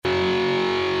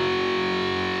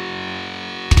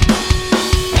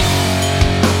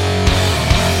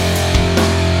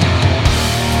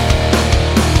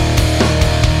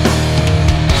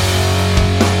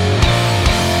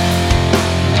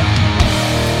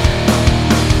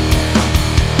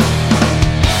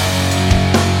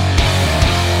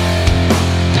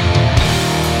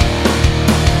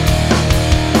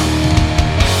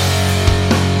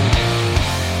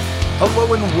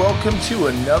welcome to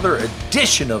another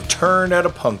edition of Turn Out a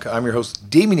Punk. I'm your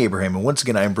host, Damian Abraham, and once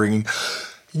again I am bringing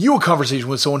you a conversation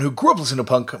with someone who grew up listening to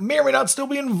punk, may or may not still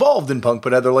be involved in punk,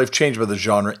 but had their life changed by the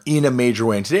genre in a major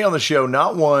way. And today on the show,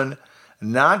 not one,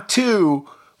 not two,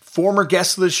 former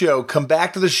guests of the show come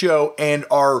back to the show and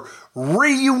are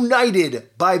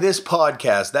reunited by this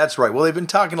podcast. That's right. Well, they've been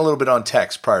talking a little bit on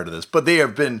text prior to this, but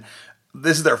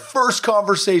this is their first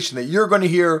conversation that you're going to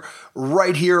hear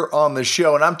right here on the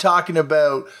show. And I'm talking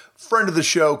about friend of the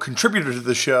show, contributor to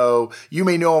the show. You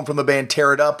may know him from the band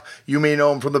Tear It Up. You may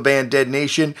know him from the band Dead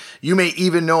Nation. You may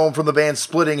even know him from the band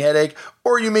Splitting Headache.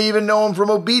 Or you may even know him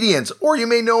from Obedience. Or you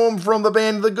may know him from the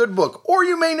band The Good Book. Or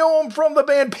you may know him from the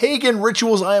band Pagan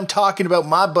Rituals. I am talking about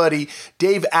my buddy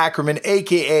Dave Ackerman,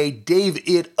 a.k.a. Dave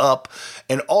It Up.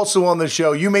 And also on the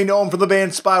show, you may know him from the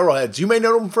band Spiral Heads. You may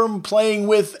know him from playing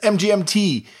with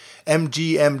MGMT. You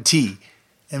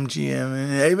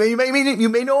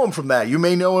may know him from that. You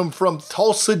may know him from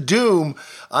Tulsa Doom.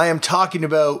 I am talking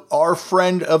about our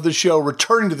friend of the show,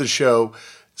 returning to the show,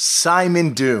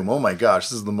 Simon Doom. Oh my gosh,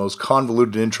 this is the most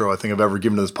convoluted intro I think I've ever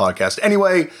given to this podcast.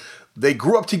 Anyway, they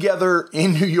grew up together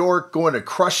in New York, going to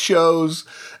Crush shows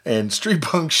and street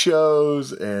punk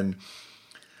shows and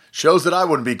shows that I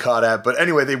wouldn't be caught at. But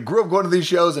anyway, they grew up going to these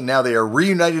shows and now they are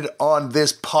reunited on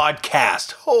this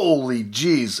podcast. Holy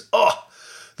jeez. Oh,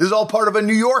 this is all part of a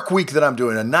New York week that I'm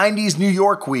doing, a 90s New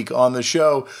York week on the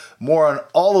show. More on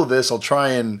all of this. I'll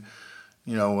try and,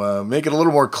 make it a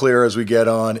little more clear as we get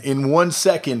on in 1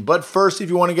 second. But first, if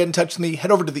you want to get in touch with me, head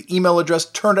over to the email address,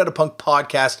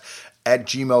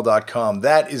 turnedoutapunkpodcast@gmail.com.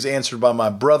 That is answered by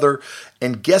my brother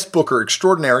and guest booker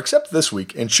extraordinaire, except this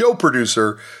week, and show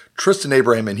producer, Tristan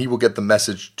Abraham, and he will get the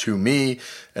message to me,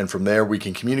 and from there we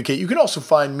can communicate. You can also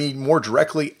find me more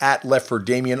directly at Left for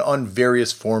Damian on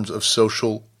various forms of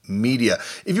social media.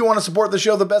 If you want to support the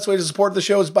show, the best way to support the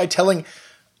show is by telling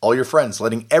all your friends,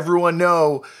 letting everyone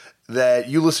know that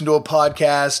you listen to a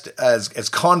podcast as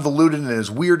convoluted and as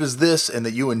weird as this, and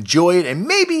that you enjoy it, and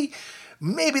maybe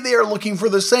they are looking for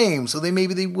the same, so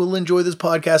maybe they will enjoy this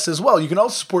podcast as well. You can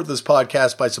also support this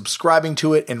podcast by subscribing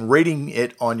to it and rating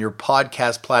it on your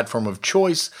podcast platform of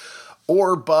choice,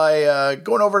 or by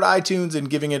going over to iTunes and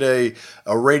giving it a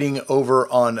rating over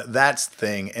on that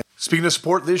thing. And speaking of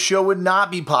support, this show would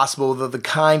not be possible without the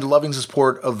kind, loving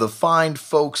support of the fine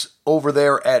folks over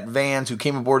there at Vans who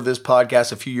came aboard this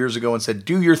podcast a few years ago and said,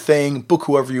 do your thing, book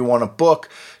whoever you want to book.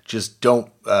 Just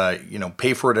don't,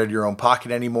 pay for it out of your own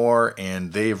pocket anymore.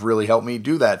 And they've really helped me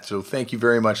do that. So thank you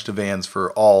very much to Vans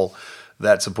for all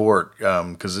that support,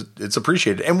 because it's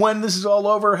appreciated. And when this is all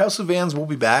over, House of Vans will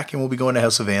be back, and we'll be going to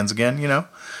House of Vans again,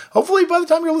 Hopefully by the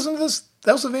time you're listening to this, the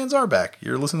House of Vans are back.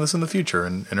 You're listening to this in the future,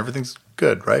 and everything's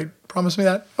good, right? Promise me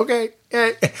that? Okay.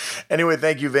 Yay. Anyway,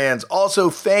 thank you, Vans.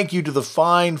 Also, thank you to the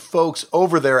fine folks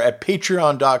over there at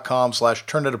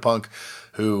patreon.com/turnedoutapunk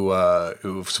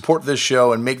who support this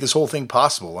show and make this whole thing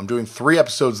possible. I'm doing 3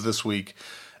 episodes this week,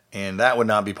 and that would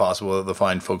not be possible without the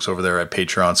fine folks over there at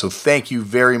Patreon. So thank you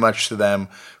very much to them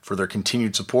for their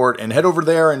continued support. And head over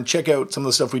there and check out some of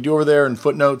the stuff we do over there and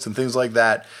footnotes and things like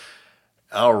that.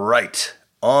 All right,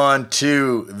 on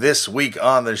to this week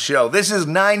on the show. This is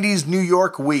 90s New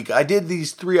York week. I did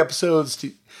these 3 episodes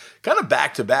kind of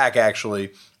back to back,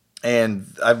 actually. And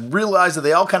I realized that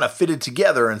they all kind of fitted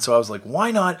together. And so I was like,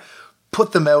 why not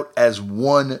put them out as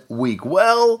 1 week?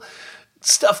 Well,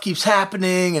 stuff keeps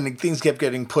happening and things kept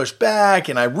getting pushed back,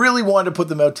 and I really wanted to put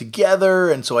them out together,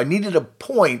 and so I needed a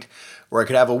point where I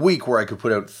could have a week where I could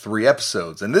put out 3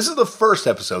 episodes. And this is the first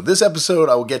episode. This episode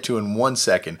I will get to in 1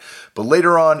 second, but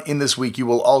later on in this week you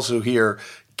will also hear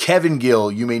Kevin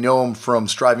Gill. You may know him from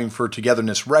Striving for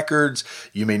Togetherness Records.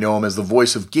 You may know him as the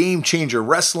voice of Game Changer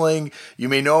Wrestling. You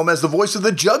may know him as the voice of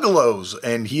the Juggalos,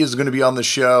 and he is going to be on the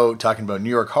show talking about New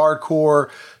York hardcore,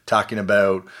 talking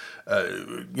about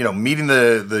meeting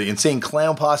the Insane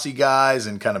Clown Posse guys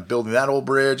and kind of building that old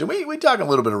bridge. And we talk a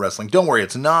little bit of wrestling. Don't worry,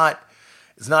 it's not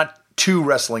too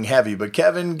wrestling heavy, but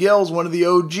Kevin Gill's one of the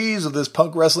OGs of this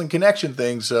punk wrestling connection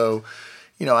thing. So,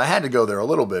 I had to go there a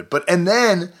little bit. And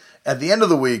then at the end of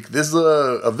the week, this is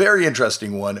a very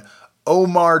interesting one.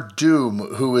 Omar Doom,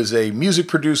 who is a music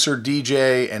producer,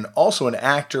 DJ, and also an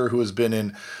actor who has been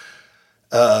in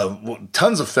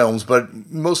tons of films, but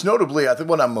most notably to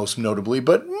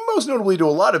a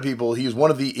lot of people, he's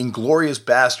one of the Inglorious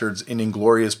Bastards in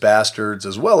Inglorious Bastards,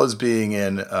 as well as being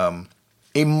in a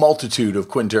multitude of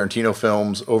Quentin Tarantino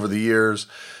films over the years.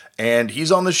 And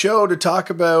he's on the show to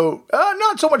talk about,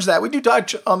 not so much that, we do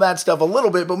touch on that stuff a little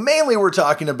bit, but mainly we're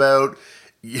talking about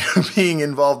being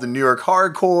involved in New York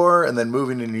hardcore and then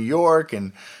moving to New York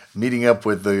and meeting up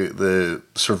with the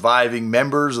surviving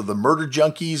members of the Murder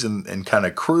Junkies and kind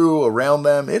of crew around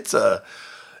them. It's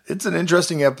an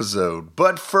interesting episode.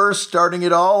 But first, starting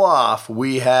it all off,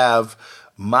 we have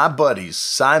my buddies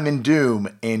Simon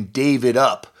Doom and David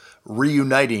Up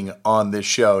reuniting on this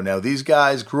show. Now, these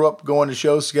guys grew up going to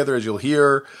shows together, as you'll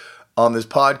hear on this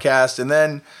podcast. And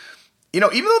then, even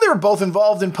though they were both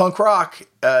involved in punk rock,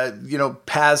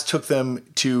 paths took them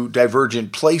to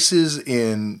divergent places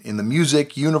in the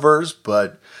music universe.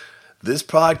 But this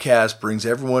podcast brings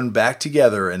everyone back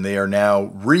together, and they are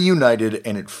now reunited,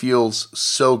 and it feels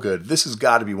so good. This has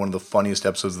got to be one of the funniest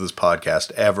episodes of this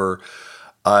podcast ever.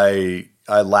 I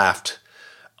laughed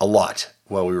a lot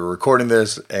while we were recording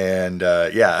this, and I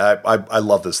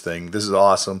love this thing. This is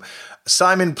awesome.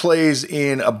 Simon plays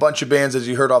in a bunch of bands, as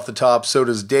you heard off the top. So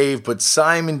does Dave. But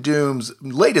Simon Doom's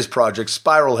latest project,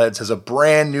 Spiral Heads, has a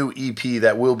brand new EP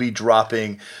that will be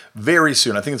dropping very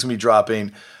soon. I think it's going to be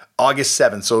dropping August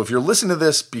 7th. So if you're listening to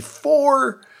this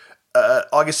before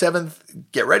August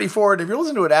 7th, get ready for it. If you're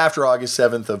listening to it after August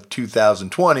 7th of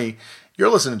 2020, you're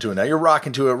listening to it now. You're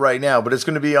rocking to it right now. But it's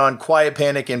going to be on Quiet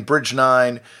Panic and Bridge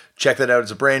 9. Check that out.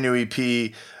 It's a brand new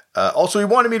EP. Also, he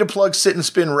wanted me to plug Sit and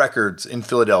Spin Records in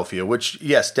Philadelphia, which,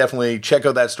 yes, definitely check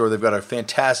out that store. They've got a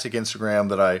fantastic Instagram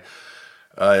that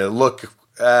I look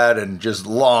at and just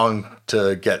long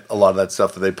to get a lot of that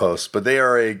stuff that they post. But they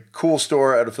are a cool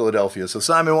store out of Philadelphia. So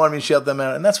Simon wanted me to shout them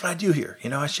out, and that's what I do here.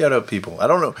 I shout out people. I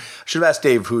don't know. I should have asked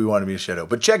Dave who he wanted me to shout out.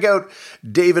 But check out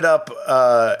David Up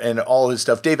and all his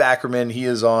stuff. Dave Ackerman, he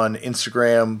is on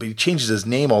Instagram, but he changes his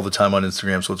name all the time on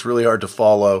Instagram, so it's really hard to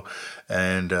follow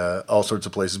and all sorts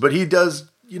of places. But he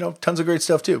does, tons of great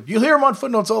stuff too. You'll hear him on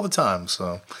Footnotes all the time.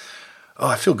 So,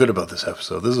 I feel good about this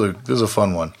episode. This is a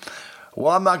fun one.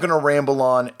 Well, I'm not going to ramble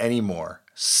on anymore.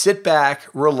 Sit back,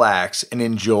 relax, and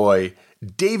enjoy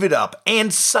David Up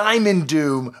and Simon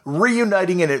Doom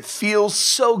reuniting, and it feels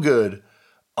so good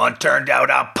on Turned Out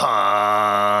a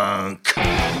Punk.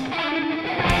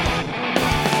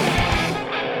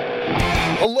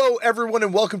 Hello, everyone,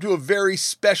 and welcome to a very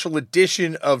special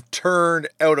edition of Turned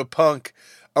Out a Punk,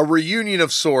 a reunion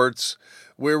of sorts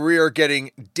where we are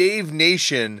getting Dave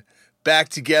Nation back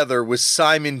together with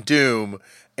Simon Doom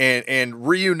and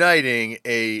reuniting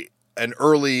an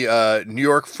early New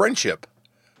York friendship.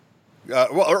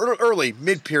 Early,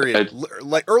 mid-period,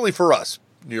 like early for us,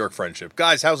 New York friendship.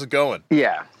 Guys, how's it going?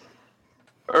 Yeah.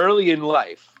 Early in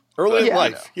life. Early in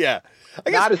life, yeah.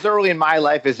 I guess not as early in my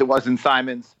life as it was in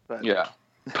Simon's. But yeah.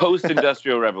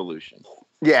 Post-industrial revolution.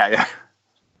 Yeah.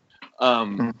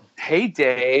 Hey,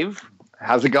 Dave.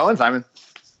 How's it going, Simon?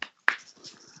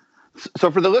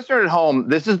 So for the listener at home,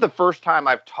 this is the first time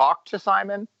I've talked to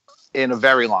Simon in a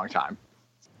very long time.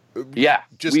 Yeah,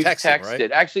 just we've texted, texted.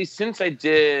 Right? Actually, since I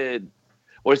did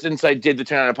the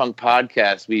Turn Out a Punk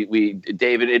podcast, we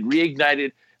David, it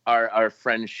reignited our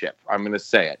friendship. I'm going to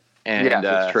say it. And yes,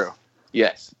 it's true.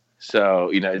 Yes.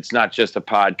 So, it's not just a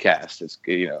podcast. It's,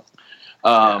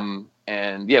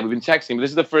 and yeah, we've been texting, but this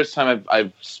is the first time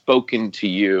I've spoken to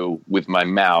you with my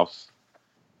mouth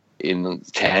in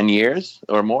 10 years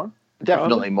or more.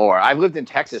 Definitely more. I've lived in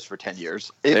Texas for 10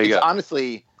 years. It's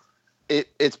honestly,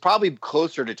 it's probably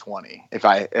closer to 20 if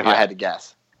I had to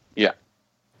guess. Yeah.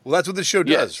 Well, that's what the show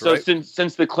does, So right?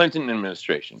 since the Clinton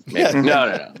administration. Yeah.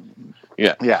 No.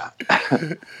 Yeah. Yeah.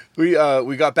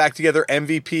 We got back together,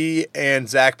 MVP and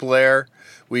Zach Blair.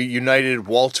 We united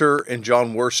Walter and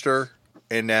John Worster,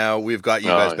 and now we've got you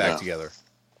guys back together.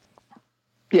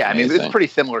 Yeah, I mean, it's a pretty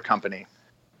similar company.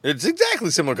 It's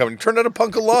exactly similar company. Turned Out a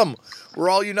Punk alum. We're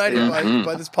all united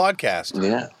by this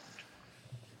podcast.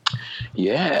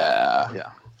 Yeah.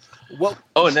 Well,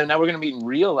 and then now we're going to meet in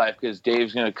real life because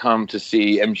Dave's going to come to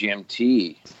see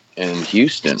MGMT in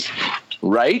Houston,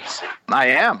 right? I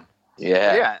am.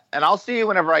 Yeah. Yeah, and I'll see you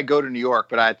whenever I go to New York,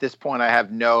 but at this point I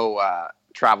have no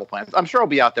travel plans. I'm sure I'll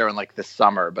be out there in the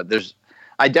summer, but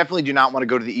I definitely do not want to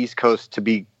go to the East Coast to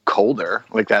be colder.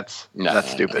 That's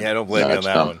stupid. Yeah, I don't blame you on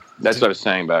that one. That's what I was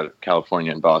saying about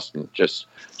California and Boston. Just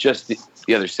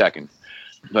the other second.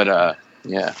 But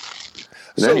yeah.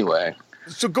 But anyway.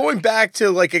 So going back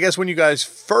to I guess when you guys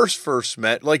first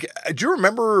met, do you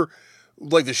remember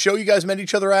the show you guys met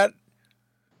each other at?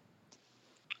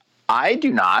 I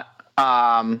do not.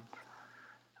 Yeah,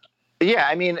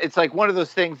 I mean, it's one of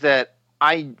those things that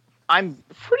I'm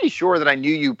pretty sure that I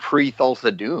knew you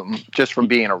pre-Thulsa Doom just from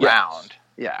being around. Yes.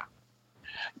 Yeah.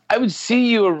 I would see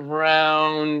you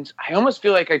around. I almost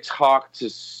feel like I talked to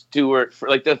Stuart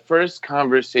for the first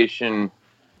conversation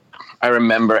I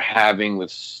remember having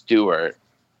with Stuart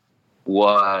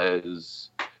was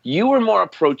you were more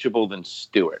approachable than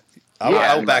Stuart.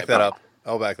 I'll back that up.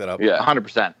 Yeah.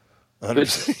 100%. But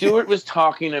Stuart was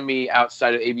talking to me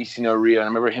outside of ABC No Rio, and I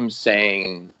remember him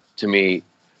saying to me,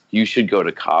 "You should go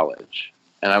to college."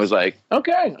 And I was like,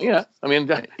 "Okay, yeah." I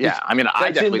mean, I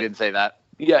definitely didn't say that.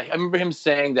 Yeah, I remember him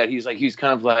saying that. He's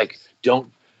kind of like,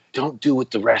 "Don't do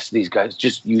what the rest of these guys.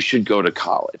 Just you should go to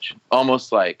college."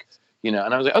 Almost like, And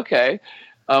I was like, "Okay."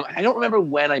 I don't remember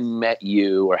when I met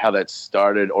you or how that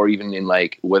started, or even in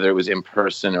like whether it was in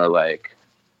person or like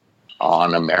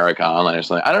on America Online or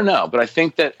something. I don't know, but I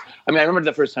think that I remember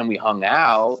the first time we hung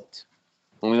out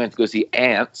when we went to go see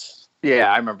Ants. Yeah,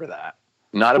 I remember that.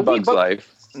 Not A Bug's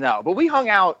Life. No, but we hung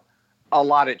out a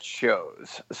lot at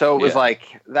shows, so it was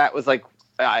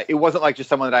it wasn't like just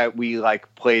someone that we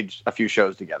like played a few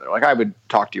shows together. Like I would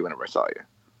talk to you whenever I saw you.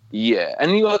 Yeah,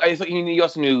 and you also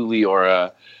knew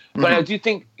Leora. But I do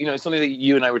think, something that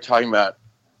you and I were talking about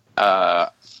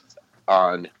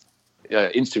on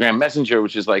Instagram Messenger,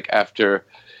 which is like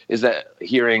is that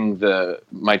hearing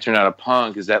My Turn Out a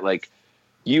Punk, is that like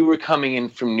you were coming in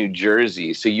from New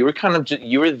Jersey. So you were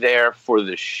you were there for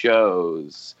the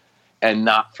shows and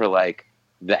not for like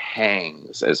the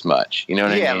hangs as much. You know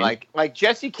what I mean? Yeah, like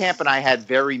Jesse Camp and I had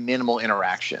very minimal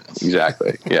interactions.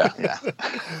 Exactly. Yeah. Yeah.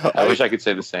 I wish I could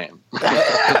say the same.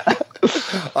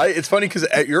 It's funny because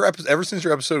ever since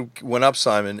your episode went up,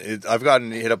 Simon, I've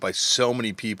gotten hit up by so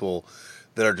many people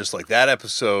that are just like, that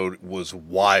episode was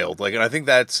wild. Like, and I think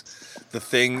that's the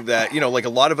thing that, like a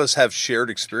lot of us have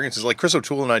shared experiences. Like Chris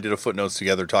O'Toole and I did a footnotes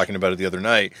together talking about it the other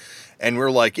night. And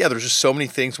we're like, yeah, there's just so many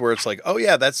things where it's like, oh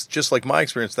yeah, that's just like my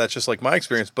experience. That's just like my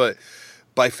experience. But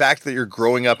by fact that you're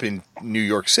growing up in New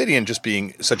York City and just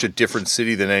being such a different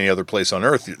city than any other place on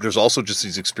earth, there's also just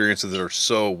these experiences that are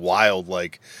so wild,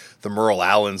 like the Merle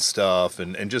Allen stuff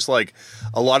and just like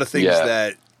a lot of things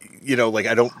that, like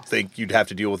I don't think you'd have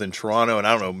to deal with in Toronto. And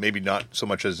I don't know, maybe not so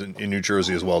much as in New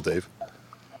Jersey as well, Dave.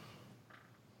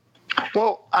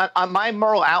 Well, my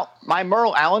Merle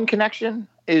Allen connection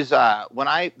is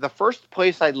the first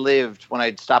place I lived when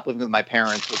I'd stopped living with my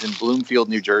parents was in Bloomfield,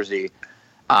 New Jersey,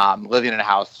 living in a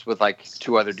house with like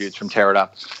two other dudes from Terada.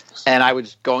 And I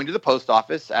was going to the post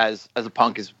office as a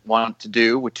punk is wont to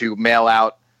do, to mail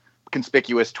out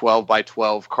conspicuous 12 by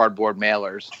 12 cardboard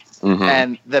mailers. Mm-hmm.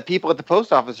 And the people at the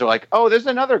post office are like, "Oh, there's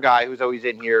another guy who's always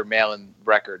in here mailing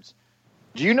records.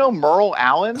 Do you know Merle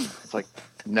Allen?" It's like,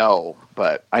 "No,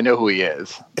 but I know who he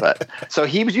is." But so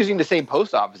he was using the same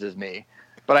post office as me,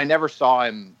 but I never saw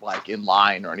him like in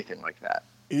line or anything like that.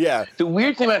 Yeah. The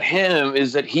weird thing about him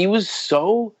is that he was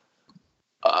so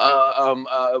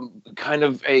kind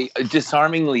of a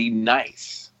disarmingly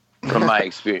nice from my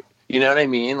experience. You know what I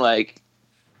mean? Like,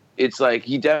 it's like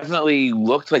he definitely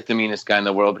looked like the meanest guy in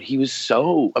the world, but he was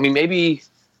so, maybe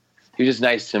he was just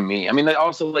nice to me.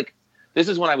 Also like, this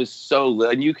is when I was so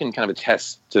little, and you can kind of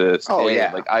attest to this. Oh,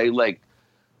 yeah. Like, I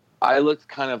looked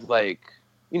kind of like,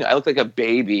 I looked like a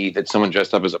baby that someone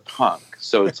dressed up as a punk.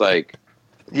 So it's like,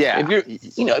 yeah, if you're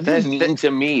mean to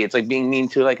me, it's like being mean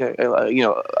to like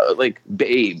like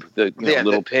Babe, the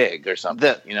little pig or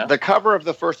something. The cover of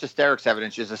the first Hysterics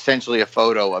Evidence is essentially a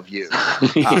photo of you.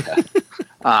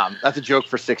 That's a joke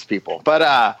for 6 people,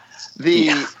 but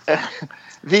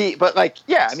but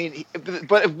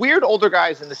if weird older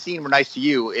guys in the scene were nice to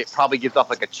you, it probably gives off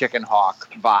like a chicken hawk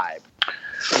vibe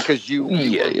because you were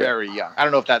very young. I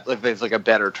don't know if there's like a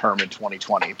better term in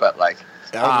 2020, but like.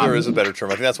 There is a better term.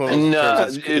 I think that's one of the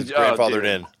terms that's grandfathered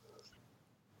in.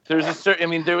 There's a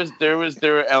certain. There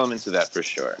were elements of that for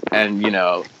sure. And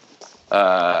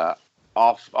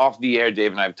off the air,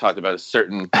 Dave and I have talked about a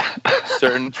certain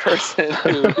person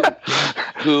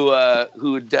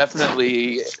who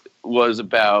definitely was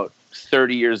about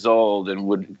 30 years old and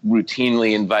would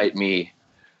routinely invite me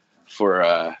for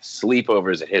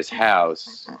sleepovers at his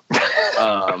house.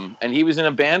 And he was in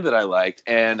a band that I liked.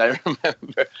 And I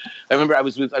remember I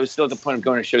was still at the point of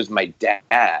going to shows with my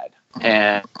dad.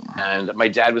 And my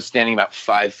dad was standing about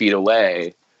 5 feet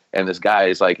away. And this guy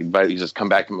is like, "He just come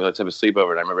back to me, let's have a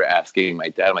sleepover." And I remember asking my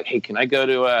dad, I'm like, "Hey, can I go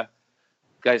to a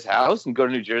guy's house and go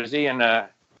to New Jersey and have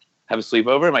a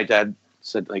sleepover?" And my dad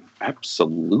said, like,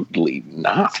 "Absolutely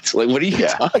not. Like, what are you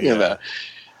talking about?"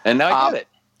 And now I get it.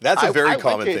 That's a very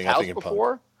common thing, I think, in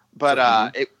before,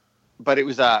 punk. But it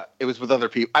was with other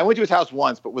people. I went to his house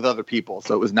once, but with other people,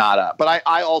 so it was not But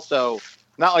I also,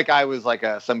 not like I was like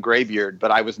some graybeard,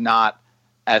 but I was not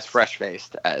as fresh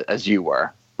faced as you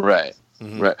were. Right.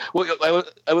 Mm-hmm. Right. Well,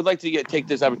 I would like to take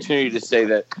this opportunity to say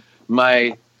that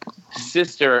my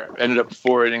sister ended up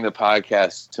forwarding the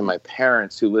podcast to my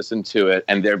parents, who listened to it,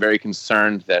 and they're very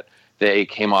concerned that they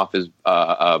came off as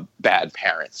bad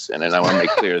parents. And I want to make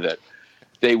clear that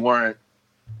they weren't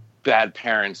bad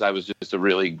parents. I was just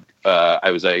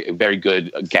I was a very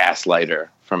good gaslighter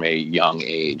from a young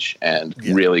age, and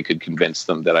really could convince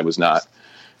them that I was not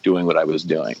doing what I was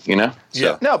doing, you know?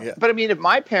 So, but I mean, if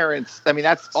my parents, I mean,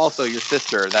 that's also your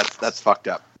sister. That's fucked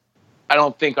up. I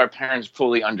don't think our parents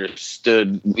fully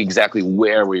understood exactly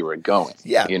where we were going.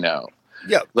 Yeah. You know?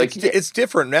 Yeah. Like it's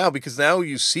different now because now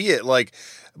you see it like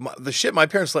the shit my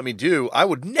parents let me do, I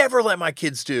would never let my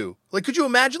kids do. Like, could you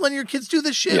imagine letting your kids do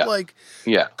this shit? Like,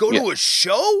 go to a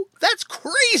show? That's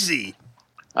crazy.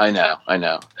 I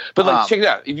know. But like, check it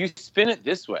out. If you spin it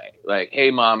this way, like,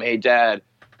 hey mom, hey dad,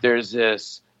 there's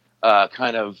this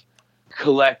kind of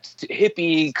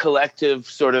hippie collective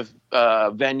sort of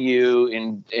venue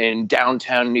in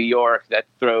downtown New York that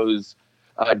throws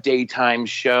daytime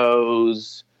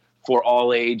shows for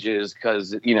all ages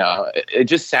because, you know, it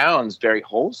just sounds very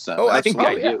wholesome. Oh, I think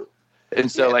I do.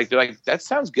 And so like, they're like, that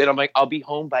sounds good. I'm like, I'll be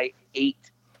home by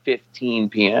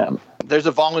 8:15 p.m. There's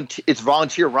it's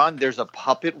volunteer run. There's a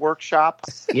puppet workshop.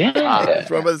 Yeah. It's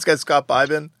run by this guy, Scott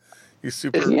Bybin. He's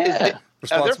super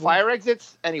Are there fire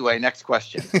exits? Anyway, next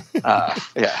question. Oh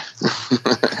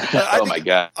my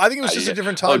God. I think it was just a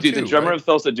different time. Oh, dude, the drummer of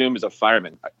Thulsa Doom is a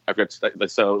fireman. I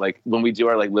forgot. So, like, when we do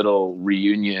our like little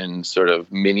reunion sort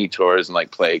of mini tours and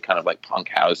like play kind of like punk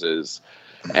houses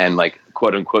and like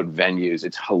quote unquote venues,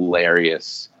 it's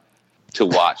hilarious to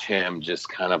watch him just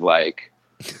kind of like,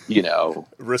 you know,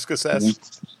 risk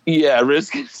assess. Yeah,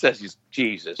 risk assess. Just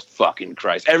Jesus fucking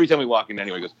Christ. Every time we walk in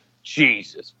anywhere, he goes,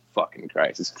 Jesus fucking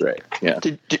Christ. It's great. Yeah.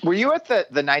 Were you at the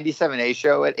 97A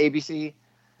show at ABC?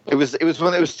 It was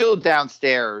when it was still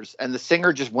downstairs, and the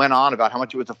singer just went on about how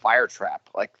much it was a fire trap,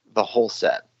 like the whole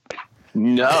set.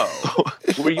 No.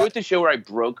 Were you at the show where I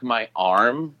broke my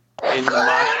arm in the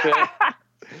mosh pit?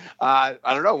 I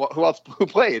don't know. Who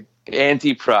played?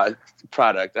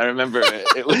 Anti-product. I remember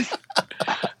it was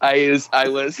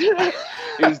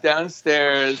it was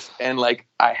downstairs, and like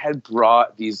I had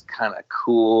brought these kind of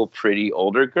cool, pretty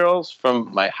older girls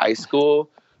from my high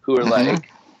school who were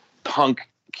like punk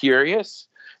curious.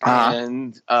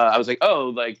 And I was like,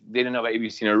 oh, like they didn't know about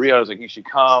ABC or Rio. I was like, you should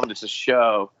come. There's a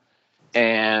show.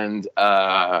 And this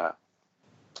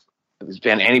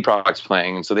band Anti-Product's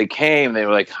playing. And so they came. They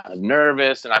were like kind of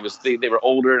nervous. And they were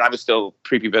older. And I was still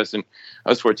prepubescent. I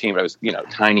was 14, but I was, you know,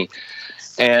 tiny.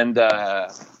 And I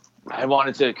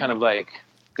wanted to kind of like,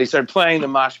 they started playing. The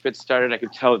mosh pit started. I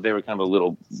could tell that they were kind of a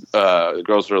little, the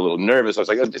girls were a little nervous. I was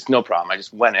like, oh, it's no problem. I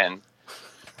just went in.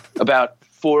 About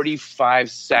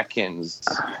 45 seconds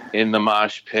in the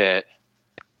mosh pit,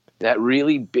 that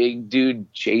really big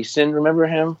dude, Jason, remember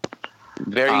him?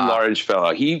 Very large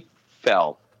fellow. He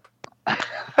fell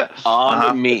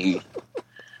on me,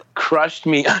 crushed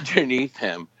me underneath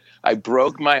him. I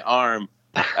broke my arm.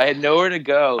 I had nowhere to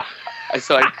go. I was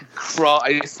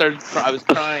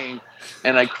crying,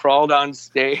 and I crawled on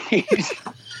stage,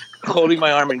 holding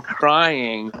my arm and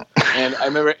crying. And I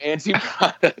remember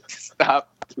Anti-Product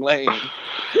stopped playing,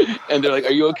 and they're like,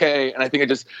 "Are you okay?" And I think I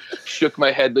just shook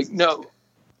my head like, "No."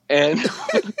 And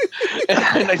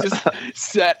I just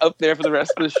sat up there for the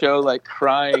rest of the show, like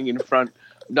crying in front,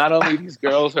 not only these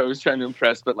girls who I was trying to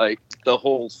impress, but like the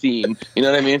whole scene. You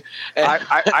know what I mean? And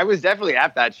I was definitely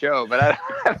at that show, but I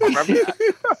don't remember that.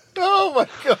 Oh my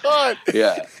God.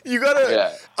 Yeah. You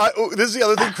gotta, this is the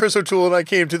other thing Chris O'Toole and I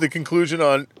came to the conclusion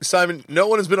on. Simon, no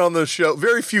one has been on the show.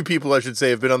 Very few people, I should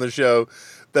say, have been on the show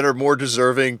that are more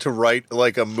deserving to write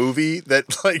like a movie.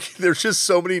 That like, there's just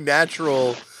so many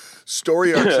natural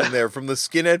story arcs in there, from the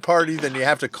skinhead party, then you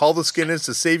have to call the skinheads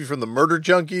to save you from the murder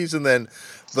junkies, and then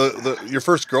your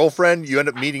first girlfriend, you end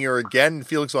up meeting her again, and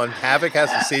Felix on Havoc has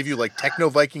to save you like Techno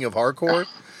Viking of hardcore.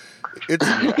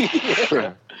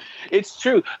 It's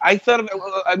true. I thought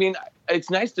I mean, it's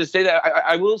nice to say that.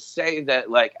 I will say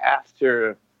that like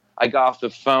after I got off the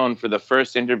phone for the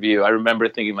first interview, I remember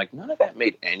thinking like, none of that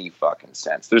made any fucking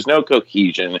sense. There's no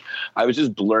cohesion. I was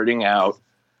just blurting out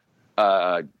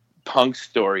punk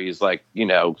stories like, you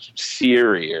know,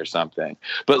 Siri or something.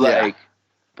 But like,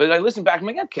 but I listen back, I'm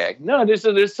like, okay, no,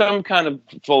 there's some kind of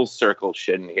full circle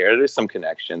shit in here. There's some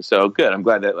connection. So good. I'm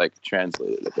glad that like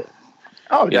translated a bit.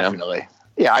 Oh, definitely. Know?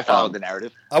 Yeah, I followed the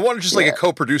narrative. I wanted just like a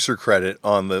co-producer credit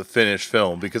on the finished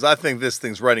film, because I think this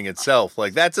thing's writing itself.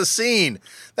 Like, that's a scene.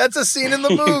 That's a scene in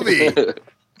the movie.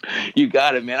 You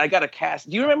got it, man. I got a cast.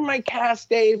 Do you remember my cast,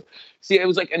 Dave? See, I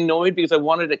was like annoyed because I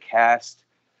wanted a cast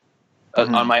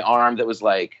on my arm that was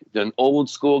like an old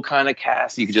school kind of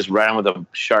cast. You could just write on with a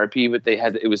Sharpie, but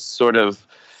it was sort of,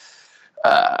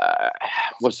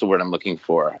 what's the word I'm looking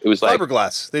for? It was like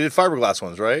fiberglass. They did fiberglass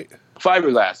ones, right?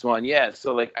 Fiberglass one, yeah.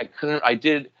 So like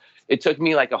it took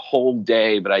me like a whole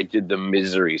day, but I did the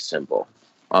misery symbol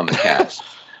on the cast.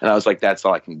 And I was like, that's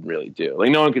all I can really do. Like,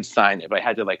 no one could sign it, but I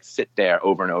had to like sit there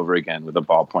over and over again with a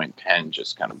ballpoint pen,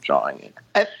 just kind of drawing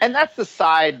it. And that's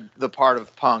the part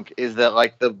of punk is that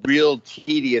like the real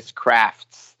tedious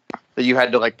crafts that you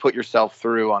had to like put yourself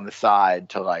through on the side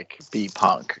to like be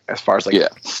punk, as far as like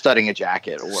studying a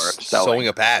jacket or sewing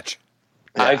a patch.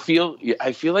 Yeah. I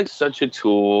feel like such a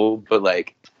tool, but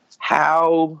like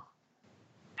how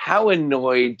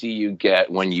annoyed do you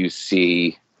get when you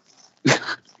see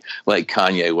like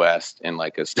Kanye West in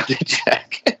like a studded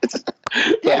jacket?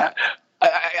 Yeah.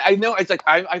 I know it's like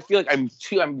I feel like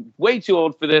I'm way too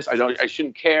old for this. I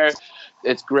shouldn't care.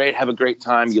 It's great. Have a great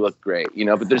time. You look great, you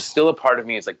know, but there's still a part of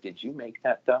me is like, did you make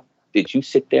that though? Did you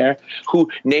sit there? Who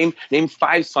name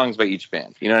 5 songs by each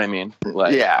band? You know what I mean?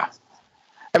 Like, yeah.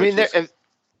 I mean,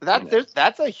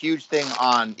 that's a huge thing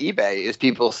on eBay is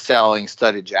people selling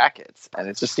studded jackets, and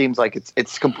it just seems like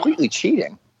it's completely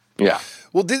cheating. Yeah.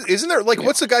 Well, isn't there like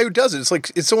what's the guy who does it? It's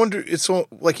like it's so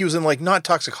like he was in like not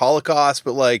Toxic Holocaust,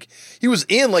 but like he was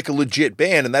in like a legit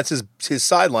band, and that's his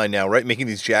sideline now, right? Making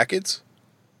these jackets.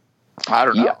 I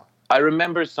don't know. Yeah. I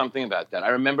remember something about that. I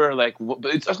remember like, but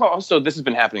it's also this has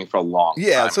been happening for a long time.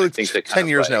 Yeah, so I it's think 10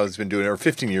 years now it's been doing it, or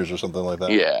 15 years or something like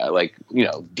that. Yeah, like, you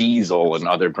know, Diesel and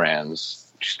other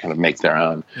brands just kind of make their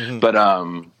own. Mm-hmm. But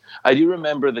I do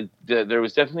remember that there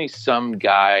was definitely some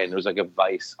guy, and there was like a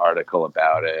Vice article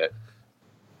about it,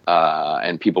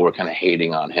 and people were kind of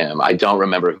hating on him. I don't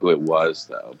remember who it was,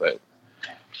 though, but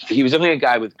he was definitely a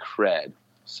guy with cred,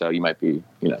 so you might be,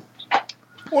 you know.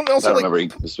 Well, also, I don't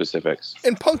remember the specifics.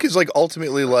 And punk is like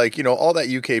ultimately like, you know, all that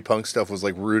UK punk stuff was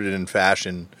like rooted in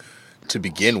fashion to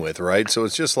begin with, right? So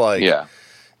it's just like,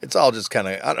 it's all just kind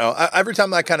of, I don't know. Every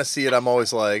time I kind of see it, I'm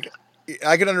always like,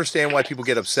 I can understand why people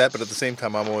get upset, but at the same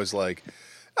time, I'm always like,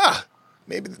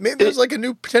 maybe there's like a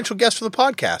new potential guest for the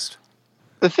podcast.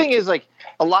 The thing is, like,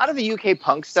 a lot of the UK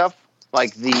punk stuff,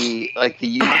 like the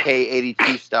UK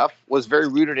 82 stuff, was very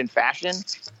rooted in fashion.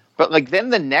 But like then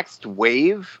the next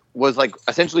wave was like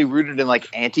essentially rooted in like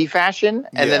anti-fashion,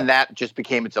 and then that just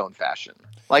became its own fashion.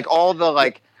 Like all the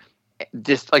like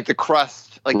just like the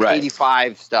crust, like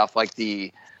 85 stuff, like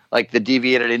the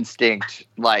Deviated Instinct,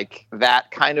 like that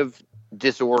kind of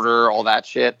disorder, all that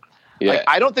shit. Yeah. Like,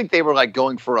 I don't think they were like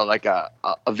going for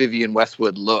a Vivienne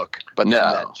Westwood look, but then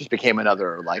that just became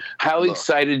another like. How look.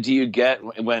 Excited do you get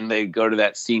when they go to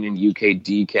that scene in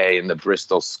UKDK in the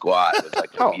Bristol squat with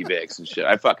like the Weebics and shit?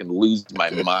 I fucking lose my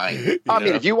mind. I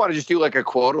mean, if you want to just do like a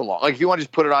quote along, like if you want to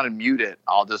just put it on and mute it,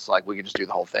 I'll just like we can just do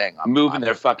the whole thing. I'm moving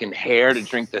their fucking hair to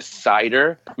drink the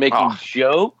cider, making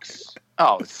jokes.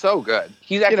 Oh, it's so good.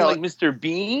 He's acting like Mr.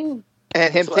 Bean,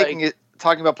 and him taking it.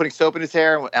 Talking about putting soap in his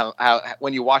hair, and how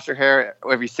when you wash your hair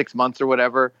every 6 months or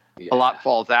whatever, a lot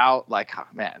falls out. Like, oh,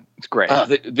 man, it's great.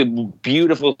 The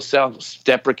beautiful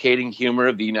self-deprecating humor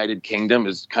of the United Kingdom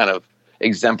is kind of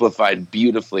exemplified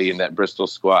beautifully in that Bristol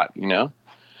squat. You know,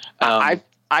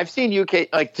 I've seen UK,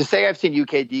 like to say I've seen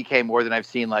UKDK more than I've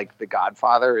seen like The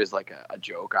Godfather is like a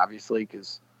joke, obviously,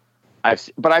 because I've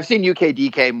seen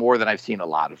UKDK more than I've seen a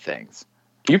lot of things.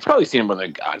 You've probably seen him on The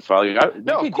Godfather.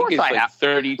 No, of course I have.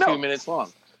 32 minutes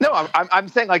long. No, I'm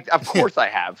saying like, of course I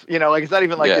have. You know, like it's not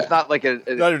even like it's not like a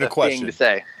question thing to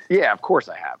say. Yeah, of course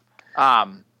I have.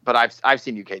 But I've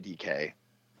seen UKDK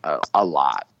a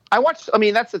lot. I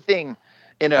mean, that's the thing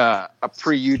in a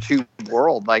pre-YouTube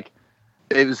world. Like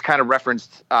it was kind of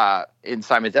referenced in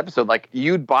Simon's episode. Like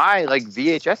you'd buy like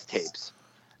VHS tapes.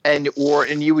 And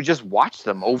you would just watch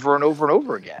them over and over and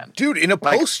over again. Dude, in a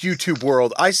post-YouTube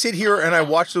world, I sit here and I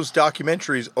watch those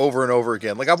documentaries over and over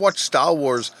again. Like, I've watched Star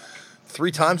Wars 3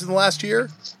 times in the last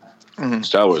year. Mm-hmm.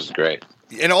 Star Wars is great.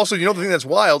 And also, you know, the thing that's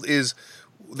wild is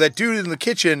that dude in the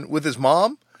kitchen with his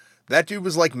mom, that dude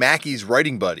was like Mackey's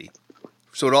writing buddy.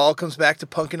 So it all comes back to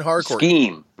punk and hardcore.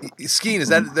 Skeen, is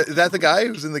that the guy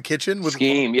who's in the kitchen? With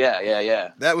Skeen, yeah.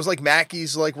 That was like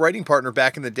Mackey's like writing partner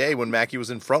back in the day when Mackey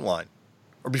was in Frontline.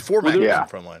 Or before Mackey was in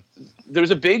Frontline. There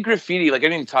was a big graffiti, like I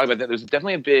didn't even talk about that. There's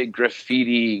definitely a big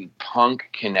graffiti punk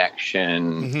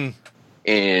connection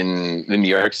in the New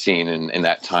York scene in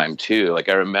that time too. Like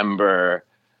I remember,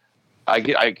 I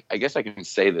guess I can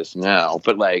say this now,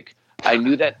 but like I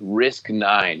knew that Risk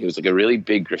 9, he was like a really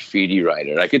big graffiti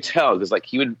writer. I could tell because like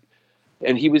he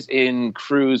was in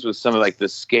crews with some of like the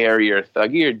scarier,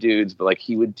 thuggier dudes, but like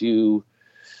he would do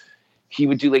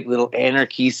like little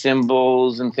anarchy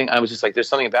symbols and things. I was just like, there's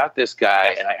something about this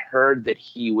guy. And I heard that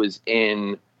he was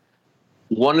in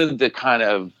one of the kind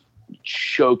of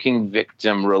choking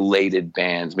victim related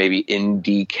bands, maybe in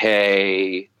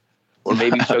DK or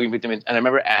maybe choking victim. And I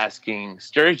remember asking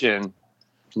Sturgeon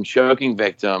from Choking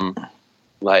Victim,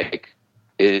 like,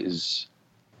 is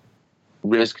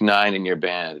Risk 9 in your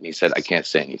band?" And he said, "I can't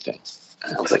say anything."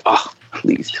 And I was like, "Oh,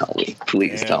 please tell me.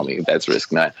 Please tell me that's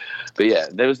Risk 9." But yeah,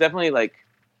 there was definitely like,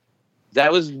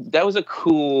 that was a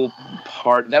cool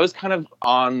part. That was kind of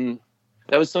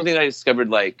that was something that I discovered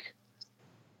like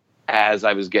as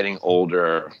I was getting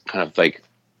older, kind of like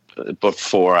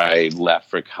before I left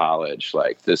for college,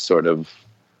 like this sort of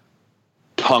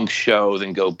punk show,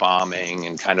 then go bombing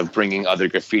and kind of bringing other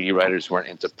graffiti writers who weren't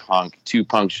into punk to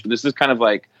punk. This is kind of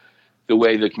like the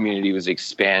way the community was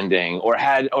expanding, or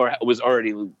had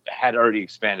already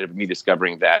expanded. Me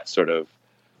discovering that sort of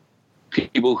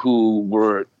people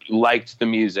who liked the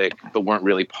music but weren't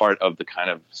really part of the kind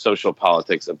of social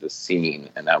politics of the scene,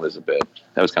 and that was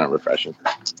kind of refreshing.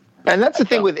 And that's the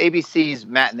thing with ABC's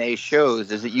matinee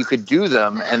shows, is that you could do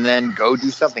them and then go do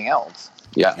something else.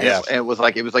 Yeah. And it was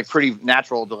like pretty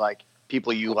natural to like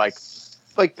people you like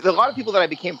a lot of people that I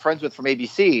became friends with from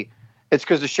ABC. It's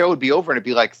because the show would be over and it'd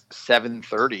be like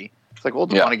 7:30. It's like, well,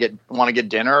 do you want to get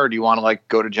dinner, or do you want to like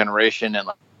go to Generation and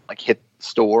like hit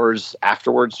stores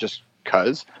afterwards just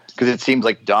because it seems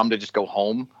like dumb to just go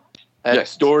home. Yeah,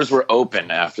 stores were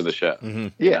open after the show. Mm-hmm.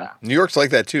 Yeah. New York's like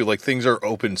that too. Like things are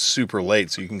open super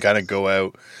late, so you can kind of go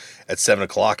out at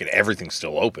 7:00 and everything's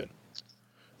still open.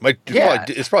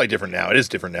 It's probably different now. It is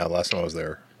different now. Last time I was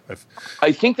there,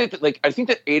 I think that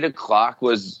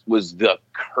 8:00 was the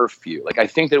curfew. Like I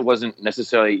think that it wasn't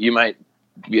necessarily. You might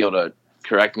be able to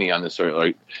correct me on this,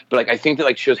 but like I think that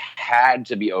like shows had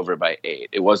to be over by 8.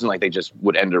 It wasn't like they just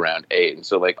would end around 8, and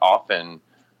so like often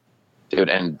they would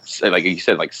end, like you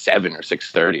said, like 7 or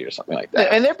 6:30 or something like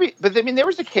that. And there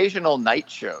was occasional night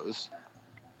shows.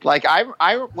 Like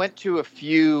I went to a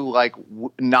few like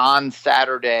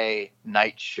non-Saturday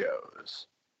night shows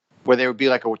where there would be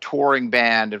like a touring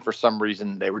band, and for some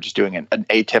reason they were just doing an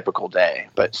atypical day.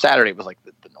 But Saturday was like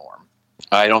the norm.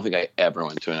 I don't think I ever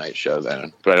went to a night show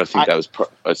then, but I don't think that was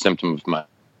a symptom of my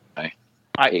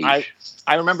age.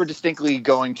 I remember distinctly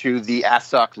going to the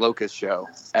Assuck Locust show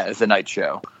as a night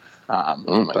show.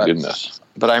 Oh my goodness!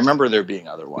 But I remember there being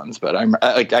other ones. But I'm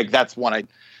like that's one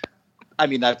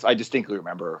I distinctly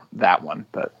remember that one.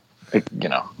 But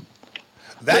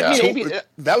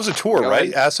that was a tour,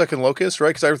 right? Assuck and Locust, right?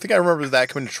 Because I think I remember that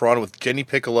coming to Toronto with Jenny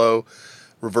Piccolo,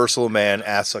 Reversal of Man,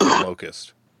 Assuck and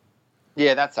Locust.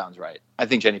 Yeah, that sounds right. I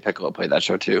think Jenny Piccolo played that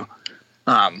show too.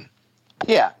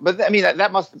 Yeah, but I mean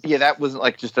that wasn't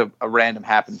like just a random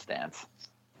happenstance.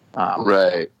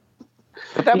 Right.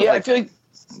 But that was I feel like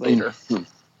later.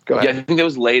 Go ahead. Yeah, I think that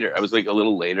was later. I was like a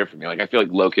little later for me. Like I feel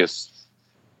like Locusts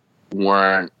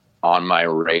weren't on my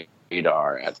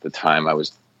radar at the time I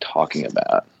was talking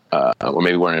about, or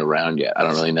maybe weren't around yet. I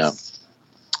don't really know.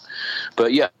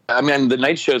 But yeah, I mean, the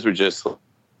night shows were just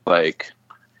like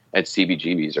at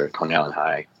CBGB's or Cornell and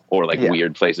High, or like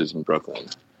weird places in Brooklyn.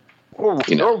 Or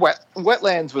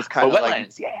Wetlands was kind of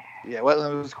Wetlands,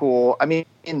 Wetlands was cool. I mean,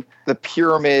 in the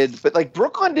Pyramid, but like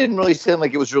Brooklyn didn't really seem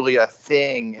like it was really a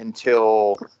thing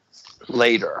until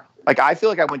later. Like I feel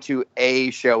like I went to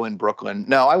a show in Brooklyn.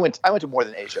 No, I went to more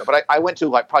than a show, but I went to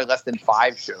like probably less than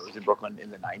 5 shows in Brooklyn in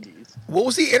the 90s. What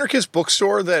was the Anarchist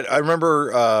bookstore that I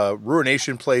remember?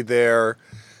 Ruination played there.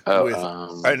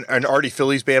 And Artie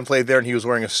Philly's band played there, and he was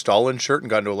wearing a Stalin shirt and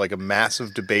got into like a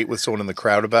massive debate with someone in the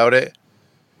crowd about it.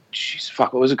 Jeez,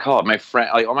 fuck, what was it called? My friend,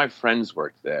 like all my friends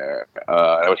worked there.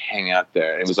 I would hang out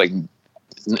there. It was like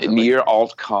near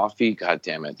Alt Coffee. God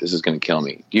damn it, this is going to kill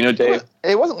me. Do you know Dave?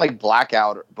 It wasn't like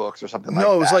Blackout books or something like that.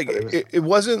 No, it was like it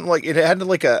wasn't like it had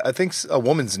like I think a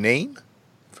woman's name,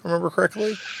 if I remember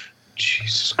correctly.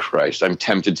 Jesus Christ, I'm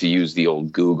tempted to use the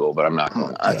old Google, but I'm not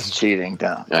going to. That's cheating,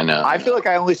 though. I know. I feel like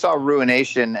I only saw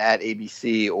Ruination at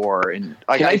ABC or in.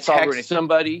 Like, Can I text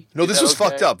somebody? No, this was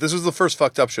fucked up. This was the first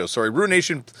fucked up show. Sorry,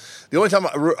 Ruination. The only time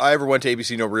I ever went to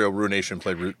ABC No Rio, Ruination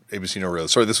played ABC No Rio.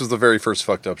 Sorry, this was the very first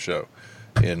fucked up show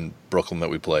in Brooklyn that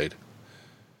we played.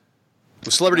 It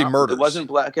was Celebrity Murders. It wasn't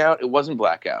Blackout.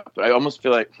 But I almost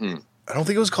feel like I don't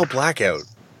think it was called Blackout.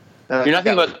 You're not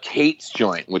thinking about Kate's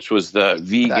Joint, which was the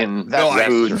vegan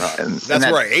food. That's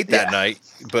where I ate that night.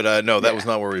 But no, that was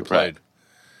not where we played.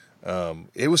 Right.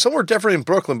 It was somewhere different in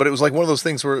Brooklyn, but it was like one of those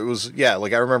things where it was,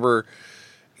 like I remember,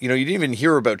 you didn't even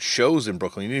hear about shows in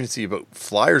Brooklyn. You didn't even see about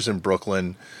flyers in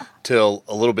Brooklyn till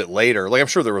a little bit later. Like I'm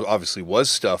sure there obviously was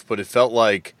stuff, but it felt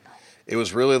like it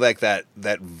was really like that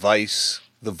vice,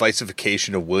 the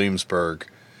viceification of Williamsburg.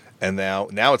 And now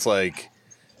it's like,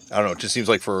 I don't know. It just seems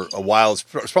like for a while, it's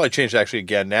probably changed actually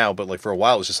again now, but like for a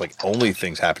while, it was just like only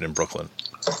things happen in Brooklyn.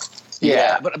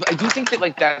 Yeah, but I do think that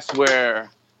like that's where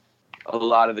a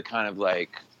lot of the kind of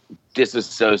like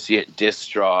disassociate,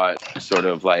 distraught, sort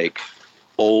of like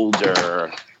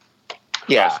older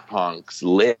punks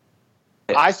live.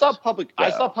 I saw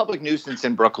Public Nuisance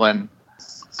in Brooklyn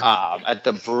at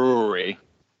the brewery.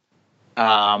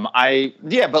 I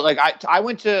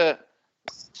went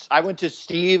to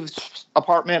Steve's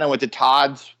apartment. I went to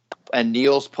Todd's and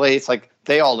Neil's place. Like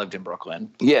they all lived in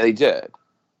Brooklyn. Yeah, they did.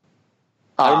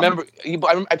 I remember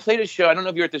I played a show. I don't know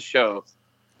if you were at the show,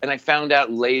 and I found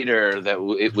out later that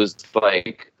it was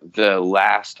like the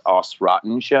last Os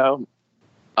Rotten show,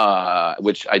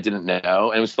 which I didn't know.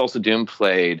 And it was Thulsa Doom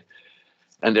played,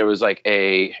 and there was like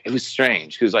it was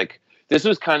strange because like this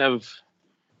was kind of,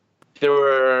 there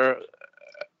were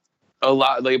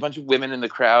a bunch of women in the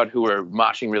crowd who were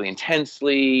moshing really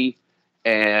intensely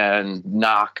and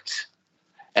knocked.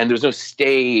 And there was no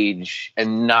stage,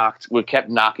 and we kept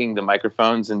knocking the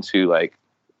microphones into like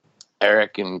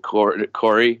Eric and Corey,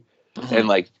 mm-hmm. and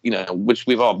like, you know, which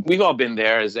we've all been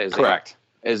there as correct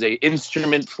as a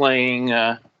instrument playing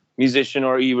musician,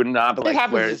 or you would not, but like it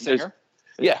happens as a singer.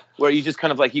 Yeah, where you just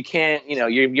kind of like, you can't, you know,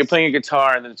 you're playing a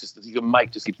guitar and then it's just your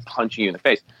mic just keeps punching you in the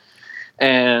face.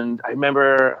 And I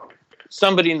remember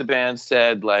somebody in the band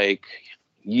said like,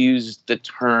 use the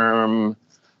term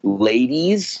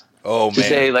ladies. Oh, man. To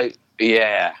say, like,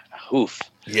 yeah, oof.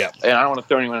 Yeah. And I don't want to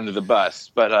throw anyone under the bus,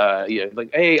 but, yeah,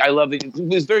 like, hey, I love it. It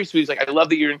was very sweet. It's like, I love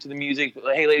that you're into the music.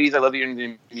 Hey, ladies, I love that you're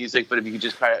into the music, but if you could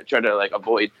just try to, like,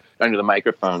 avoid under the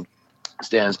microphone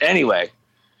stands. Anyway,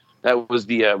 that was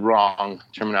the wrong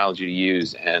terminology to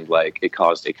use, and, like, it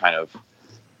caused a kind of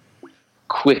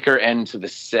quicker end to the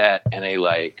set and a,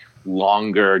 like,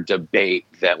 longer debate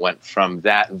that went from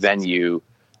that venue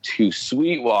to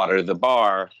Sweetwater, the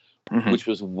bar, mm-hmm. which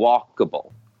was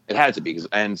walkable. It had to be.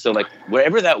 And so, like,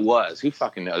 wherever that was, who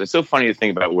fucking knows? It's so funny to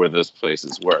think about where those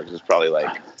places were. It was probably,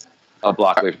 like, a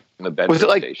block away from the Bedford station. Was it,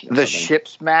 like, the something.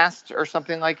 Ship's Mast or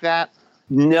something like that?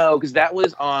 No, because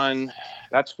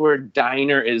that's where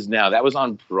Diner is now. That was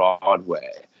on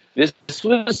Broadway. This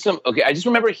was I just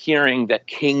remember hearing that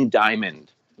King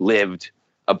Diamond lived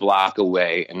a block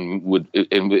away and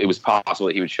it was possible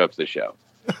that he would show up to the show.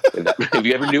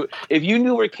 If you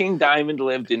knew where King Diamond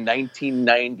lived in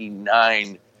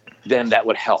 1999, then that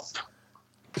would help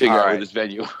figure out where this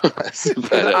venue was.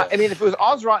 But, I mean, if it was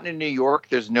Oz Rotten in New York,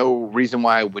 there's no reason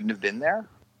why I wouldn't have been there.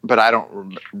 But I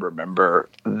don't remember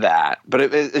that.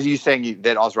 But as you saying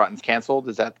that Oz Rotten's canceled,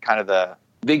 is that kind of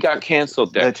they got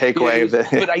canceled there? The takeaway of it.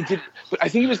 But I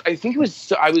think it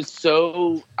was.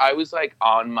 I was like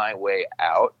on my way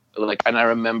out. Like, and I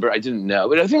remember I didn't know,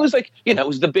 but I think it was like, you know, it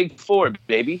was the big four,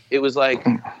 baby. It was like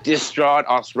Distraught,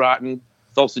 Os Rotten,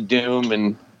 Thulsa Doom,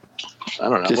 and I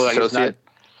don't know.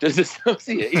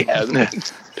 Disassociate. Yeah.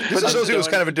 But Disassociate was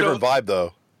kind of a different vibe,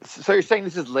 though. So you're saying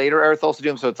this is later era Thulsa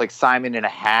Doom, so it's like Simon in a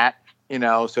hat, you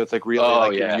know? So it's like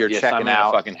really you're checking Simon out.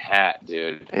 In a fucking hat,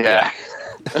 dude. Yeah.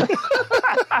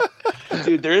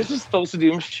 Dude, there is this Thulsa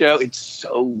Doom show. It's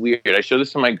so weird. I showed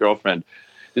this to my girlfriend.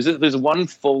 There's one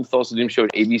full Thulsa Doom show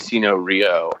at ABC No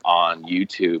Rio on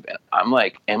YouTube, and I'm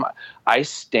like, I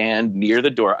stand near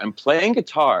the door. I'm playing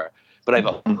guitar, but I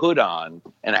have a hood on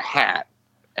and a hat,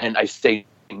 and I say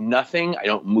nothing. I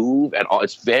don't move at all.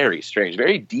 It's very strange,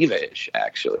 very diva-ish,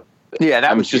 actually. Yeah,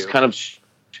 that was just kind of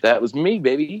that was me,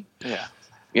 baby.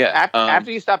 Yeah.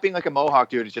 After you stop being like a Mohawk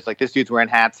dude, it's just like this dude's wearing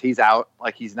hats. He's out.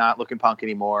 Like he's not looking punk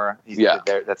anymore. He's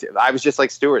there. That's it. I was just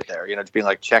like Stewart there, you know, just being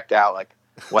like checked out. Like,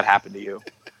 what happened to you?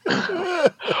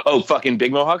 Oh, fucking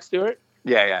Big Mohawk Stewart?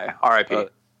 Yeah. R.I.P.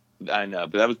 I know,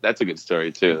 but that's a good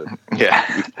story too.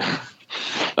 Yeah.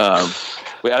 I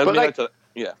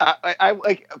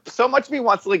like so much of me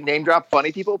wants to like name drop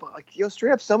funny people, but like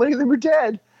straight up, so many of them are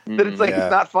dead that it's like it's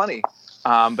not funny.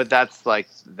 But that's like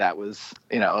that was,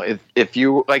 you know, if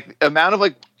you like amount of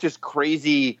like just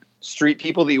crazy street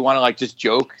people that you want to like just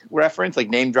joke reference, like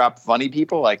name drop funny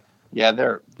people, like. Yeah,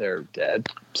 they're dead.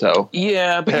 So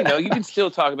yeah, but you know, you can still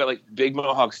talk about like Big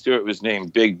Mohawk Stewart was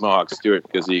named Big Mohawk Stewart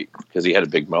because he had a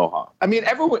big mohawk. I mean,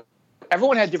 everyone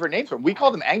had different names for him. We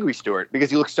called him Angry Stewart because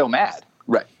he looked so mad.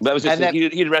 Right. That was just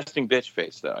he had resting bitch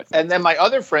face though. I think. And then my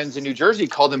other friends in New Jersey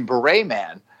called him Beret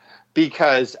Man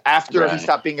because after he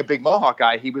stopped being a big mohawk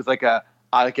guy, he was like an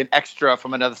extra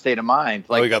from Another State of Mind.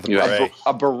 Like he got the beret.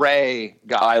 A beret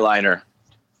guy. Eyeliner.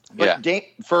 But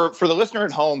for the listener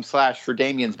at home / for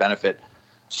Damian's benefit,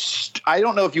 I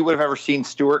don't know if you would have ever seen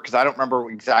Stewart because I don't remember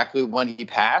exactly when he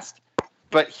passed,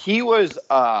 but he was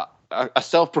a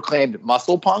self-proclaimed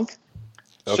muscle punk.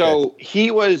 Okay. So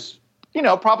he was, you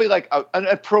know, probably like an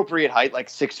appropriate height, like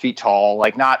 6 feet tall,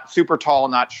 like not super tall,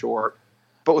 not short,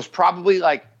 but was probably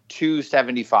like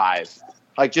 275,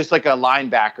 like just like a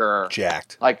linebacker,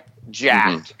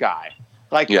 jacked guy,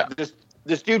 like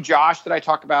this dude Josh that I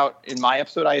talk about in my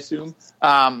episode, I assume,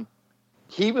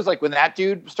 he was like, when that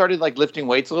dude started like lifting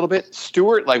weights a little bit,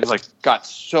 Stewart like was like got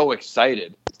so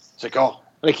excited. It's like, oh,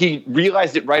 like he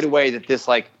realized it right away that this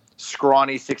like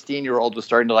scrawny 16-year-old was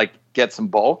starting to like get some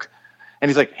bulk. And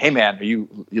he's like, hey man, are you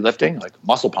lifting? Like,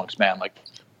 muscle punks, man. Like,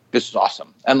 this is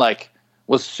awesome. And like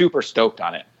was super stoked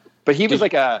on it. But he was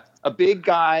like a big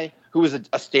guy who was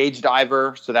a stage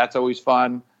diver. So that's always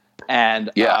fun.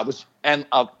 And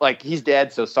like he's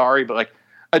dead. So sorry. But like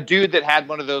a dude that had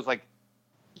one of those like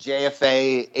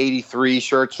JFA 83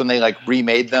 shirts when they like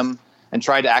remade them and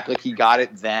tried to act like he got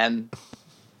it then.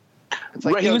 It's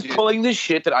like, he was pulling the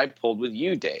shit that I pulled with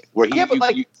you, Dave. Where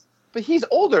but he's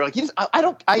older. Like he's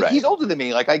older than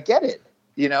me. Like I get it,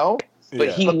 you know. But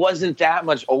he wasn't that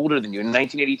much older than you. In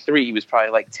 1983, he was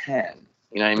probably like 10.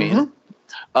 You know what I mean?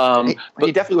 Mm-hmm. But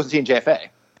he definitely wasn't seeing JFA.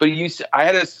 But I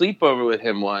had a sleepover with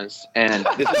him once, and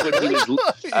this is what he was.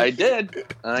 I did.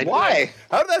 Why?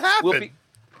 How did that happen?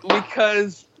 Well,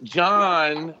 because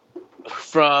John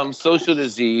from Social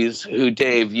Disease, who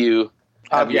Dave, you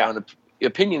have your own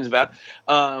opinions about,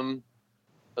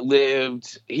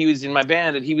 he was in my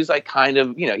band, and he was like kind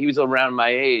of, he was around my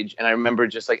age. And I remember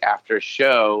just like after a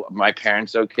show, my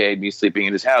parents okayed me sleeping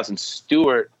in his house, and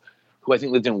Stuart, who I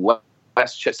think lived in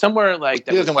Westchester, somewhere like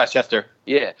that. He lives in Westchester.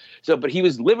 Yeah. So, but he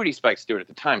was Liberty Spike Stewart at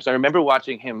the time. So I remember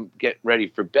watching him get ready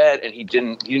for bed, and he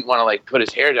didn't want to like put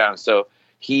his hair down. So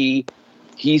he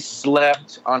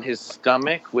slept on his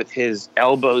stomach with his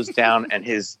elbows down and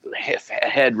his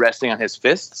head resting on his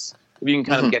fists. If you can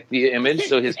kind of get the image.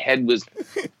 So his head was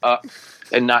up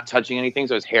and not touching anything,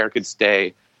 so his hair could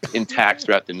stay intact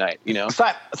throughout the night,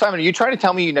 Simon, are you trying to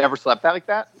tell me you never slept like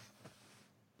that?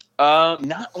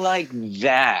 Not like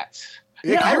that.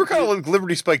 Yeah, you were kind of like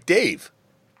Liberty Spike Dave.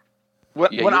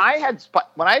 When I had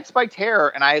spiked hair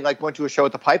and I like went to a show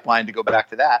at the Pipeline, to go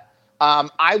back to that,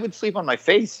 I would sleep on my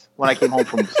face when I came home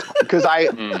from because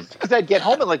I'd get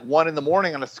home at like 1 a.m.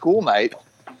 on a school night,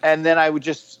 and then I would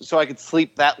so I could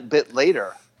sleep that bit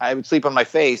later. I would sleep on my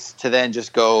face to then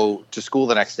just go to school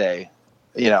the next day,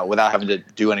 without having to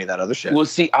do any of that other shit. Well,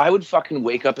 see, I would fucking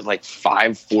wake up at like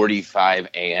 5:45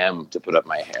 a.m. to put up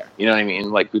my hair. You know what I mean?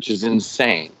 Like, which is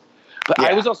insane. But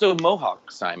I was also a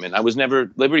Mohawk Simon. I was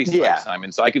never Liberty Spike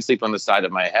Simon, so I could sleep on the side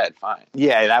of my head fine.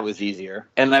 Yeah, that was easier.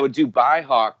 And I would do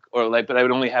Bihawk but I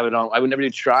would only have it on. I would never do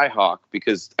Tri-Hawk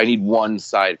because I need one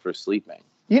side for sleeping.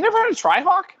 You never had a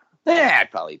Tri-Hawk? Yeah, I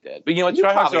probably did. But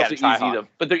Tri-Hawks are also easy to.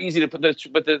 But they're easy to put.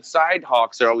 But the side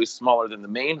hawks are always smaller than the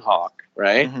main hawk,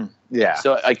 right? Mm-hmm. Yeah.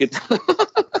 So I could.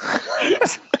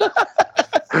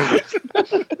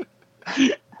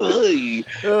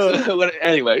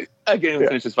 Anyway, I can't even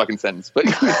finish this fucking sentence. But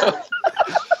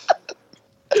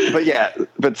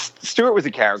but Stuart was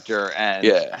a character, and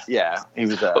he was.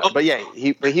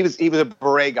 He was a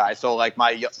beret guy. So like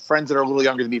my friends that are a little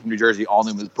younger than me from New Jersey all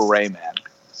knew him as Beret Man.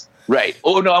 Right.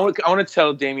 Oh no, I want to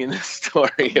tell Damian this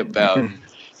story about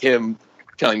him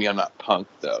telling me I'm not punk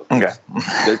though. Okay.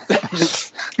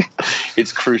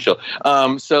 It's crucial.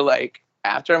 So like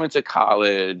after I went to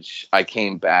college, I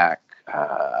came back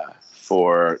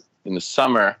in the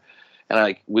summer, and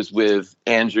I was with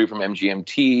Andrew from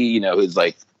MGMT, who's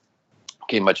like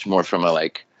came much more from a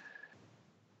like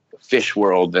fish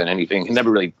world than anything. He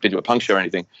never really been to a punk show or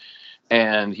anything.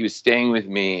 And he was staying with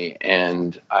me,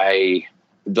 and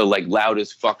the like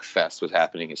loudest fuck fest was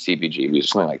happening at CBGB or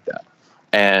something like that.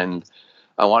 And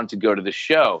I wanted to go to the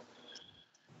show.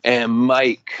 And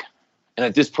Mike, and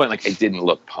at this point, like I didn't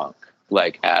look punk,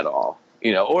 like at all,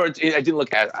 or I didn't look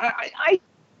I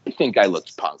think I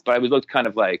looked punk, but I looked kind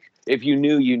of like, if you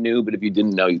knew, you knew, but if you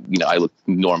didn't know, I looked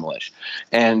normalish.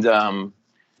 And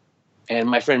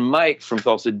my friend Mike from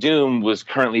Tulsa Doom was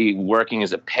currently working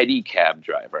as a pedicab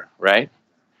driver, right?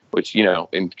 Which,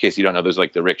 in case you don't know, there's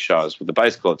like the rickshaws with the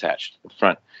bicycle attached at the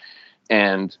front.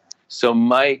 And so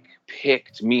Mike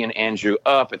picked me and Andrew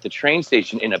up at the train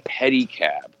station in a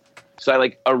pedicab. So I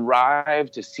like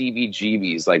arrived to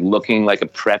CBGB's like looking like a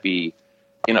preppy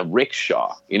in a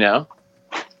rickshaw,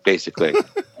 basically.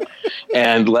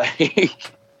 And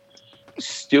like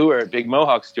Stuart, Big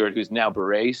Mohawk Stuart, who's now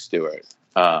Beret Stuart,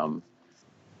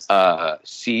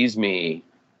 sees me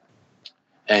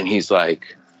and he's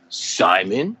like,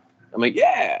 Simon? I'm like,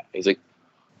 yeah. He's like,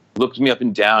 looked me up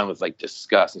and down with like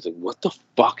disgust. He's like, what the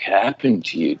fuck happened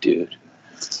to you, dude?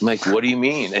 I'm like, what do you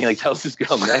mean? And he like tells this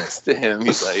girl next to him,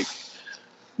 he's like,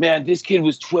 man, this kid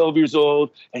was 12 years old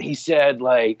and he said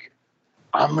like,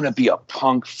 I'm going to be a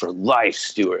punk for life,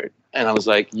 Stuart. And I was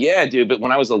like, yeah, dude. But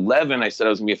when I was 11, I said I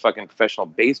was going to be a fucking professional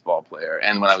baseball player.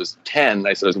 And when I was 10,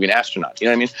 I said I was going to be an astronaut. You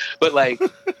know what I mean? But like,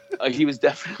 he was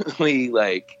definitely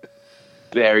like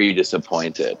very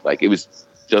disappointed. Like it was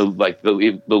the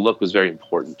look was very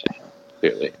important to him.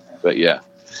 clearly. But yeah.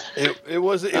 It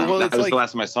was That was like, the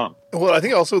last of my song. well, I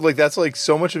think also like that's like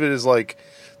so much of it is like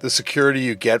the security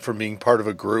you get from being part of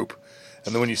a group,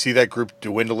 and then when you see that group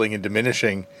dwindling and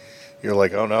diminishing, you're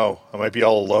like, oh no, I might be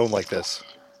all alone like this.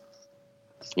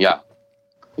 Yeah.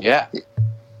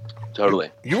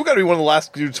 Totally. You were going to be one of the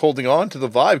last dudes holding on to the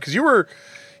vibe because you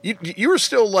were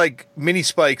still like mini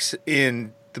spikes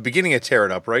in the beginning of Tear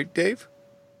It Up, right, Dave?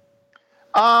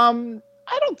 I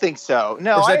don't think so.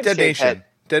 No, Or is I that had a Dead shaved Nation? head.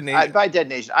 Dead Nation. By Dead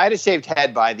Nation, I had a shaved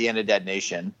head by the end of Dead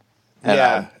Nation.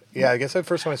 And, Yeah. I guess the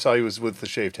first time I saw you was with the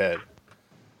shaved head.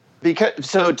 Because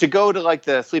so to go to like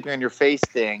the sleeping on your face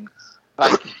thing,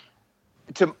 like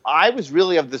I was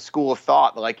really of the school of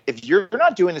thought that, like, if you're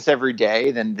not doing this every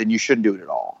day, then you shouldn't do it at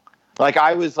all. Like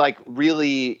I was like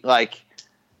really like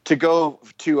to go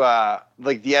to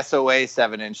like the SOA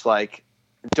 7-inch, like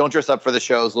don't dress up for the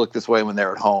shows, look this way when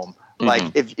they're at home. Mm-hmm.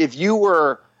 Like if you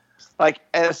were like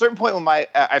at a certain point when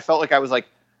I felt like I was like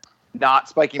not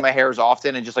spiking my hair as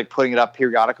often and just like putting it up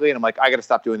periodically, and I'm like, I got to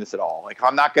stop doing this at all. Like if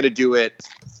I'm not going to do it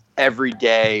every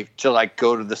day to like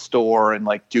go to the store and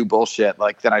like do bullshit,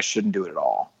 like then I shouldn't do it at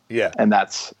all. Yeah. And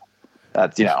that's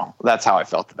that's how I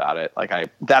felt about it.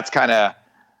 Like that's kind of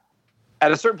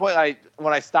at a certain point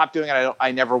when I stopped doing it,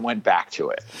 I never went back to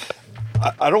it.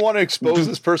 I don't want to expose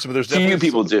this person, but there's definitely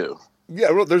people do.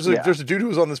 Yeah, well, there's a dude who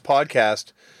was on this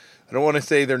podcast. I don't want to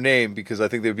say their name because I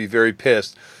think they'd be very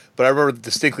pissed. But I remember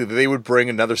distinctly that they would bring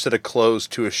another set of clothes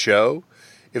to a show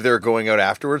if they were going out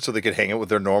afterwards, so they could hang out with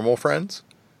their normal friends.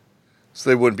 So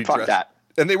they wouldn't be Fuck dressed. That.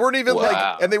 And they weren't even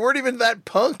they weren't even that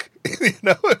punk.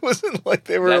 It wasn't like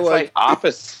they were that's like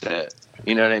opposite.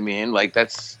 You know what I mean? Like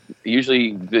that's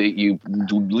usually you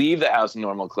leave the house in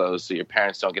normal clothes so your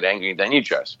parents don't get angry. Then you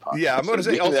dress punk. Yeah, I'm going to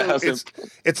say also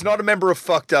it's not a member of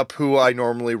Fucked Up who I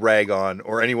normally rag on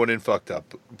or anyone in Fucked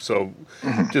Up. So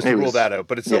just rule that out.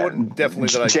 But it's someone definitely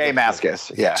that I Jay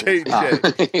Maskus. Yeah. Jay.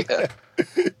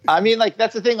 I mean, like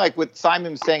that's the thing. Like what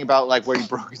Simon was saying about like where he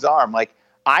broke his arm. Like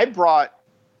I brought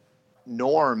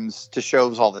norms to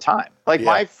shows all the time. Like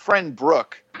my friend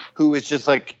Brooke, who is just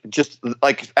like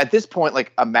at this point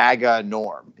like a MAGA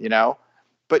norm, you know,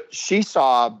 but she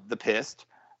saw The Pissed,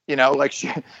 you know, like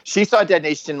she saw Dead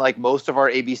Nation like most of our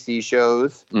ABC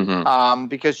shows,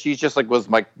 because she just like was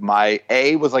like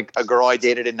was like a girl I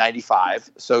dated in '95,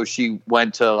 so she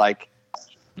went to like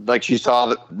she saw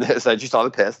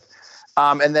The Pissed,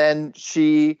 and then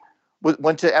she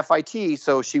went to FIT,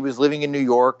 so she was living in New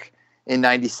York in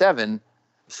 '97.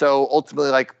 So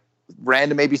ultimately, like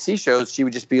random ABC shows, she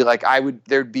would just be like,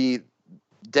 there'd be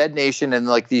Dead Nation and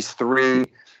like these three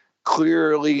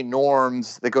clearly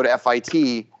norms that go to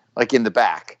FIT, like in the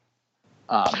back.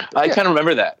 I kind of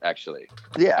remember that actually.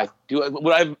 Yeah, I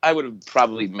do. I would have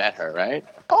probably met her, right?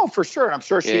 Oh, for sure. And I'm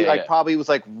sure she probably was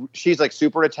like, she's like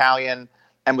super Italian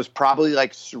and was probably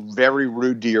like very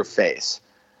rude to your face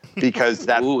because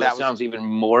that sounds even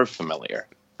more familiar.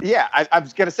 Yeah, I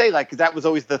was gonna say like, 'cause that was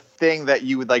always the thing that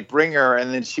you would like bring her,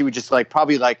 and then she would just like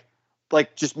probably like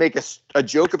just make a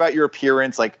joke about your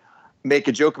appearance, like make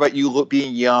a joke about you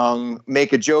being young,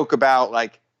 make a joke about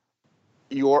like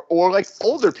or like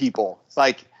older people.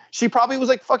 Like she probably was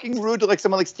like fucking rude to like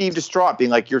someone like Steve Distraught, being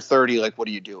like, "You're 30, like what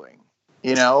are you doing?"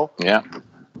 You know? Yeah.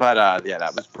 But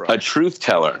that was a truth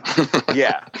teller.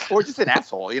 Yeah, or just an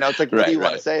asshole. You know, it's like, what do you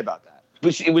want to say about that?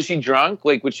 Was she drunk?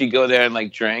 Like, would she go there and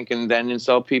like drink and then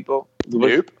insult people?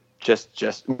 Nope.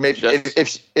 Just maybe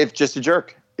if just a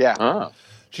jerk. Yeah. Oh.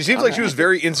 She seems like she was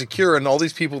very insecure, and all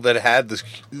these people that had this,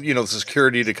 the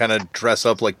security to kind of dress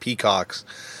up like peacocks,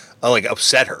 like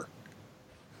upset her.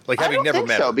 Like having never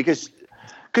met her. Because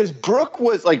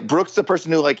Brooke's the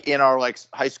person who like in our like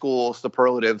high school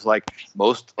superlatives like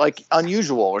most like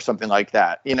unusual or something like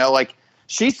that. You know, like.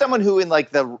 She's someone who in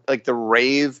like the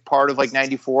rave part of like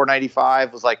 94,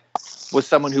 95 was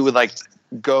someone who would like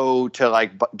go to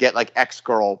like get like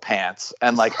X-Girl pants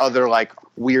and like other like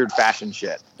weird fashion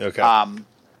shit. Okay.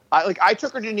 I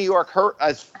took her to New York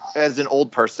as an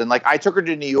old person. Like I took her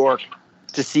to New York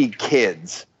to see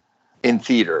Kids in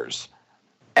theaters.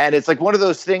 And it's like one of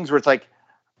those things where it's like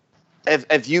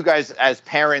if you guys as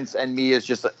parents and me as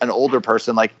just an older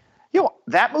person, like,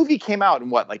 that movie came out in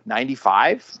what, like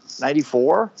 95,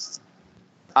 94?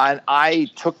 And I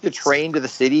took the train to the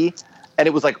city and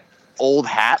it was like old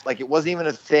hat. Like it wasn't even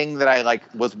a thing that I like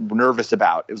was nervous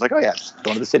about. It was like, oh yeah, just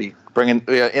going to the city, bringing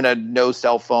in a no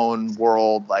cell phone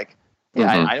world. Like,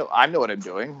 I know what I'm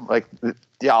doing. Like,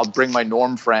 yeah, I'll bring my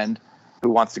norm friend who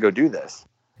wants to go do this.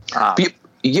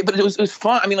 Yeah, but it was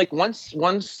fun. I mean, like once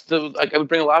I would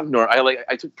bring a lot of norm.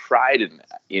 I took pride in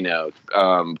that,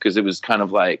 because it was kind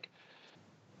of like,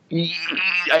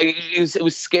 it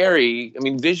was scary. I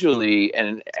mean, visually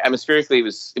and atmospherically, it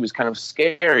was kind of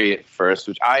scary at first,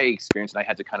 which I experienced, and I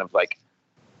had to kind of like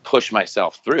push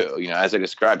myself through. You know, as I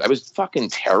described, I was fucking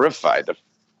terrified.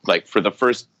 Like for the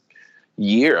first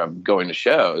year of going to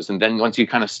shows, and then once you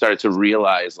kind of start to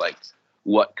realize like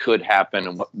what could happen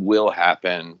and what will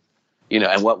happen, you know,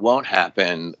 and what won't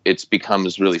happen, it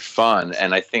becomes really fun.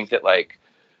 And I think that like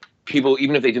people,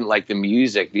 even if they didn't like the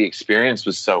music, the experience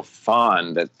was so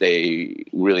fun that they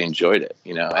really enjoyed it,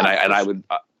 you know, and I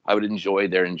would enjoy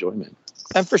their enjoyment.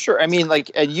 And for sure. I mean,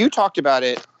 like, and you talked about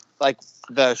it, like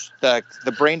the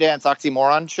Braindance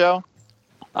Oxymoron show.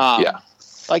 Yeah.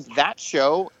 Like that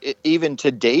show, even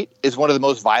to date, is one of the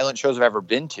most violent shows I've ever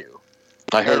been to.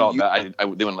 I heard all that. They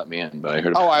wouldn't let me in, but I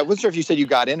heard. Oh, I wasn't sure if you said you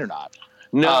got in or not.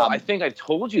 No, I think I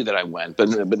told you that I went, but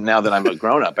now that I'm a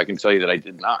grown up, I can tell you that I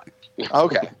did not.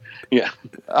 Okay. Yeah.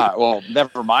 Well,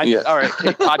 never mind. Yeah. All right.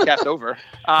 Podcast over.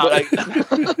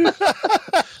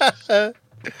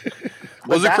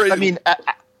 Was it crazy? I mean,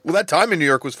 well, that time in New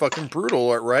York was fucking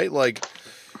brutal, right? Like,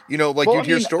 you know, like you'd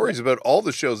hear stories about all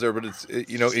the shows there, but it's,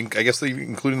 you know, I guess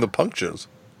including the punk shows.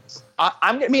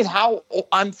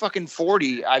 I'm fucking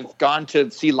 40. I've gone to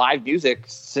see live music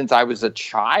since I was a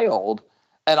child,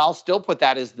 and I'll still put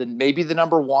that as maybe the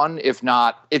number one, if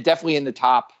not, it definitely in the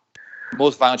top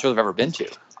most violent shows I've ever been to.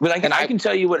 But I can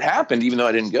tell you what happened, even though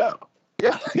I didn't go.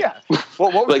 Yeah, yeah.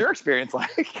 Well, what was your experience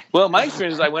like? Well, my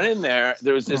experience is I went in there.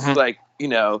 There was this like, you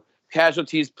know,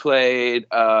 Casualties played,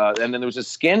 and then there was a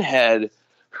skinhead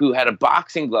who had a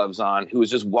boxing gloves on, who was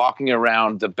just walking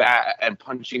around the back and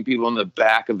punching people in the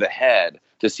back of the head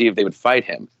to see if they would fight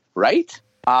him. Right?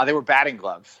 They were batting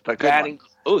gloves, but batting.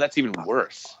 Oh, that's even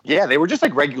worse. Yeah, they were just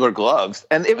like regular gloves,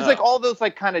 and it was like all those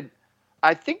like kind of.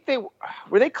 I think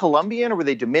were they Colombian or were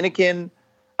they Dominican?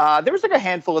 There was like a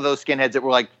handful of those skinheads that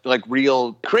were like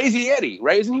real Crazy Eddie,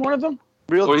 right? Isn't he one of them?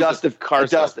 Real dust of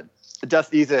Dustin.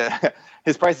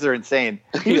 His prices are insane.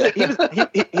 He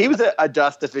was a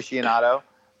dust aficionado.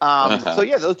 So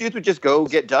yeah, those dudes would just go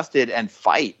get dusted and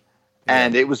fight,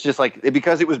 and it was just like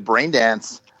because it was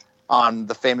Braindance on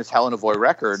the famous Helen Avoy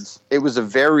records. It was a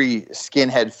very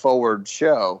skinhead forward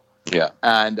show. Yeah,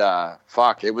 and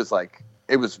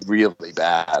it was really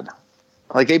bad.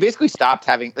 Like they basically stopped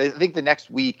having. I think the next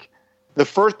week,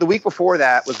 the week before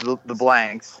that was the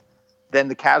Blanks, then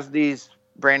the Casualties,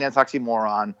 Braindance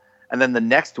Oxymoron, and then the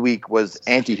next week was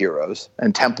Antiheroes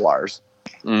and Templars.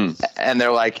 And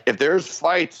they're like, if there's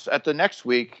fights at the next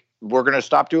week, we're gonna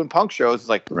stop doing punk shows. It's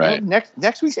like, right. Well,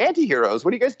 next week's Antiheroes.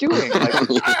 What are you guys doing?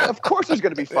 Like, of course, there's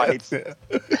gonna be fights. Yeah.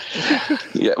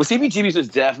 Well, CBGB's was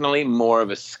definitely more of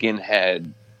a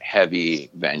skinhead heavy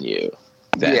venue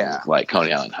than like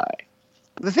Coney Island High.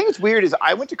 The thing that's weird is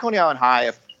I went to Coney Island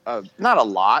High, not a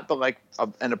lot, but like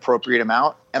an appropriate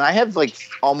amount, and I have like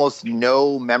almost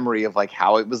no memory of like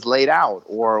how it was laid out,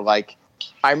 or like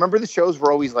I remember the shows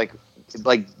were always like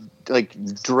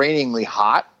drainingly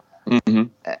hot,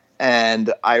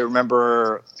 and I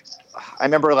remember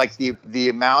like the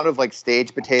amount of like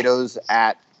stage potatoes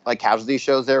at like Casualty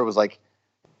shows there was like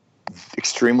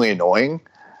extremely annoying.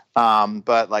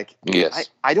 But like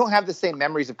I don't have the same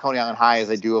memories of Coney Island High as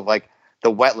I do of like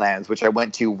the Wetlands, which I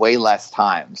went to way less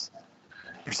times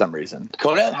for some reason.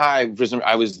 Coney Island High,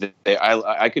 I was there.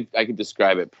 I could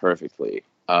describe it perfectly.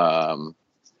 It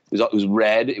was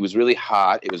red. It was really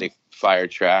hot. It was a fire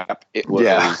trap. It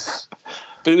was,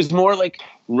 but it was more like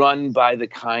run by the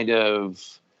kind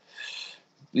of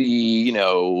the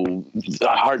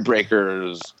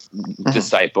Heartbreakers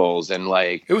disciples, and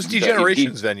like it was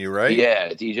D-Generation's venue, right?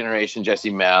 Yeah, D-Generation, Jesse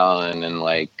Malin, and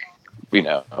like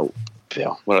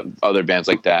what other bands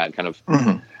like that, kind of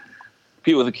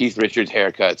people with the Keith Richards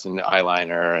haircuts and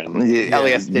eyeliner and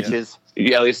Elias Stitches,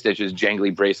 Elias Stitches,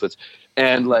 jangly bracelets,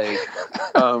 and like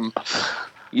but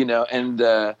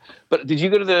did you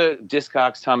go to the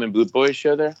Discogs Tom and Boot Boys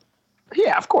show there?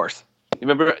 Yeah, of course.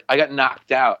 Remember, I got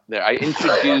knocked out there. I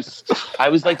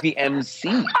was like the MC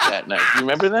that night. You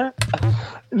remember that?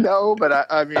 No, but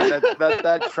I mean,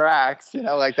 that tracks,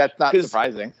 like that's not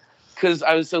surprising. Because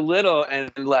I was so little,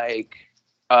 and like,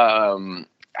 I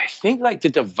think like the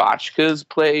Devotchkas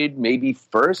played maybe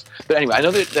first. But anyway, I know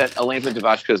that Elaine from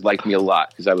Devotchkas liked me a lot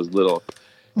because I was little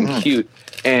and cute.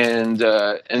 And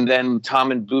then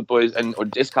Tom and Boot Boys or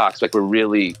Discogs like were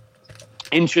really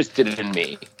interested in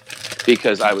me,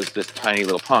 because I was this tiny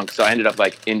little punk. So I ended up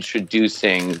like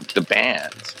introducing the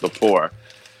bands before.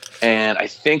 And I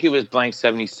think it was Blank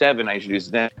 77. I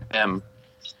introduced them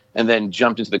and then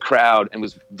jumped into the crowd and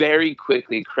was very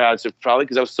quickly so probably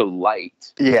because I was so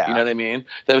light. Yeah. You know what I mean?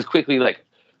 That I was quickly like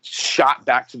shot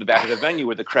back to the back of the venue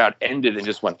where the crowd ended and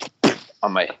just went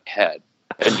on my head.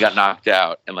 and got knocked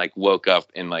out and like woke up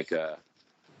in like a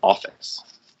office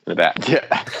in the back.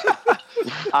 Yeah.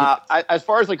 As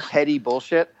far as like heady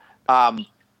bullshit, I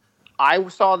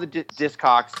saw the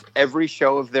Discogs every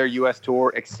show of their U.S.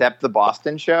 tour except the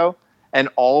Boston show, and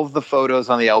all of the photos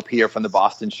on the LP are from the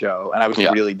Boston show, and I was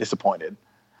really disappointed.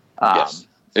 Yes,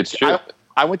 it's true.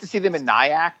 I went to see them in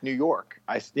Nyack, New York.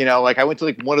 I went to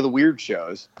like one of the weird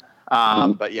shows.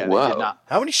 But yeah, they did not.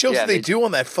 How many shows did they do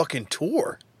on that fucking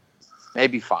tour?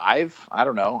 Maybe 5. I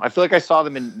don't know. I feel like I saw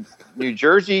them in New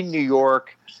Jersey, New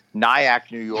York,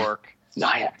 Nyack, New York.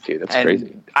 Nyack, dude, that's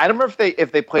crazy. I don't remember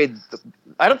if they played.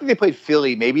 I don't think they played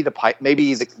Philly. Maybe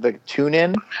the tune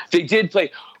in. They did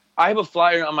play. I have a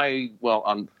flyer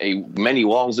on many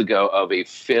walls ago of a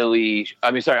Philly.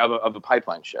 I mean, sorry, of a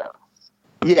Pipeline show.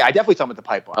 Yeah, I definitely saw them at the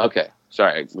Pipeline. Okay,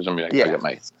 sorry, I got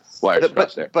my wires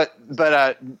crossed there. But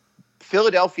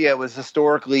Philadelphia was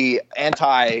historically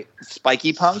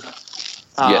anti-spiky punk.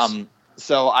 Yes.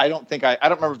 So I don't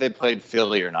remember if they played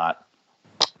Philly or not.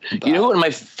 You know what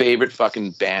my favorite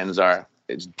fucking bands are?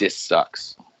 It's Dis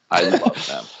Sucks. I love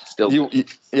them. Still,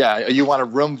 you want a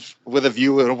room with a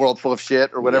view in a world full of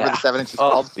shit or whatever the 7-inch is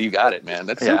called. You got it, man.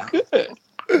 That's so good.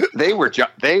 They were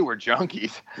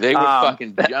junkies. They were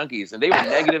fucking junkies, and they were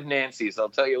negative Nancy's. I'll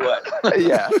tell you what.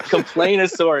 Yeah,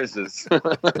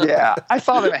 complainasauruses. Yeah, I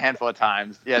saw them a handful of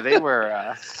times. Yeah, they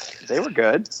were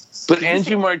good. But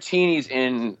Andrew Martini's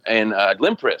in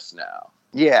Limpress now.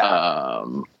 Yeah.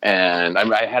 And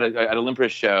I had a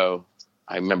Limpress show.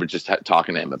 I remember just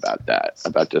talking to him about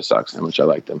Dis Sucks, how much I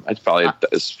liked them. That's probably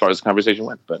as far as the conversation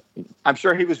went. But I'm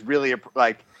sure he was really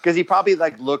because he probably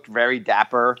looked very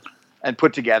dapper and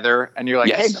put together. And you're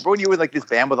like, hey, remember when you were like this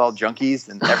band with all junkies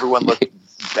and everyone looked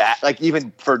bad? Like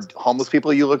even for homeless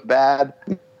people, you look bad.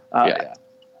 Yeah.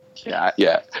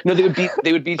 No,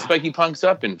 they would beat Spiky Punks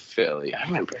up in Philly. I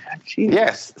remember that. Jesus.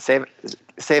 Yes, save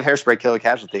Hairspray, kill a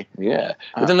casualty. Yeah,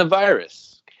 but then the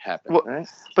virus happened. Well, right?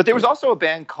 But there was also a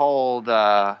band called.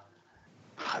 They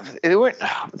weren't.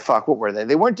 What were they?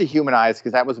 They weren't Dehumanized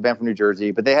because that was a band from New Jersey.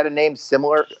 But they had a name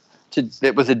similar to.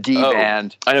 It was a D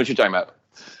band. I know what you're talking about.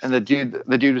 And the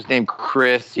dude was named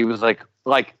Chris. He was like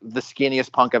the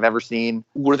skinniest punk I've ever seen.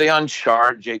 Were they on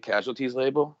Charred J Casualty's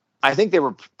label? I think they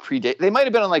were They might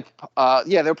have been on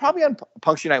they were probably on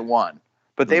Punks Unite 1,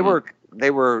 but they were. I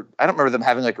don't remember them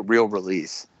having like a real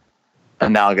release.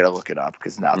 And now I'm gonna look it up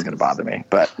because now it's gonna bother me.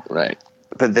 But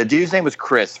but the dude's name was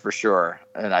Chris for sure,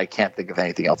 and I can't think of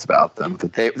anything else about them.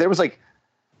 But there was like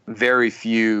very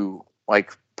few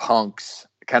like punks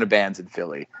kind of bands in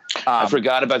Philly. I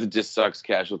forgot about the Dis Sucks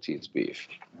Casualties beef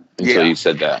until you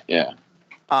said that. Yeah.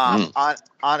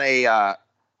 On a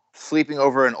sleeping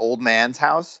over an old man's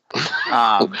house.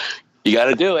 You got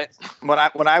to do it. When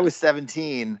I was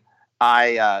 17,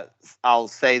 I'll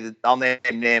say that I'll name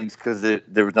names because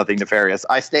there was nothing nefarious.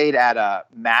 I stayed at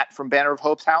Matt from Banner of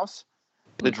Hope's house,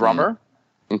 the drummer.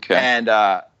 Okay. And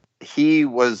he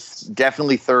was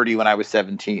definitely 30 when I was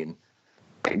 17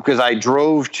 because I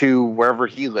drove to wherever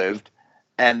he lived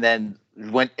and then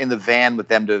went in the van with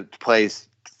them to play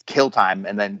Kill Time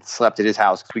and then slept at his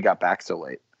house because we got back so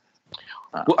late.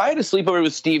 Well, I had a sleepover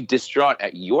with Steve Distraught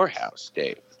at your house,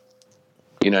 Dave.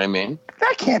 You know what I mean?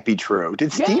 That can't be true.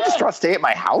 Did Steve Distraught stay at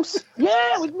my house?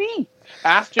 Yeah, with me.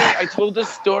 After I told the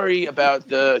story about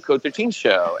the Code 13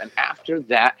 show, and after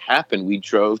that happened, we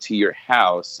drove to your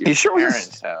house, your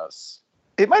parents' house.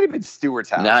 It might have been Stewart's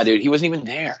house. Nah, dude, he wasn't even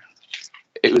there.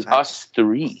 It was us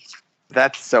 3.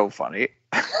 That's so funny.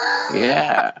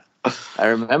 Yeah, I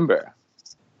remember.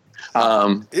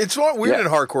 It's not weird in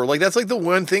hardcore. Like that's like the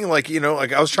one thing. Like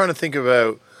like I was trying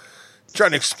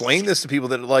to explain this to people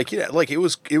that like it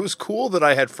was cool that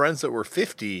I had friends that were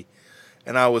 50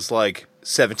 and I was like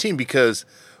 17 because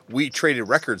we traded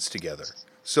records together,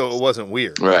 so it wasn't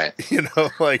weird, right?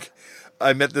 Like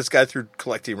I met this guy through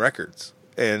collecting records,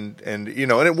 and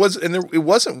it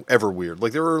wasn't ever weird.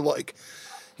 Like there were like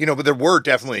but there were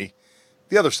definitely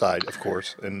the other side, of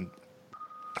course, and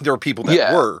there were people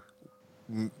that were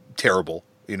terrible,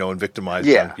 and victimized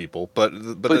young people. But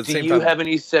at the same time, do you have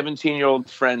any 17-year-old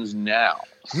friends now?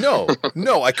 No,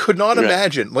 I could not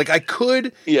imagine. Like I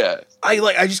could,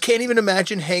 I just can't even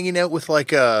imagine hanging out with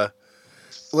like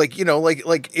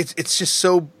it's just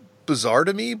so bizarre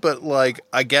to me. But like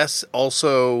I guess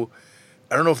also,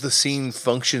 I don't know if the scene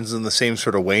functions in the same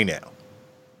sort of way now.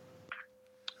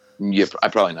 Yeah, I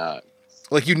probably not.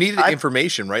 Like you needed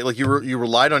information, right? Like you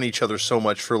relied on each other so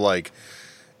much for like.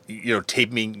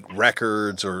 Taping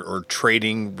records or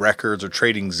trading records or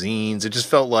trading zines. It just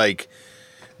felt like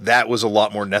that was a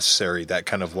lot more necessary, that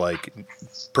kind of like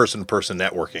person-to-person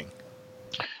networking.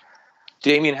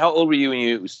 Damian, how old were you when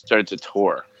you started to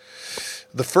tour?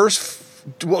 The first,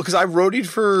 because I roadied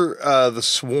for the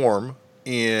Swarm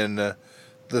in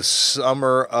the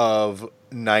summer of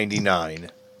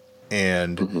 '99,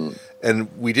 and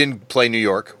we didn't play New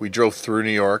York. We drove through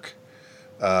New York,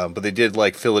 but they did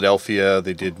like Philadelphia,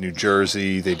 they did New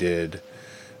Jersey, they did,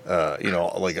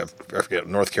 like I forget,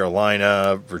 North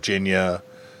Carolina, Virginia,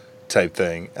 type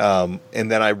thing. And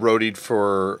then I roadied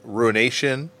for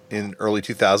Ruination in early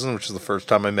 2000, which is the first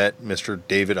time I met Mr.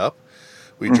 David Up.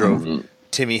 We drove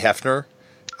Timmy Hefner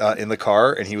in the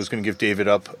car, and he was going to give David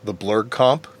Up the Blurg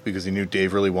comp because he knew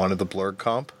Dave really wanted the Blurg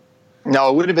comp. No,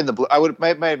 it would have been the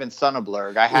might have been Son of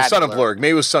Blurg. Son of Blurg.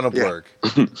 Maybe it was Son of Blurg.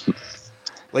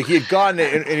 Like he had gotten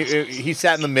it, and he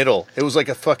sat in the middle. It was like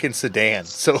a fucking sedan.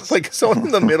 So like someone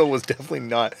in the middle was definitely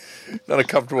not a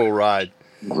comfortable ride.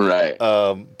 Right.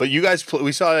 But you guys,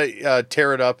 we saw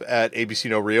Tear It Up at ABC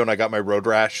No Rio, and I got my Road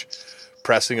Rash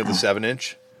pressing of the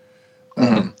 7-inch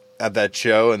at that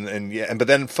show, but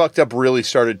then Fucked Up really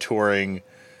started touring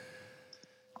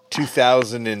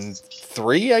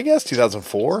 2003, I guess,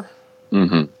 2004.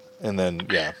 And then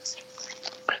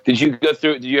Did you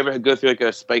ever go through like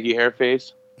a spiky hair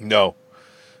phase? No,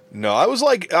 I was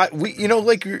like, like you're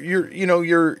like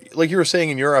you were saying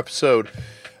in your episode,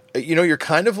 you're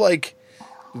kind of like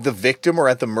the victim or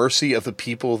at the mercy of the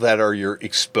people that are you're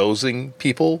exposing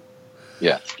people.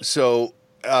 Yeah. So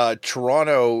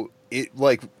Toronto,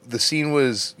 the scene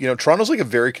was, Toronto's like a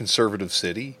very conservative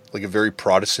city, like a very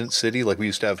Protestant city. Like we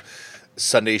used to have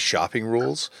Sunday shopping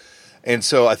rules. And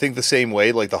so I think the same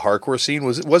way, like the hardcore scene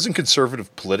wasn't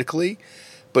conservative politically,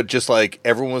 but just like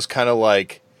everyone was kind of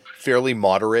like fairly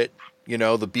moderate. The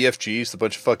BFGs, the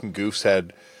bunch of fucking goofs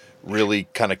had really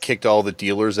kind of kicked all the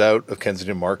dealers out of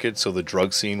Kensington Market. So the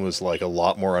drug scene was like a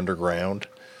lot more underground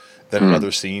than in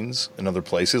other scenes in other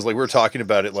places. Like we were talking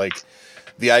about it, like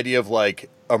the idea of like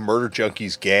a murder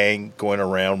junkies gang going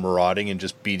around marauding and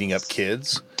just beating up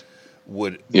kids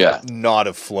would not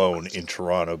have flown in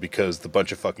Toronto because the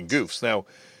bunch of fucking goofs. Now,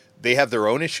 they have their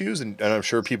own issues, and I'm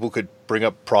sure people could bring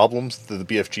up problems that the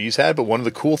BFGs had, but one of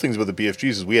the cool things about the BFGs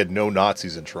is we had no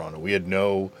Nazis in Toronto. We had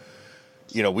no,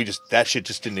 that shit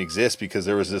just didn't exist because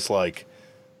there was this, like,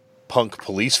 punk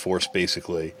police force,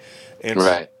 basically. And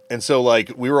And so,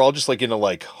 like, we were all just, like, into,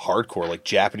 like, hardcore, like,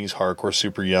 Japanese hardcore,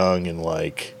 super young, and,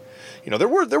 like, there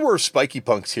were spiky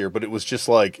punks here, but it was just,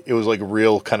 like, it was, like, a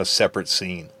real kind of separate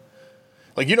scene.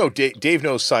 Like, Dave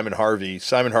knows Simon Harvey.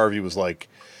 Simon Harvey was, like,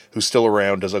 who's still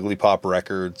around, does Ugly Pop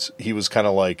Records. He was kind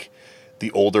of, like,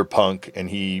 the older punk, and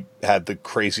he had the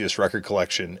craziest record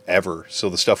collection ever. So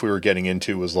the stuff we were getting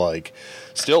into was, like,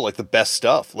 still, like, the best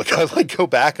stuff. Like, I, like, go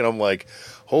back, and I'm like,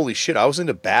 holy shit, I was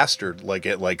into Bastard, like,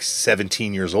 at, like,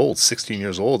 17 years old, 16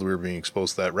 years old, we were being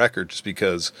exposed to that record just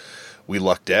because we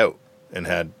lucked out and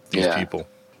had these people.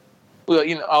 Well,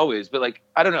 always. But, like,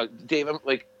 I don't know, Dave, I'm,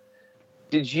 like,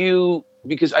 did you...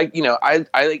 Because I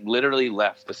like literally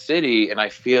left the city, and I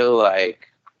feel like,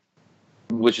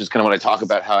 which is kind of what I talk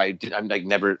about, how I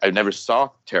never saw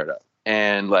Tear It Up,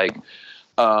 and like,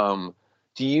 do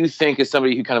you think as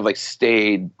somebody who kind of like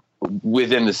stayed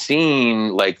within the scene,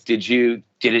 like, did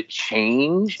it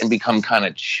change and become kind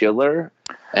of chiller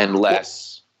and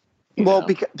less? Well,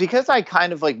 because I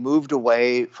kind of like moved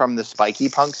away from the spiky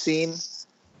punk scene,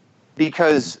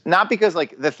 not because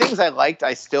like the things I liked,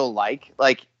 I still like.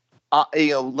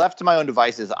 Left to my own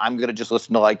devices, I'm going to just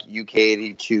listen to like UK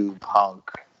 82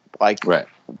 punk, like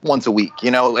once a week,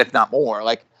 if not more.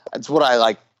 Like it's what I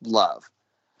like, love.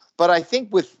 But I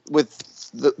think with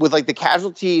like the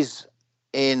Casualties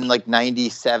in like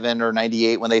 97 or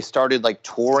 98, when they started like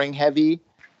touring heavy,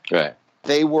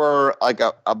 they were like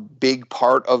a big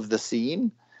part of the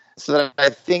scene. So that I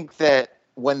think that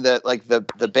when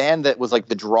the band that was like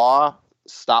the draw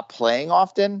stopped playing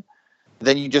often,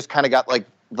 then you just kind of got like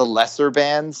the lesser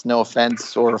bands, no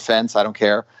offense or offense, I don't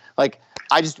care. Like,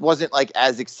 I just wasn't like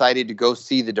as excited to go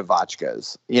see the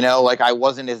Devotchkas, like I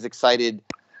wasn't as excited.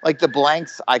 Like the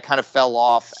Blanks, I kind of fell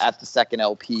off at the second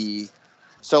LP.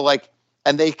 So like,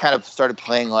 and they kind of started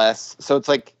playing less. So it's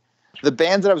like the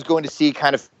bands that I was going to see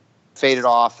kind of faded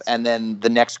off. And then the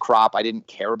next crop I didn't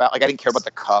care about. Like I didn't care about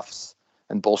the Cuffs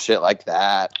and bullshit like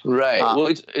that. Right. Well,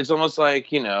 it's almost like,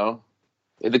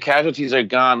 the Casualties are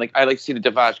gone. Like I like to see the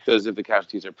Devotchkas if the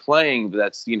Casualties are playing, but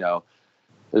that's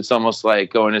it's almost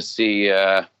like going to see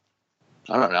I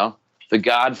don't know, The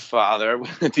Godfather,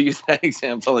 to use that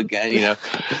example again.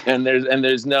 And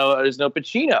there's no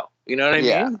Pacino. You know what I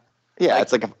mean? Yeah. Like,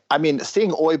 it's like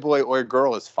seeing Oi Boy Oi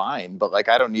Girl is fine, but like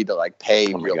I don't need to like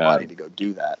pay real money to go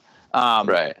do that.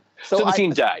 Right. So the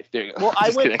scene died. There you go. Well,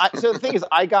 so the thing is,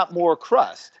 I got more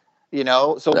crust.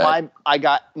 So I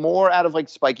got more out of like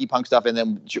spiky punk stuff, and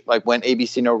then like went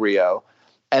ABC No Rio.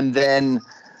 And then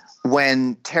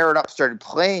when Tear It Up started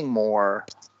playing more,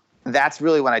 that's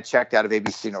really when I checked out of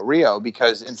ABC No Rio,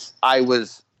 because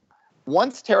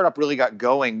once Tear It Up really got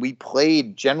going, we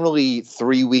played generally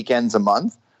 3 weekends a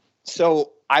month.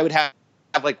 So I would have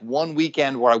like one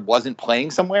weekend where I wasn't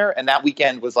playing somewhere, and that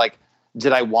weekend was like,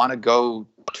 did I want to go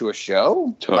to a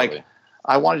show? Totally. Like,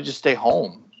 I wanted to just stay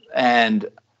home, and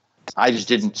I just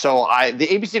didn't. So the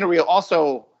ABC No Rio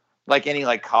also, like any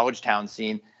like college town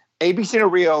scene, ABC No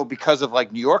Rio, because of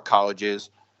like New York colleges,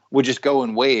 would just go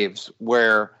in waves,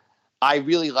 where I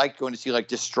really liked going to see like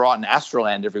Distraught and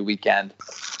Astroland every weekend.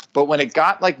 But when it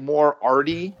got like more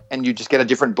arty and you just get a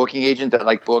different booking agent that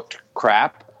like booked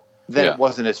crap, then it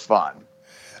wasn't as fun.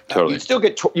 Totally.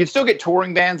 You'd still get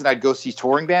touring bands, and I'd go see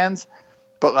touring bands.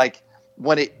 But like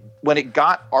when it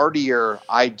got artier,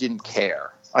 I didn't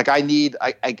care. Like I need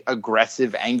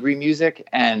aggressive, angry music,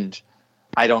 and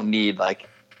I don't need like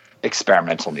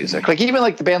experimental music. Like even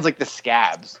like the bands like the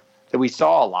Scabs that we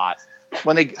saw a lot,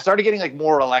 when they started getting like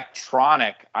more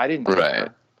electronic, I didn't care. Right.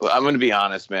 Well, I'm going to be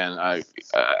honest, man.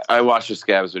 I watched the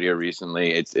Scabs video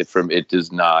recently. It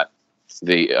does not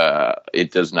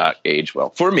age well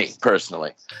for me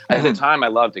personally. At the time, I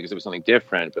loved it because it was something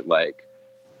different. But like,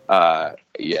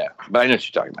 yeah. But I know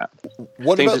what you're talking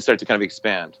about. Things that start to kind of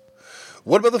expand.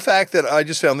 What about the fact that I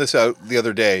just found this out the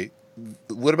other day?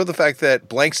 What about the fact that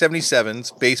Blank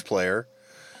 77's bass player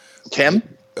Tim?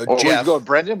 Jeff? We going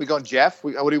Brendan? We going Jeff?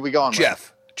 What are we going?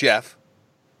 Jeff,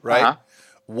 right? Uh-huh.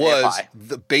 Was AFI.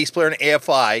 the bass player in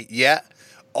AFI,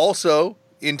 also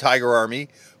in Tiger Army,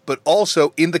 but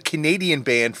also in the Canadian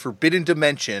band Forbidden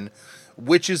Dimension,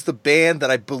 which is the band that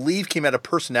I believe came out of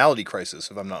Personality Crisis,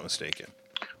 if I'm not mistaken.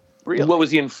 Really? What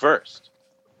was he in first?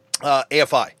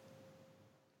 AFI.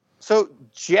 So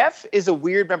Jeff is a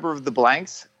weird member of the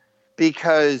Blanks,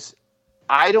 because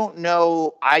I don't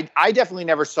know. I definitely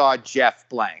never saw Jeff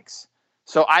Blanks.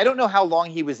 So I don't know how long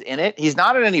he was in it. He's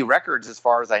not on any records as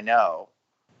far as I know.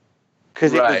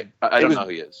 Right. I don't know who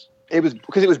he is. It was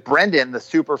because it was Brendan, the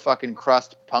super fucking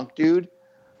crust punk dude,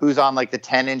 who's on like the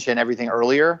 10-inch and everything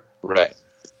earlier. Right.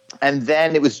 And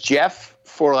then it was Jeff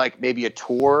for like maybe a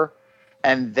tour.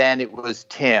 And then it was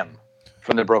Tim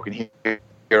from the Broken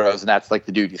Heroes. And that's like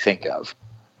the dude you think of.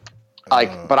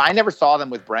 But I never saw them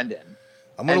with Brendan.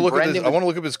 I want to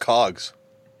look up his cogs.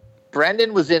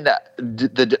 Brendan was in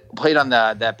played on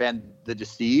that band, The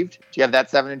Deceived. Do you have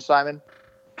that 7-inch, Simon?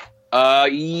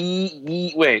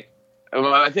 Wait.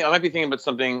 I think I might be thinking about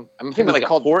something. I'm thinking like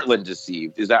called Portland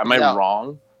Deceived. Am I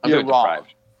wrong? You're wrong.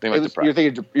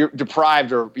 Deprived. You're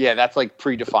Deprived, or that's like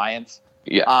pre-Defiance.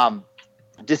 Yeah.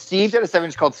 Deceived had a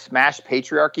 7-inch called Smash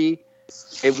Patriarchy.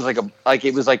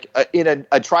 It was in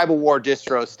a Tribal War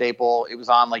distro staple. It was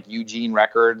on like Eugene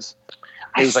Records.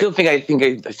 I still think I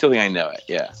know it.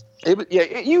 Yeah.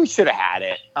 You should have had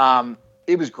it.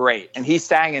 It was great, and he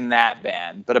sang in that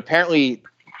band. But apparently,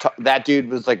 that dude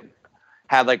was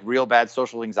had real bad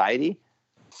social anxiety,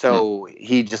 so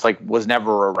he just was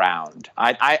never around.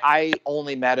 I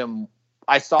only met him.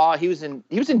 I saw he was in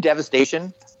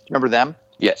Devastation. Remember them?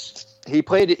 Yes. He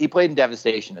played in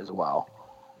Devastation as well.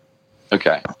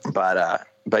 Okay.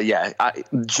 But yeah,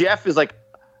 Jeff is it's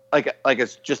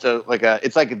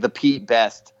like the Pete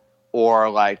Best,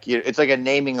 or it's like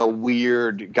naming a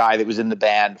weird guy that was in the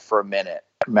band for a minute,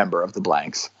 member of the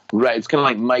Blanks. Right. It's kind of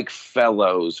like Mike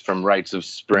Fellows from Rites of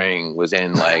Spring was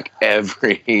in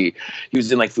he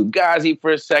was in Fugazi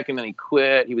for a second, then he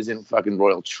quit. He was in fucking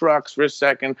Royal Trucks for a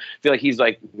second. I feel like he's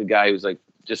the guy who's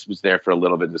just was there for a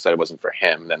little bit and decided it wasn't for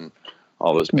him. Then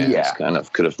all those bands kind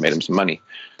of could have made him some money.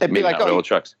 They'd be not Royal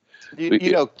Trucks.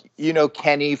 You know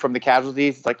Kenny from the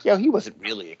Casualties. It's he wasn't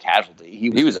really a casualty.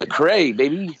 He was a cray,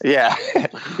 baby. Yeah,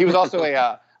 he was also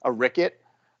a ricket.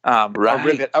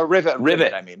 Right. A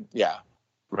rivet. I mean, yeah.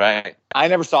 Right. I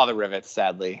never saw the Rivets,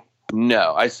 sadly.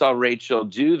 No, I saw Rachel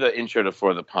do the intro to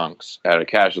For the Punks at a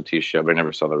Casualty show, but I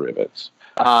never saw the Rivets.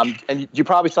 And you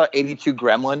probably saw 82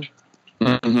 Gremlin.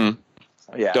 Mm-hmm.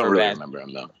 Yeah, don't really remember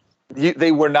them though.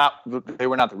 They were not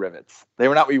the Rivets. They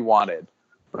were not what you wanted.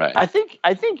 Right. I think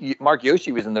Mark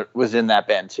Yoshi was in that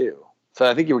band too.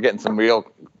 So I think you were getting some real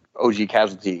OG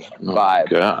Casualty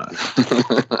vibe. God.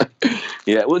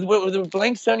 Yeah. Was the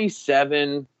Blank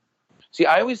 77? See,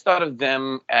 I always thought of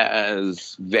them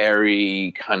as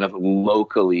very kind of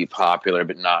locally popular,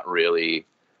 but not really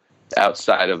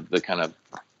outside of the kind of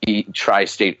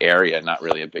tri-state area. Not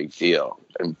really a big deal.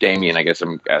 And Damian, I guess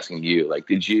I'm asking you,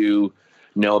 did you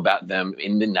know about them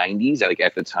in the 90s,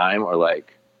 at the time, or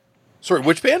Sorry,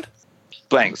 which band?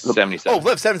 Blanks 77.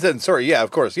 Oh, 77. Sorry, yeah,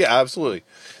 of course, yeah, absolutely.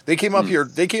 They came up here.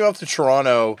 They came up to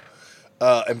Toronto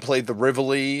and played the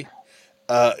Rivoli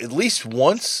At least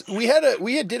once we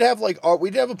did have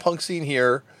a punk scene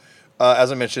here.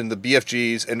 As I mentioned, the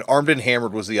BFGs and Armed and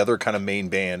Hammered was the other kind of main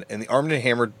band, and the Armed and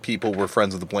Hammered people were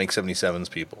friends with the Blank 77's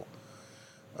people.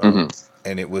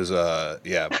 And it was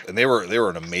and they were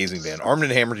an amazing band. Armed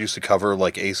and Hammered used to cover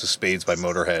like Ace of Spades by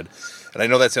Motorhead, and I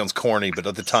know that sounds corny, but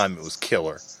at the time it was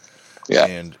killer. Yeah,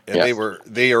 and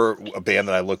they are a band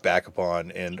that I look back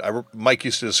upon, and Mike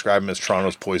used to describe them as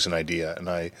Toronto's Poison Idea, and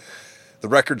the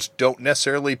records don't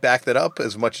necessarily back that up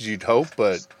as much as you'd hope,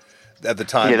 but at the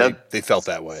time they felt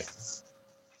that way.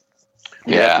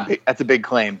 Yeah, that's a big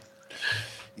claim.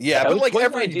 Yeah, but like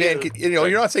every band, you're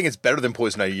not saying it's better than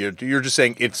Poison Idea. You're just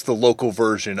saying it's the local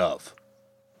version of.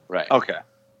 Right. Okay.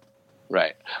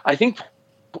 Right. I think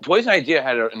Poison Idea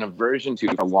had an aversion to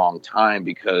for a long time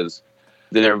because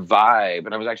their vibe,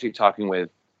 and I was actually talking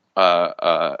with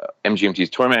MGMT's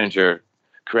tour manager,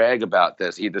 Craig, about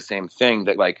this. He had the same thing,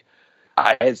 that like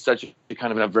I had such a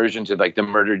kind of an aversion to like the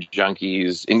Murder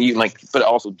Junkies and even but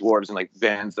also Dwarves and like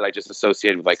bands that I just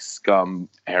associated with like scum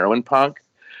heroin punk,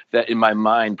 that in my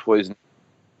mind, Poison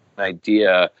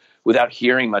Idea, without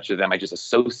hearing much of them, I just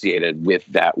associated with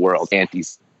that world.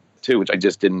 Antis too, which I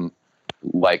just didn't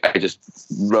like. I just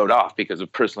wrote off because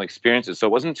of personal experiences. So it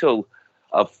wasn't until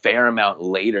a fair amount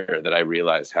later that I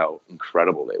realized how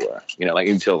incredible they were.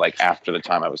 Until like after the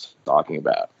time I was talking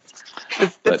about.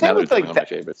 The thing with like my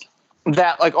favorites.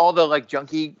 That like all the like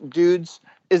junkie dudes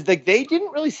is like they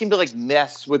didn't really seem to like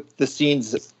mess with the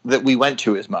scenes that we went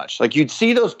to as much. Like you'd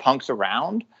see those punks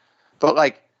around, but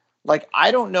like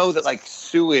I don't know that like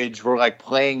Sewage were like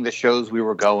playing the shows we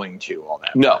were going to all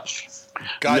that much.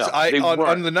 Guys,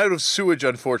 on the night of Sewage,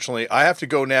 unfortunately, I have to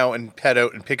go now and head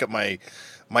out and pick up my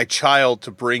child to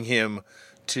bring him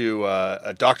to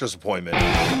a doctor's appointment.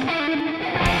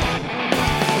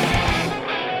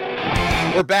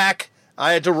 We're back.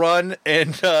 I had to run,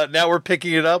 and now we're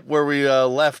picking it up where we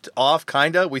left off,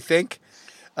 kinda, we think.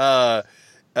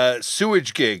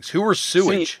 Sewage gigs. Who were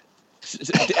Sewage?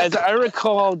 See, as I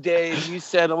recall, Dave, you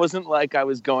said it wasn't like I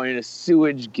was going to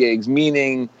Sewage gigs,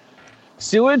 meaning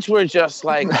Sewage were just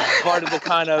like part of the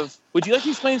kind of... Would you like to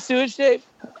explain Sewage, Dave?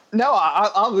 No,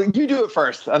 I'll you do it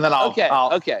first, and then I'll...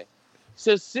 Okay.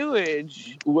 So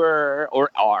Sewage were,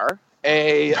 or are,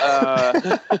 a...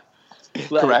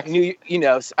 Correct.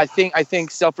 I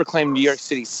think self-proclaimed New York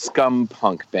City scum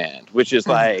punk band, which is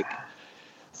like,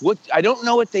 what I don't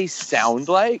know what they sound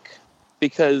like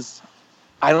because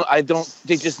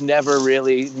they just never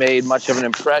really made much of an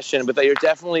impression, but they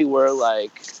definitely were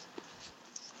like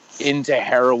into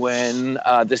heroin.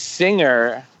 The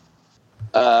singer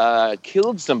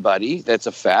killed somebody. That's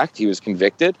a fact. He was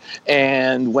convicted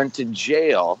and went to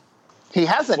jail. He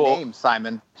has a name,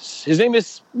 Simon. His name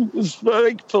is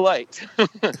Spike Polite.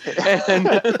 And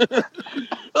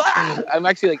I'm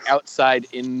actually like outside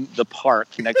in the park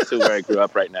next to where I grew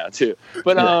up right now too.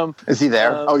 But is he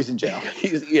there? He's in jail.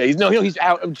 He's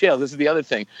out of jail. This is the other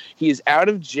thing. He is out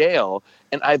of jail,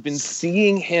 and I've been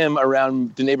seeing him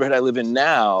around the neighborhood I live in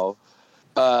now,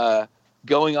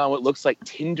 going on what looks like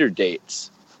Tinder dates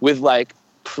with like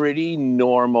pretty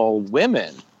normal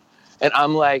women. And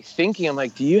I'm like,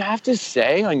 do you have to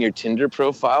say on your Tinder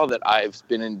profile that I've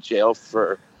been in jail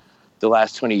for the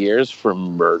last 20 years for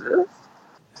murder?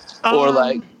 Or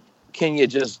like, can you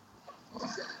just,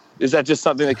 is that just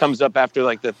something that comes up after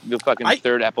like the fucking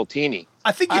third Appletini?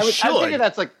 I think you should.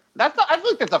 I think I feel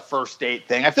like that's a first date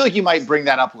thing. I feel like you might bring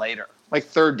that up later. Like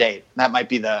third date. That might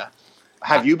be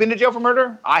have you been to jail for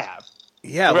murder? I have.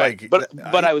 Yeah, right.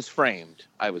 But I was framed.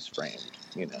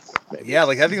 Maybe. Yeah,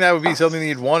 like I think that would be something that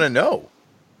you'd want to know.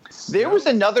 There was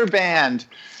another band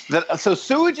so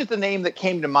Sewage is the name that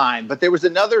came to mind, but there was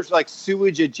another like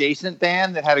Sewage adjacent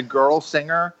band that had a girl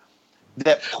singer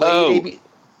that played.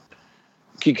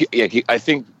 I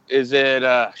think is it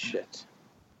shit.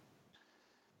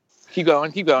 Keep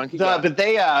going. But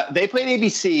they played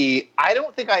ABC. I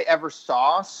don't think I ever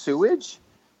saw Sewage.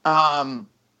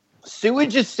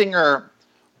 Sewage's singer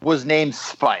was named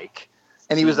Spike.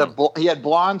 And he was he had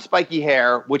blonde, spiky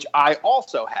hair, which I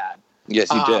also had.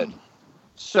 Yes, he did.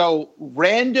 So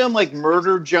random, like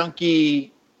murder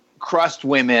junkie crust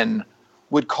women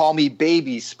would call me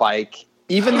Baby Spike,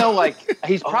 even though like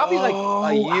he's probably like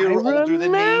a year older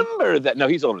than me. Remember that? No,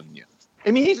 he's older than you.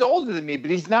 I mean, he's older than me,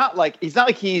 but he's not like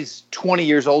he's 20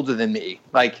 years older than me.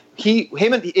 Like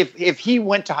if he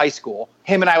went to high school,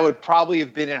 him and I would probably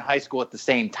have been in high school at the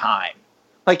same time.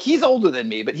 Like he's older than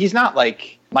me, but he's not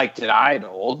like Mike Denied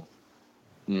old.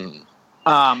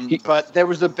 But there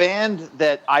was a band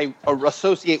that I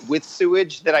associate with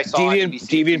Sewage that I saw.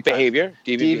 Deviant Behavior.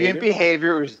 Deviant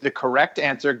Behavior was the correct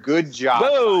answer. Good job.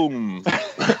 Boom.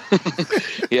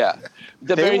 Yeah.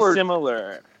 They're very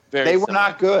similar. They were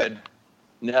not good.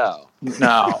 No.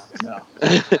 No.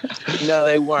 No,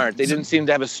 they weren't. They didn't seem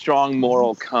to have a strong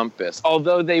moral compass,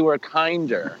 although they were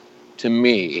kinder to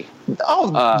me.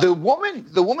 The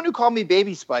woman who called me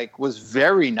Baby Spike was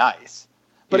very nice.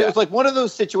 But it was like one of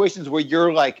those situations where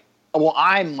you're like, well,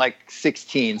 I'm like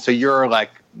 16, so you're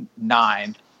like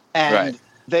 9. And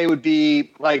they would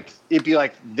be like, it'd be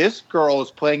like, this girl is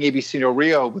playing ABC No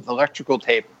Rio with electrical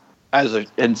tape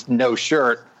and no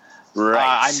shirt.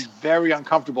 Right. I'm very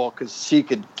uncomfortable because she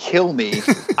could kill me.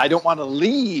 I don't want to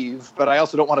leave, but I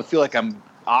also don't want to feel like I'm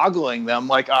ogling them.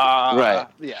 Like, right.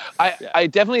 Yeah. I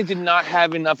definitely did not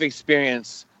have enough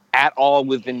experience at all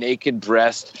with the naked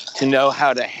breast to know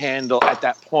how to handle, at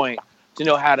that point, the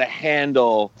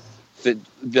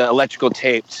electrical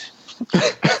taped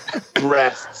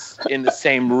breasts in the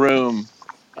same room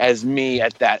as me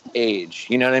at that age.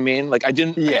 You know what I mean? Like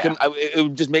it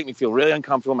would just make me feel really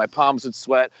uncomfortable. My palms would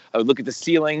sweat. I would look at the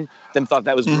ceiling, then thought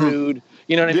that was rude.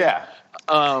 You know what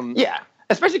I mean? Yeah.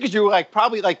 Especially because you were like,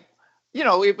 probably like, you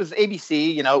know, it was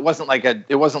ABC, you know, it wasn't like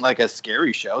a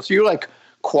scary show. So you're like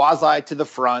quasi to the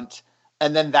front,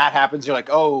 and then that happens. You're like,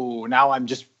 oh, now I'm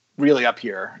just really up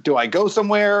here. Do I go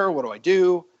somewhere? What do I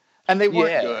do? And they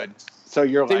weren't good. So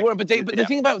you're they like, weren't, but the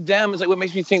thing about them is like what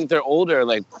makes me think they're older,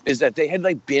 like, is that they had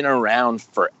like been around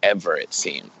forever. It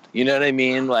seemed, you know what I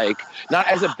mean? Like not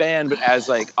as a band, but as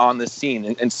like on the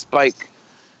scene, and Spike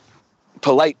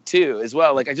polite too as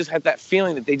well. Like I just had that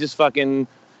feeling that they just fucking,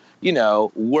 you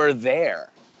know, were there.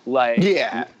 Like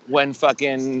when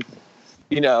fucking,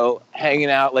 you know, hanging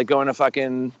out, like going to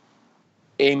fucking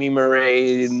Amy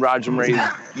Murray and Roger Murray's,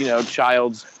 you know,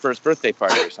 child's first birthday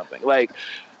party or something. Like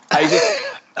I just.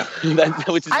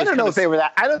 I don't know if they were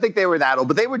that. I don't think they were that old,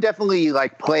 but they were definitely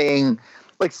like playing.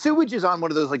 Like Sewage is on one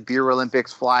of those like Beer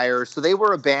Olympics flyers, so they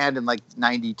were a band in like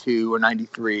 '92 or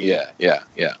 '93. Yeah.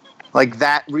 Like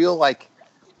that real like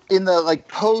in the like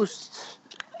post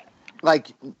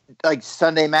like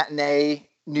Sunday matinee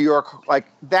New York, like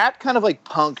that kind of like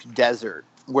punk desert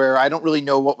where I don't really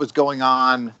know what was going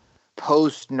on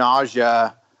post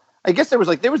Nausea. I guess there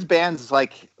was bands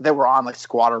like that were on like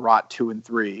Squatter Rot 2 and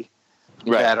 3.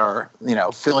 That are, you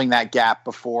know, filling that gap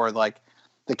before like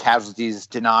the Casualties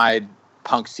denied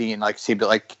punk scene like seemed to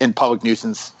like in Public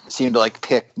Nuisance seemed to like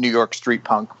pick New York street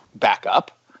punk back up.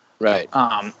 Right.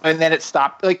 And then it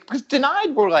stopped like because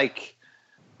Denied were like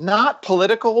not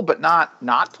political but not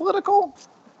political.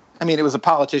 I mean it was a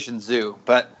politician's zoo,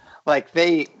 but like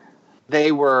they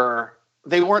weren't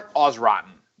Oz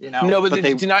Rotten, you know. No, but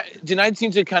Denied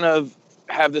seemed to kind of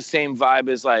have the same vibe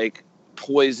as like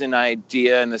Poison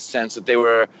Idea in the sense that they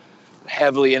were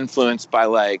heavily influenced by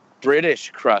like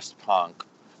British crust punk,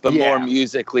 but more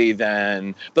musically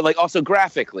than, but like also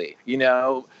graphically, you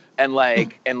know, and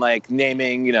like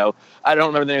naming, you know, I don't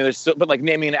remember the name of this, but like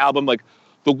naming an album like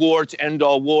 "The War to End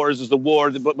All Wars" is the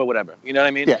war, but whatever, you know what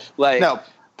I mean? Yeah. Like no.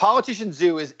 Politician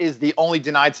Zoo is the only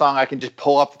Denied song I can just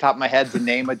pull off the top of my head to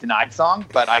name a Denied song,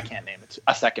 but I can't name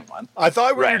a second one. I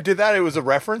thought when you did that, it was a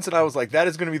reference, and I was like, that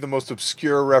is going to be the most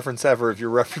obscure reference ever if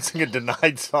you're referencing a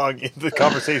Denied song in the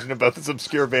conversation about this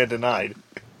obscure band Denied.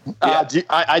 I did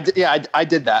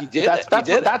that. You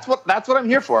did that's what I'm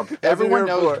here for. Everyone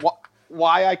knows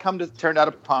why I come to Turned Out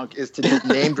a Punk is to just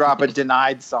name drop a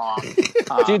Denied song.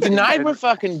 Dude, Denied were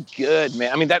fucking good,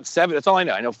 man. I mean, that's all I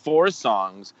know. I know 4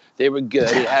 songs. They were good.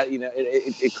 It had, you know,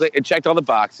 it checked all the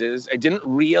boxes. I didn't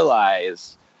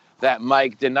realize that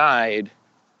Mike Denied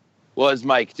was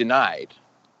Mike Denied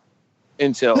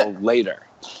until later.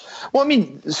 Well, I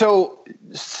mean, so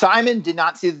Simon did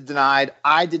not see the Denied.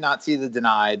 I did not see the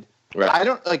Denied. Right. I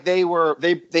don't like they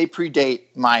predate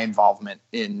my involvement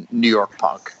in New York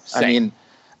punk. Same.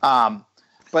 I mean,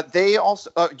 but they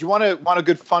also. Do you want a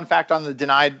good fun fact on the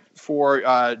Denied for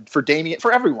Damian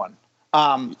for everyone?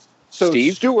 So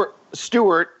Steve? Stewart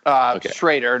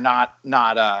Schrader, not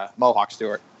Mohawk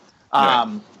Stewart,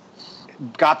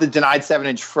 got the Denied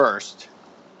 7-inch first,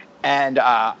 and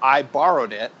I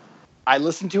borrowed it. I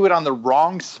listened to it on the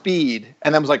wrong speed,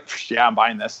 and then was like, "Yeah, I'm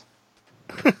buying this."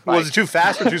 Was it too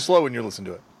fast or too slow when you listened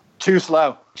to it? Too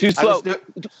slow. I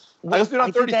listened to it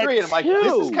on 33, and I'm like,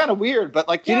 this is kind of weird, but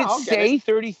like, did it say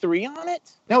 33 on it?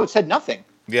 No, it said nothing.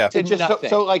 Yeah, it just nothing.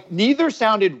 So like neither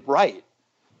sounded right.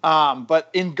 But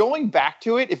in going back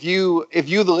to it, if you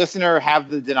the listener have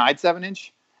the Denied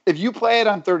 7-inch, if you play it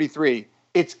on 33,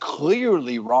 it's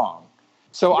clearly wrong.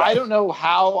 So I don't know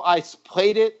how I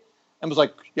played it and was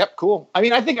like, yep, cool. I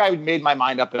mean, I think I made my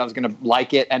mind up that I was going to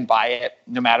like it and buy it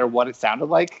no matter what it sounded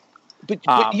like. But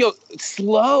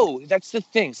slow, that's the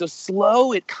thing. So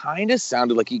slow, it kind of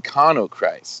sounded like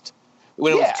Econochrist,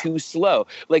 when it was too slow.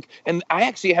 Like, and I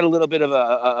actually had a little bit of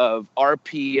a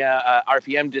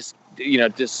RPM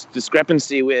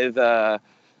discrepancy with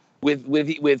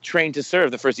Train to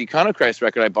Serve, the first Econochrist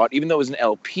record I bought. Even though it was an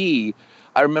LP,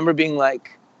 I remember being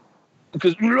like,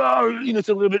 because it's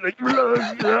a little bit like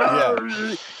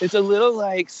it's a little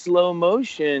like slow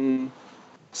motion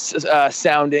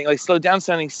sounding, like slow down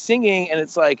sounding singing, and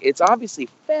it's like it's obviously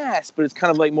fast, but it's kind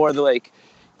of like more of the like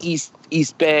East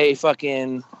Bay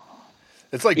fucking.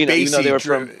 It's like bassy, even though they were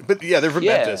from, but they're from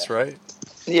Memphis, right?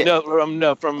 Yeah. They're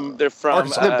from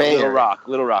Little Rock,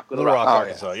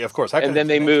 Arkansas. Yeah, of course. And then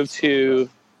they moved to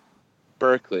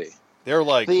Berkeley. They're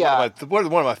like one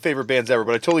of my favorite bands ever.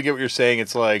 But I totally get what you're saying.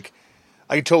 It's like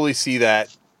I can totally see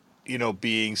that,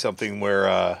 being something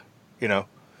where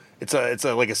it's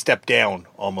like a step down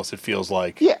almost. It feels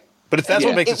like but that's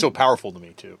what makes it so powerful to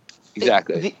me too.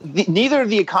 Exactly. Neither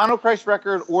the Econochrist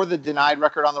record or the Denied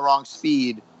record on the Wrong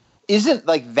Speed isn't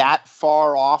like that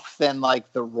far off than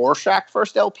like the Rorschach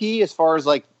first LP as far as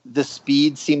like the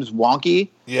speed seems wonky.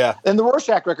 Yeah. And the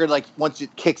Rorschach record, like once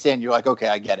it kicks in, you're like, okay,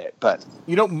 I get it. But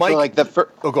Mike, so, like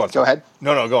go on. Go ahead.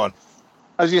 No, go on.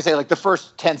 I was gonna say like the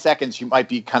first 10 seconds you might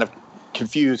be kind of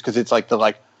confused because it's like the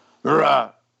like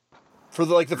rah, for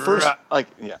the first like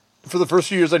for the first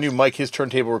few years I knew Mike, his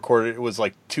turntable recorded, it was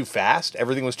like too fast.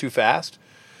 Everything was too fast.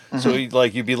 Mm-hmm. So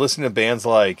you'd be listening to bands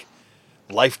like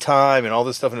Lifetime and all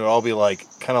this stuff, and it would all be like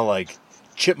kind of like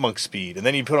chipmunk speed. And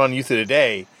then you put on Youth of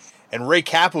Today, and Ray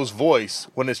Cappo's voice,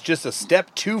 when it's just a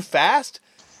step too fast,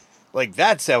 like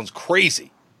that sounds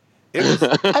crazy. It was.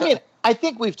 I mean, I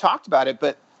think we've talked about it,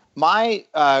 but my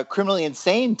Criminally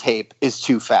Insane tape is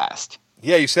too fast.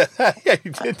 Yeah, you said that. Yeah,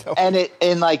 you did.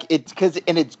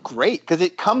 It's great because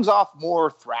it comes off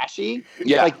more thrashy.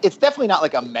 Yeah, like it's definitely not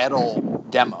like a metal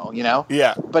demo,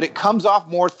 Yeah, but it comes off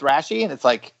more thrashy, and it's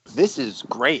like this is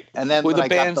great. And then the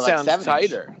band sounds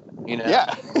tighter,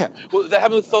 Yeah. Well, that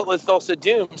happened with Thulsa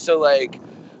Doom. So like,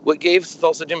 what gave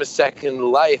Thulsa Doom a second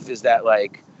life is that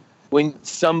like when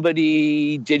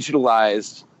somebody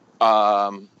digitalized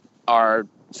our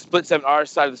split 7, our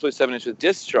side of the split 7-inch with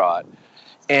Distraught.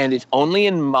 And it's only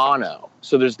in mono.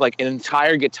 So there's like an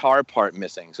entire guitar part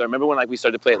missing. So I remember when we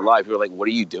started to play it live, we were like, what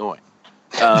are you doing?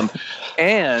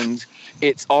 And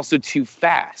it's also too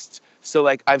fast. So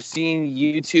like I've seen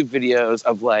YouTube videos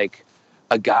of like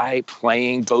a guy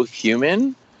playing Both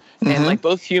Human and like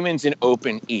Both Humans in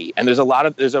open E. And there's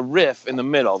a riff in the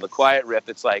middle, the quiet riff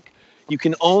that's like, you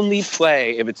can only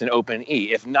play if it's an open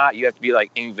E. If not, you have to be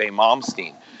like Yngwie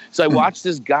Malmsteen. So I watched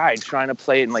this guy trying to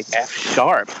play it in like F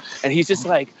sharp, and he's just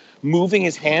like moving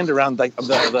his hand around like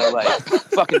the like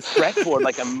fucking fretboard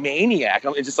like a maniac.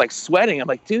 I'm just like sweating. I'm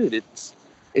like, dude,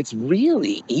 it's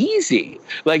really easy.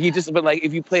 Like but like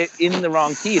if you play it in the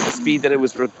wrong key at the speed that it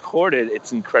was recorded,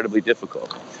 it's incredibly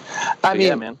difficult. I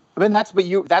mean, that's the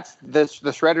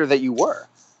shredder that you were.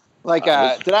 Like,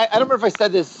 I don't remember if I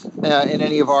said this in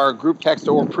any of our group text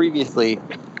or previously,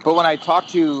 but when I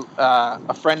talked to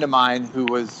a friend of mine who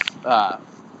was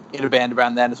in a band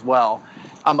around then as well,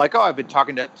 I'm like, I've been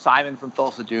talking to Simon from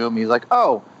Thulsa Doom. He's like,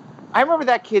 I remember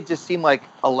that kid just seemed like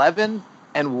 11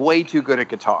 and way too good at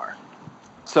guitar.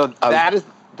 So that is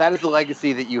the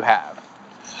legacy that you have.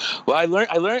 Well, I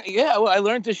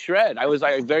learned to shred. I was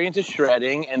very into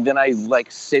shredding, and then I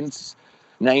since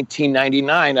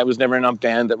 1999, I was never in a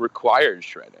band that required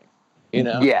shredding,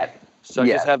 Yeah. So I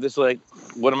just have this what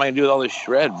am I gonna do with all this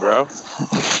shred, bro?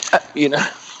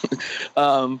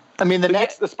 I mean,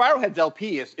 the Spiral Heads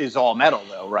LP is all metal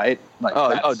though, right? Like,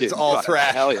 dude, it's all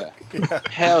thrash. Hell yeah.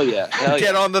 Hell yeah.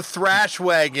 Get on the thrash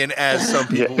wagon, as some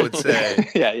people would say.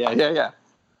 Yeah.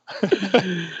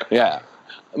 Yeah.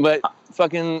 But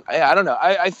fucking, I don't know.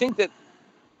 I think that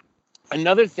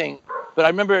another thing, but I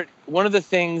remember one of the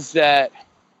things that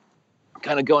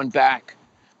kind of going back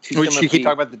to Which you keep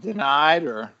talking about the Denied,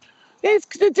 or it's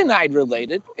Denied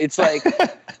related. It's like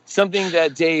something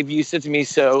that Dave, you said to me.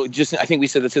 So I think we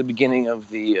said this at the beginning of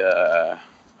the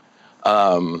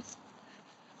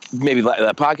maybe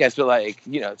that podcast, but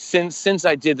since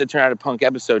I did the Turn Out a Punk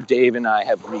episode, Dave and I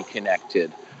have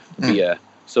reconnected via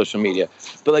social media.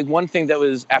 But one thing that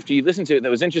was, after you listened to it,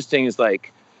 that was interesting is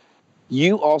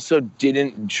you also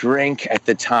didn't drink at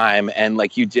the time, and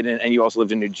you didn't, and you also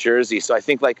lived in New Jersey. So I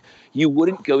think you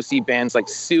wouldn't go see bands like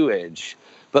Sewage,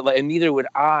 but and neither would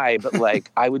I. But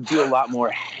I would do a lot more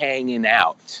hanging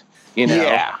out,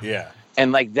 Yeah.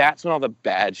 And that's when all the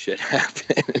bad shit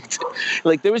happened.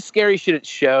 There was scary shit at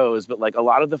shows, but a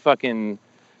lot of the fucking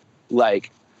the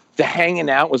hanging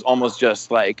out was almost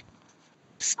just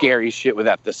scary shit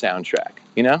without the soundtrack,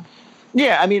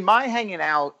 Yeah, I mean, my hanging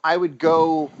out, I would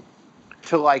go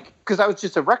to like, because I was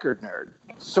just a record nerd.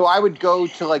 So I would go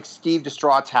to like Steve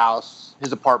Distraught's house,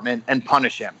 his apartment, and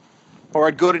punish him. Or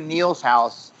I'd go to Neil's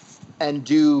house and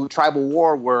do tribal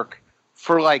war work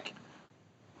for like,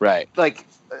 Right. Like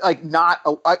not,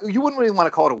 you wouldn't really want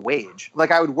to call it a wage.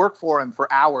 Like I would work for him for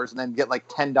hours and then get like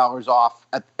 $10 off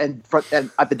at the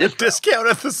distro. Discount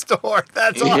at the store.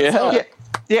 That's awesome. Yeah.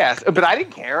 Yes, but I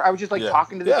didn't care. I was just like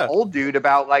talking to this old dude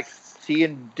about like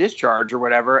seeing Discharge or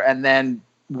whatever, and then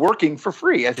working for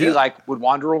free as he like would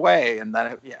wander away, and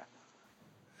then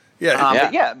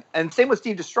and same with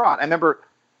Steve Distraught. I remember,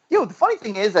 the funny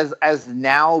thing is, as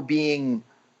now being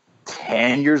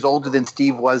 10 years older than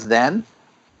Steve was then,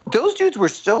 those dudes were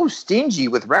so stingy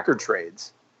with record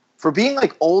trades. For being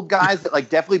like old guys that like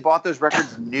definitely bought those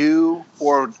records new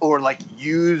or like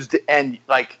used and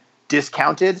like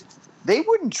discounted, they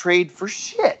wouldn't trade for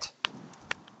shit.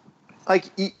 Like,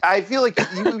 I feel like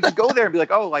you would go there and be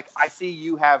like, oh, like, I see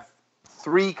you have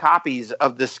 3 copies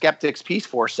of the Skeptics Peace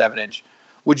Force 7-inch.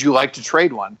 Would you like to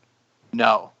trade one?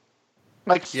 No.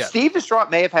 Like, Steve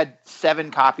Distraught may have had 7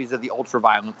 copies of the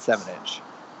Ultraviolent 7-inch.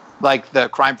 Like, the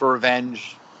Crime for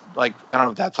Revenge, like, I don't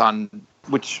know if that's on,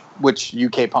 which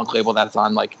UK punk label that's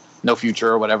on, like, No Future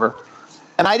or whatever.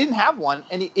 And I didn't have one.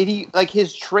 And he like,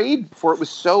 his trade for it was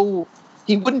so...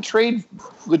 He wouldn't trade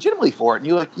legitimately for it. And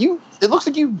you're like, it looks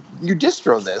like you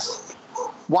distro this.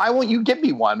 Why won't you get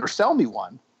me one or sell me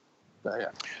one?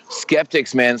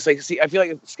 Skeptics, man. It's like, see, I feel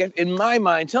like in my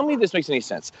mind, tell me if this makes any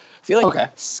sense. I feel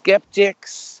like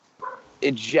Skeptics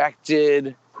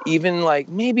ejected, even like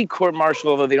maybe Court Martial,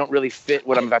 although they don't really fit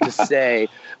what I'm about to say.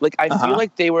 Like, I feel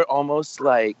like they were almost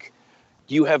like,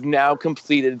 you have now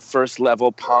completed first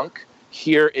level punk.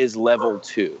 Here is level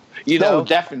 2. You know,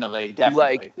 definitely.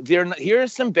 Like here are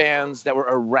some bands that were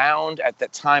around at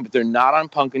that time, but they're not on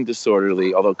Punk and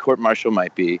Disorderly, although Court Martial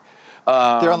might be.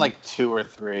 They're on like 2 or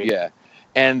 3. Yeah,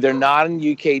 and they're not in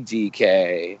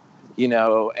UKDK.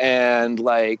 And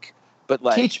like, but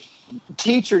like,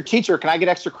 teacher, can I get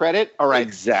extra credit? All right,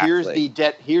 exactly.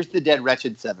 Here's the Dead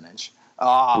Wretched 7-inch.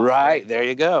 Oh, right, there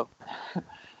you go.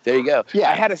 There you go.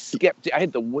 Yeah, I had a Skeptic. I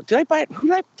had did I buy it?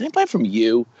 Did I buy it from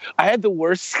you? I had the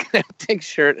worst Skeptic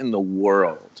shirt in the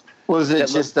world. Was it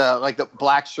just like the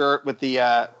black shirt with the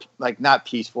like not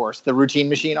Peace Force, the Routine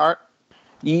Machine art?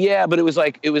 Yeah, but it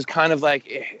was kind of like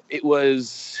it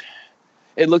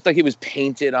looked like it was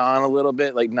painted on a little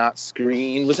bit, like not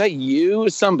screened. Was that you?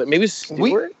 Maybe it was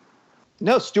Stuart?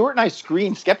 No, Stuart and I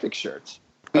screened Skeptic shirts.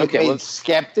 We made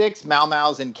Skeptics, Mau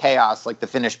Mau's, and Chaos, like the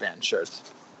Finnish band shirts.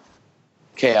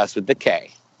 Chaos with the K.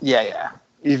 Yeah.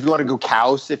 If you want to go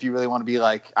Chaos, if you really want to be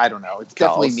like, I don't know. It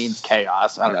definitely means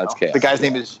chaos. I don't know. Chaos, the guy's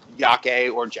name is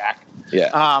Yake or Jack.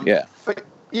 Yeah. But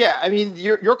yeah, I mean,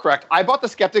 you're correct. I bought the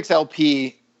Skeptics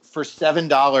LP for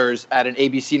 $7 at an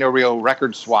ABC No Rio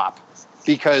record swap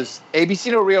because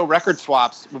ABC No Rio record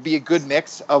swaps would be a good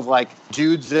mix of like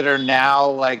dudes that are now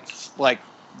like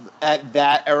at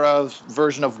that era's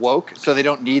version of woke, so they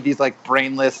don't need these like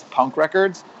brainless punk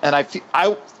records. And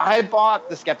I bought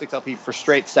the Skeptics LP for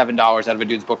straight $7 out of a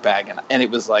dude's book bag, and it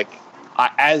was like,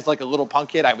 as like a little punk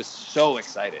kid, I was so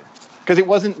excited because it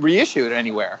wasn't reissued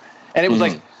anywhere, and it was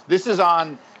like, this is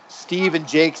on Steve and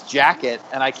Jake's jacket,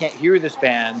 and I can't hear this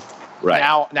band. Right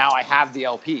now, I have the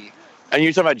LP. And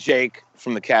you're talking about Jake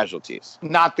from the Casualties,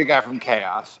 not the guy from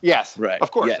Chaos. Yes, right.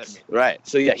 Of course, yes, right.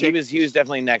 So yeah, he was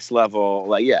definitely next level.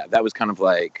 Like, yeah, that was kind of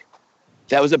like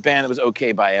that was a band that was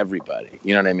okay by everybody.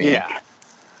 You know what I mean? Yeah.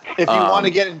 If you want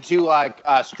to get into like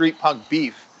street punk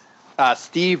beef,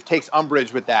 Steve takes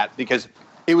umbrage with that because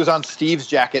it was on Steve's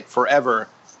jacket forever,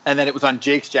 and then it was on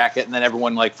Jake's jacket, and then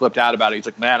everyone like flipped out about it. He's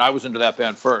like, "Man, I was into that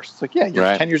band first." It's like, yeah,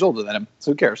 you're 10 years older than him,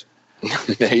 so who cares?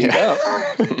 There you go.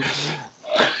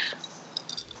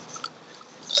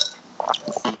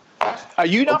 Are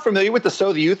you not familiar with the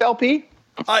So the Youth LP?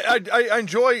 I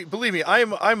enjoy. Believe me,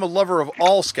 I'm a lover of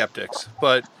all Skeptics,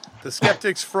 but the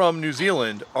Skeptics from New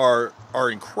Zealand are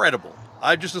incredible.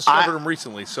 I just discovered them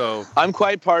recently, so I'm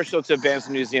quite partial to bands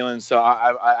from New Zealand. So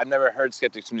I've never heard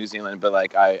Skeptics from New Zealand, but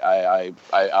like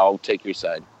I'll take your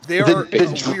side. They are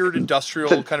a weird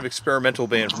industrial kind of experimental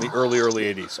band from the early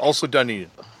 80s. Also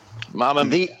Dunedin.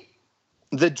 Mama.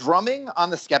 The drumming on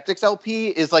the Skeptics LP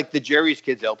is like the Jerry's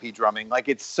Kids LP drumming. Like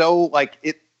it's so like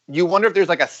it. You wonder if there's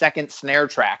like a second snare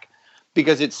track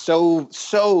because it's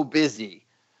so busy.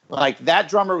 Like that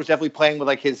drummer was definitely playing with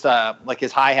like his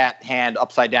hi-hat hand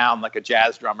upside down like a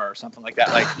jazz drummer or something like that.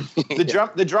 Like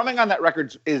the drumming on that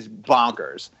record is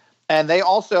bonkers. And they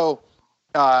also,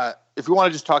 if we want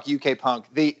to just talk UK punk,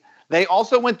 they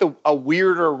also went a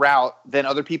weirder route than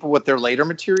other people with their later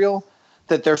material.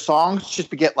 That their songs just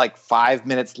get like 5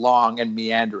 minutes long and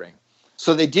meandering.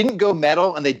 So they didn't go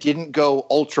metal and they didn't go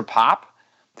ultra pop.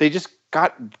 They just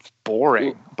got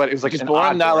boring. But it was like just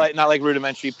boring, not like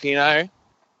Rudimentary Peni.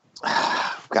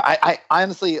 I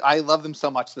honestly love them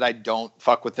so much that I don't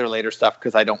fuck with their later stuff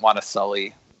because I don't want to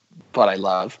sully what I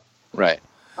love. Right.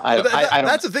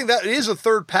 That's the thing. That is a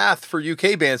third path for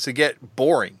UK bands to get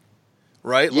boring,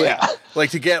 right? Yeah. Like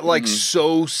to get like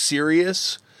so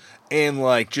serious and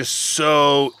like just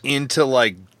so into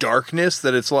like darkness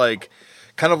that it's like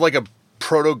kind of like a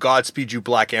proto Godspeed You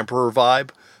Black Emperor vibe,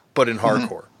 but in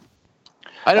hardcore.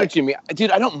 I know what you mean,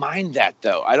 dude. I don't mind that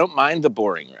though. I don't mind the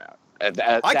boring route. I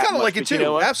kind of like it too. You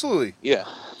know, absolutely. Yeah.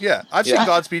 I've seen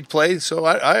Godspeed play, so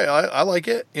I like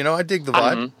it. You know, I dig the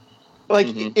vibe. Like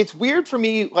it's weird for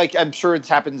me. Like I'm sure it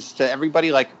happens to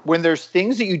everybody. Like when there's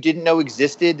things that you didn't know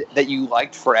existed that you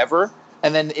liked forever,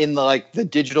 and then in the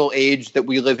digital age that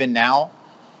we live in now,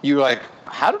 you're like,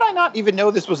 how did I not even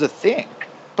know this was a thing?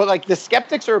 But like the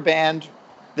Skeptics are a band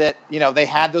that, you know, they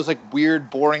had those like weird,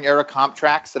 boring era comp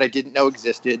tracks that I didn't know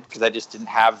existed because I just didn't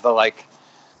have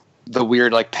the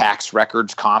weird like PAX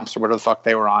Records comps or whatever the fuck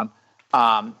they were on.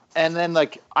 And then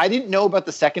like I didn't know about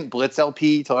the second Blitz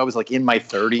LP till I was like in my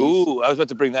 30s. Ooh, I was about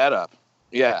to bring that up.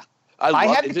 Yeah. I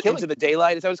had Into the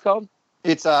Daylight, is that what it's called?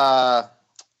 It's I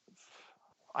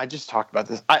just talked about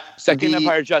this. Second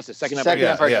Empire Justice. Second Empire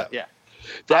Justice. Yeah.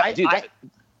 That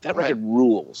record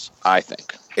rules, I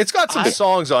think. It's got some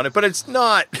songs on it, but it's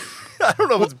not I don't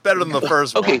know if it's better than the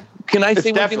first one. Okay, can I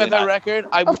say one thing about that record?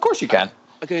 Of course you can.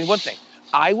 Okay, one thing.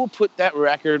 I will put that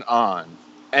record on,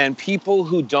 and people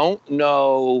who don't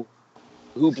know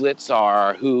who Blitz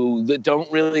are, who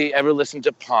don't really ever listen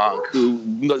to punk, who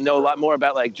know a lot more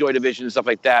about like Joy Division and stuff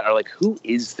like that, are like, who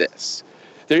is this?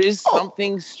 There is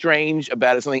something strange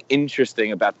about it, something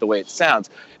interesting about the way it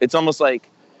sounds. It's almost like,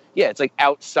 it's like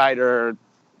outsider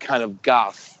kind of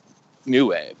goth new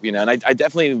wave, you know, and I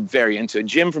definitely am very into it.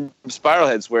 Jim from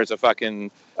Spiralhead swears a fucking,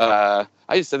 I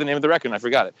just said the name of the record and I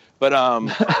forgot it, but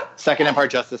Second Empire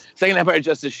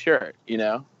Justice shirt, you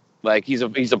know, like he's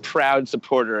a proud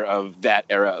supporter of that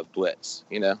era of Blitz,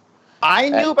 you know. I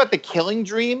knew about the Killing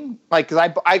Dream, like,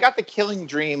 because I got the Killing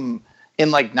Dream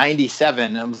in like 97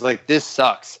 and I was like, this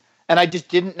sucks, and I just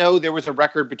didn't know there was a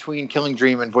record between Killing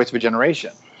Dream and Voice of a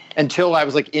Generation until I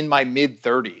was like in my mid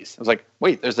 30s. I was like,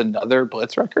 wait, there's another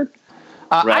Blitz record?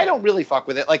 Right. I don't really fuck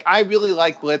with it. Like, I really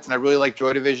like Blitz and I really like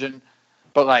Joy Division,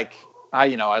 but like, I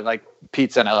like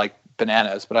pizza and I like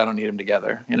bananas, but I don't eat them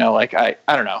together. You know, like I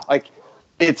don't know. Like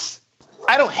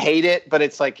I don't hate it, but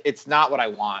it's like, it's not what I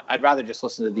want. I'd rather just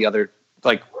listen to the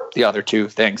other two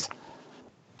things.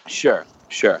 Sure.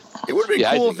 It would have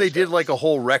been cool if they did like a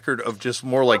whole record of just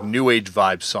more like new age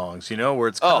vibe songs, you know, where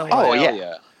it's kind of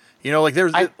yeah. You know, like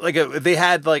there's they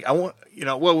had like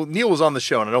Neil was on the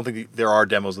show and I don't think there are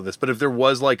demos of this, but if there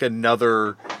was like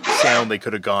another sound they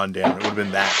could have gone down, it would have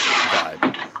been that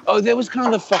vibe. Oh, that was kind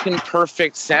of the fucking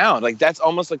perfect sound. Like that's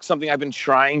almost like something I've been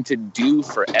trying to do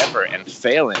forever and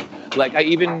failing. Like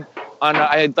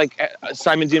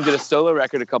Simon Doom did a solo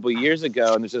record a couple of years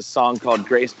ago, and there's a song called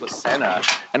Grace Placenta,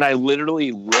 and I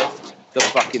literally lift the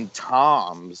fucking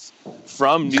toms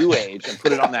from New Age and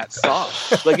put it on that song.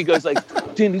 Like it goes like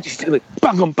bang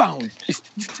bang,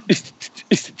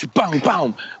 bang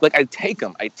bang. Like I take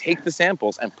the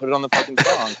samples and put it on the fucking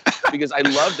song because I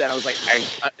love that. I was like,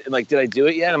 I did I do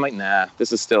it yet? I'm like, nah,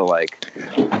 this is still like,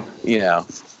 you know,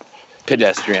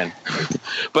 pedestrian.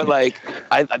 But like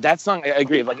that song, I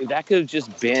agree. Like that could have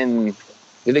just been,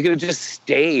 they could have just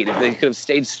stayed. If they could have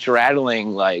stayed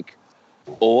straddling like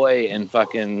Oi and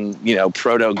fucking, you know,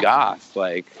 proto goth.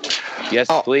 Like, yes,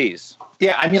 please.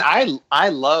 Yeah, I mean, I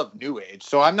love New Age,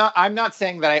 so I'm not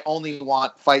saying that I only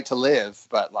want Fight to Live,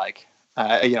 but like,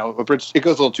 you know, it goes a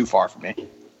little too far for me.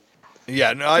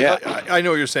 Yeah, no, I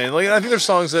know what you're saying. Like, I think there's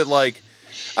songs that like,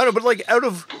 I don't know, but like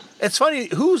it's funny,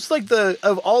 who's like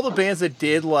of all the bands that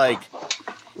did like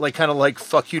kind of like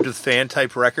fuck you to the fan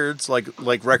type records, like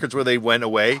records where they went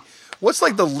away. What's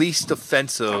like the least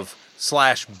offensive /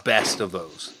 best of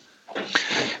those?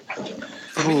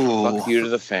 Fuck you to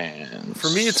the fans. For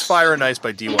me, it's Fire and Ice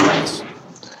by D1S.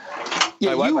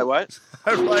 Yeah, by what?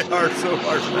 I ride so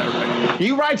hard for that record.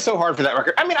 You ride so hard for that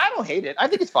record. I mean, I don't hate it. I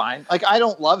think it's fine. Like, I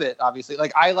don't love it, obviously.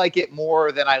 Like, I like it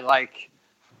more than I like,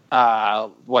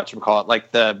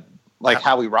 whatchamacallit, like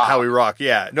How We Rock. How We Rock,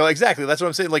 yeah. No, exactly. That's what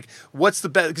I'm saying. Like, what's the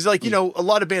best? Because, like, you know, a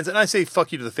lot of bands, and I say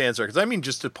fuck you to the fans records, I mean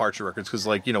just departure records, because,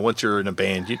 like, you know, once you're in a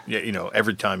band, you know,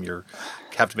 every time you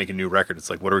have to make a new record, it's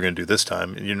like, what are we going to do this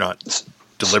time? And you're not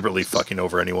deliberately fucking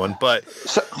over anyone. But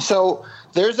So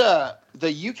there's the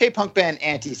UK punk band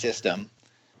Anti-System.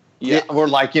 Yeah. We're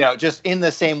like, you know, just in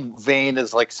the same vein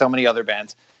as, like, so many other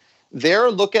bands.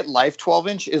 their Look at Life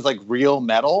 12-inch is like real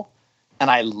metal, and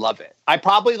I love it. I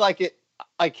probably like it.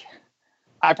 Like,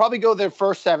 I probably go their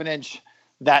first 7-inch,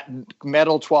 that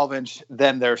metal 12-inch,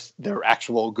 then their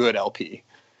actual good LP.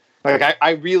 Like,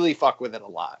 I really fuck with it a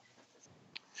lot.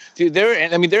 Dude, they're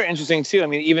interesting too. I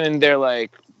mean, even in their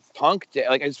like punk day,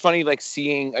 like it's funny like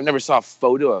seeing. I never saw a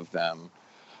photo of them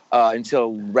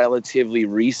until relatively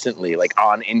recently, like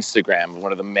on Instagram,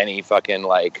 one of the many fucking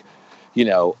like,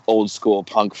 old school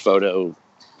punk photo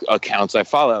accounts I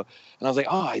follow. And I was like,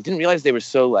 oh, I didn't realize they were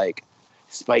so like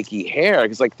spiky hair,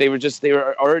 because like they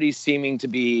were already seeming to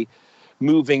be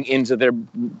moving into their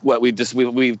what we've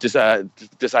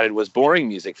decided was boring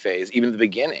music phase, even at the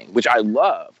beginning, which I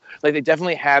love. Like they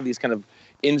definitely have these kind of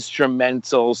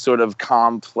instrumental, sort of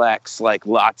complex, like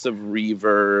lots of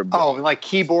reverb. Oh, and like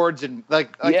keyboards and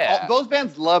like those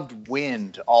bands loved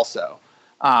wind also.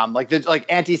 Like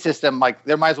Anti-System, like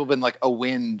there might as well have been like a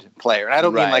wind player, and I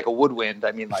don't mean like a woodwind.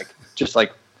 I mean like just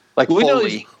like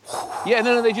Foley.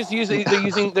 They just use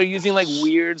they're using like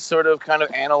weird sort of kind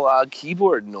of analog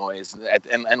keyboard noise,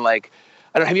 and like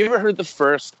I don't. Have you ever heard the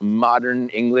first modern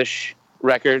English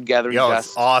record, Gathering Dust?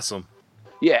 It's awesome.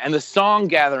 Yeah, and the song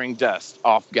Gathering Dust,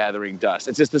 off Gathering Dust.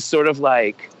 It's just this sort of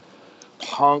like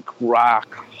punk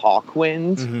rock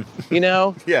Hawkwind,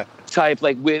 Yeah. Type,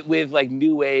 like with like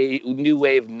new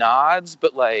wave nods,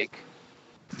 but like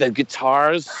the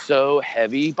guitar's so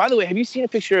heavy. By the way, have you seen a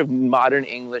picture of modern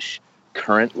English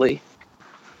currently?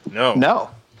 No.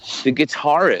 The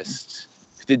guitarist,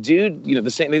 the dude, the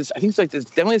same. I think it's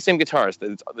definitely the same guitarist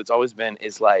that's always been,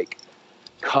 is like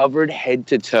covered head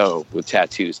to toe with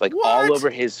tattoos, like all over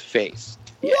his face.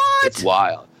 Yeah, what? It's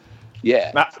wild.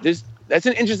 Yeah, that's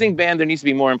an interesting band. There needs to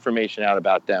be more information out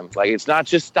about them. Like, it's not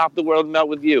just Stop the World Melt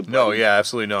with You. No, yeah,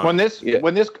 absolutely not. When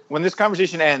this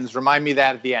conversation ends, remind me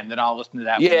that at the end, then I'll listen to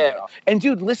that. Yeah, and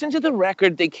dude, listen to the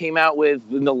record they came out with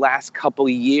in the last couple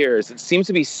of years. It seems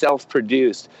to be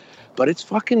self-produced, but it's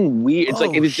fucking weird. It's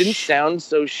like, if it didn't sound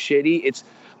so shitty, it's.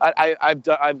 I've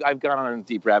gone on a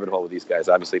deep rabbit hole with these guys,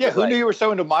 obviously. Yeah, who knew you were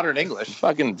so into modern English?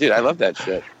 Fucking dude, I love that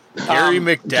shit. Harry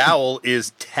McDowell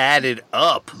is tatted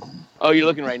up. Oh, you're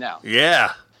looking right now.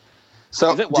 Yeah.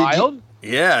 So is it wild?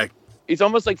 Yeah. He's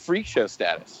almost like freak show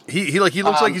status. He looks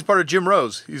like he's part of Jim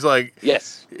Rose. He's like,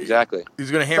 yes, exactly.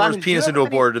 He's gonna hammer his penis into a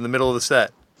board in the middle of the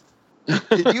set.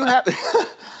 Did you have the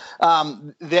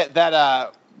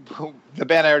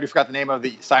band I already forgot the name of,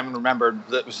 the Simon remembered,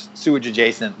 that was Sewage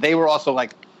adjacent? They were also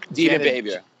like Dina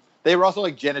Behavior. They were also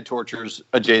like Genitortures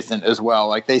adjacent as well.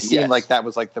 Like they seemed like that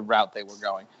was like the route they were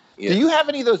going. Yes. Do you have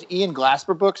any of those Ian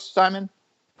Glasper books, Simon?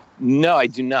 No, I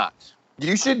do not.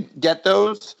 You should get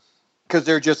those, because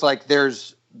they're just like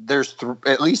there's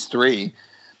at least 3,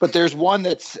 but there's one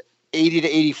that's 80 to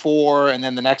 84, and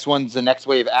then the next one's the next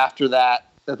wave after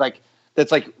that. That's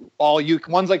like all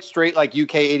one's like straight like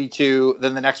UK 82,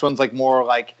 then the next one's like more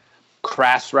like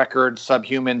Crass Records,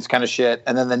 Subhumans kind of shit,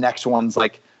 and then the next one's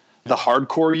like the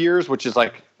hardcore years, which is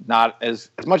like not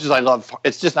as much as I love.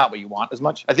 It's just not what you want as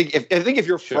much. I think if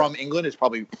you're from England, it's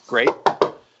probably great.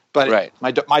 But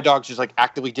my dog's just like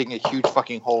actively digging a huge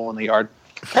fucking hole in the yard.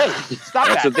 Hey, stop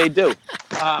that. That's what they do.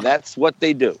 That's what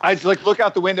they do. I like look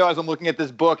out the window as I'm looking at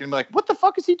this book and be like, what the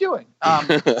fuck is he doing?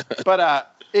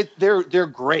 But they're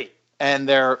great. And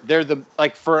they're the,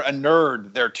 like, for a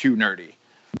nerd, they're too nerdy.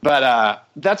 But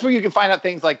that's where you can find out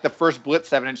things like the first Blitz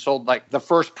 7-inch sold, like the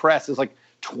first press is like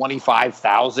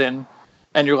 25,000.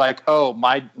 And you're like, oh,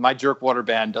 my Jerkwater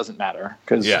band doesn't matter,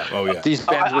 because these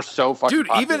bands were so fucking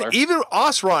popular. Even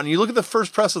Osron, you look at the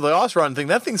first press of the Osron thing,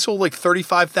 that thing sold like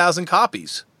 35,000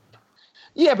 copies.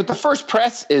 Yeah, but the first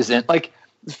press isn't like,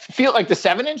 feel like the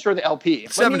 7-inch or the LP.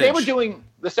 7-inch. I mean, they were doing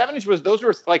the 7-inch those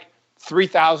were like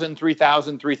 3,000,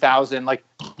 3,000, 3,000. Like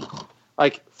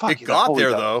fuck. It got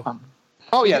there though.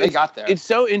 They got there. It's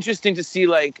so interesting to see,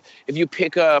 like, if you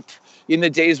pick up in the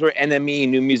days where NME,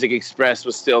 New Music Express,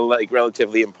 was still like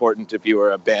relatively important if you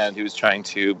were a band who was trying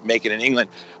to make it in England.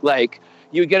 Like,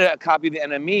 you get a copy of the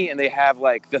NME and they have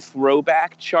like the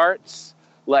throwback charts,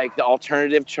 like the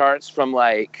alternative charts from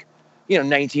like,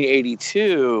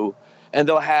 1982, and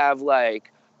they'll have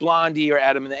like Blondie or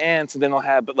Adam and the Ants, and then they'll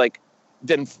have, but like,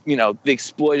 then the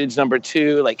Exploited's number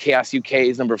 2, like Chaos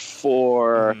UK's number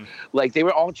 4, like they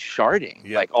were all charting,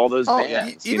 like all those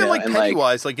bands. Even like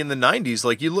Pennywise, like in the 90s,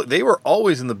 like they were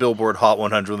always in the Billboard Hot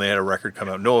 100 when they had a record come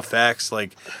out. No Effects,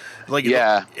 but they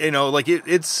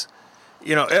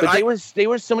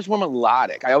were so much more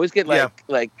melodic. I always get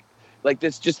like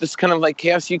this kind of like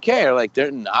Chaos UK, or like they're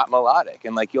not melodic,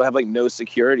 and like you'll have like No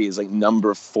Security is like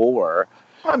number 4.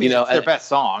 I mean, it's their best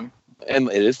song.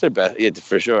 And it is their best,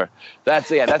 for sure. That's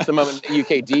the moment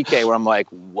UKDK where I'm like,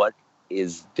 what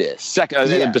is this?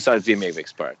 Second, besides the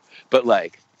Amavix part. But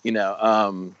like,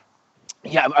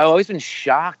 I've always been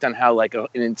shocked on how like an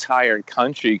entire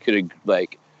country could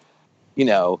like,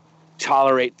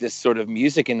 tolerate this sort of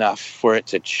music enough for it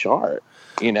to chart.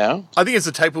 I think it's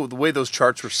the way those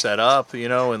charts were set up,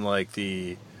 and like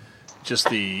the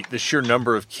sheer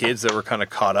number of kids that were kind of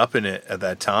caught up in it at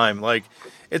that time. Like,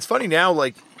 it's funny now,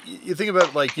 like you think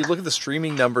about, like, you look at the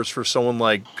streaming numbers for someone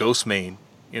like Ghostmane,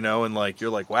 and like,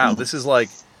 you're like, wow, this is like,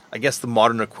 I guess the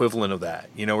modern equivalent of that,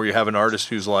 where you have an artist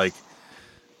who's like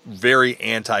very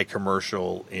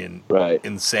anti-commercial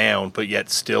in sound, but yet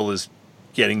still is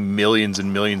getting millions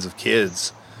and millions of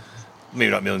kids. Maybe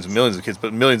not millions and millions of kids,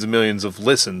 but millions and millions of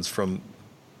listens from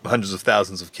hundreds of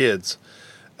thousands of kids.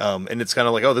 And it's kind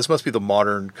of like, oh, this must be the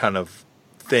modern kind of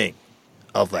thing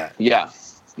of that. Yeah.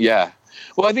 Yeah.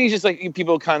 Well, I think it's just like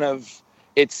people kind of,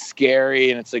 it's scary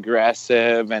and it's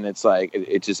aggressive and it's like,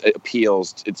 it just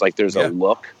appeals. It's like there's a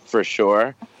look for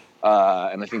sure.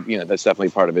 And I think, that's definitely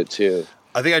part of it too.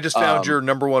 I think I just found your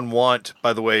number one want,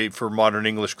 by the way, for modern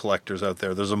English collectors out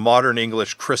there. There's a modern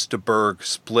English Chris de Burgh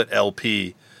split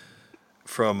LP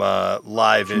from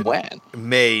live in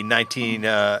May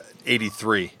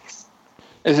 1983.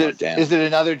 Is it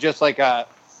another just like a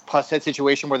Pushead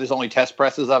situation where there's only test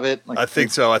presses of it? Like, I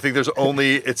think so. I think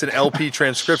it's an LP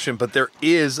transcription, but there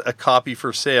is a copy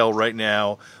for sale right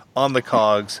now on the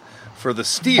Cogs for the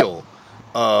steal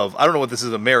of, I don't know what this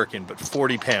is American, but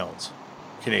 £40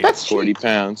 Canadian. That's cheap.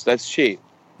 £40. That's cheap.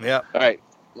 Yeah. All right.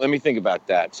 Let me think about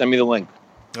that. Send me the link.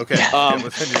 Okay.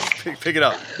 Pick it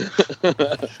up.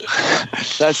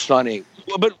 That's funny.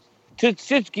 Well, but to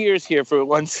shift gears here for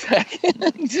 1 second.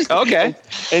 Okay.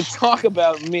 And talk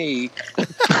about me.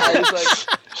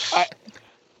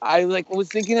 I was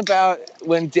thinking about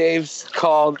when Dave's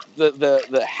called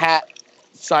the hat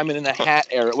Simon in the Hat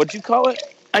era. What'd you call it?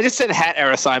 I just said Hat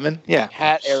era Simon. Yeah.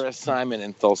 Hat era Simon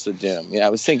in Thulsa Doom. Yeah, I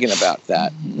was thinking about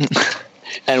that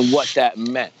and what that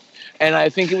meant. And I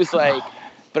think it was like,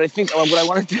 but I think what I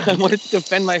wanted to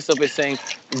defend myself by saying,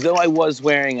 though I was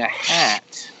wearing a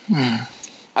hat,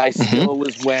 I still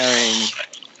was wearing,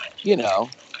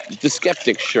 the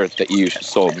skeptic shirt that you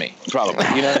sold me, probably.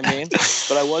 You know what I mean?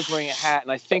 But I was wearing a hat,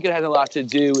 and I think it had a lot to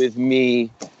do with me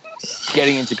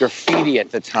getting into graffiti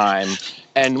at the time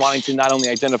and wanting to not only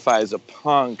identify as a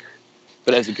punk,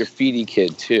 but as a graffiti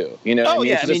kid too. You know what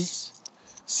I mean? It's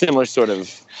similar sort of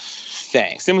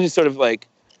thing. Similar sort of like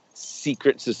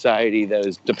secret society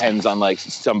that depends on like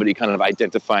somebody kind of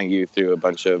identifying you through a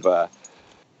bunch of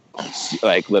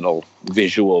like little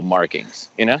visual markings,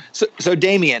 So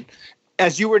Damian,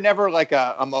 as you were never like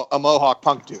a Mohawk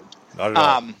punk dude. Not at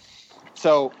all.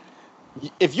 So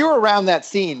if you're around that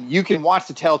scene, you can watch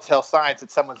the telltale signs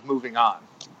that someone's moving on.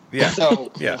 Yeah.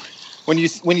 So when you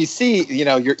see,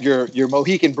 your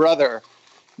Mohican brother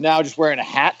now just wearing a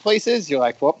hat places, you're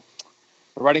like, well,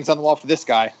 the writing's on the wall for this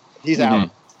guy. He's out.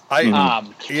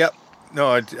 Yep.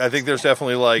 No, I think there's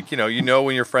definitely like,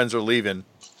 when your friends are leaving.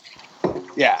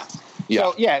 Yeah.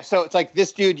 Yeah. So it's like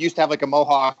this dude used to have like a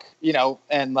mohawk,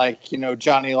 and like,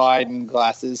 Johnny Lydon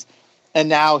glasses. And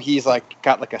now he's like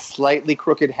got like a slightly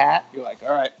crooked hat. You're like,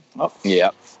 all right. Well,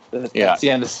 that's the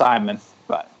end of Simon.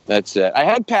 But that's it. I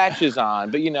had patches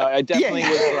on, but I definitely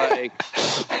was like,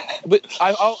 but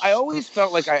I always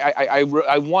felt like I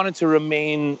wanted to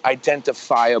remain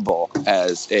identifiable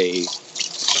as a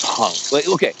punk. Like,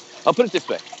 okay, I'll put it this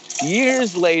way.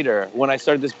 Years later, when I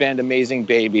started this band, Amazing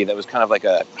Baby, that was kind of like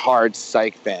a hard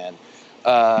psych band,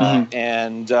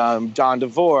 and Don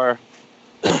DeVore,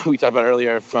 who we talked about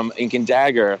earlier from Ink and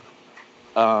Dagger,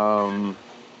 was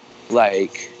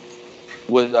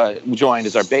joined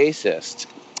as our bassist,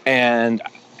 and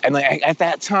like at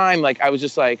that time, like I was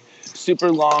just like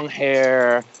super long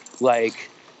hair, like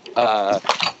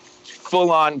full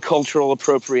on cultural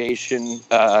appropriation,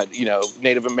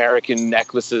 Native American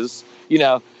necklaces,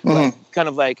 like, kind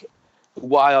of like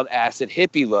wild acid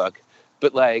hippie look.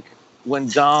 But like when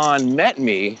Don met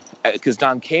me, because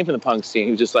Don came from the punk scene,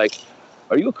 he was just like,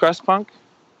 "Are you a crust punk?"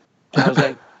 And I was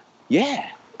like, "Yeah."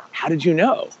 How did you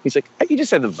know? He's like, "You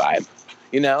just had the vibe,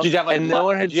 Did you have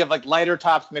did you have like lighter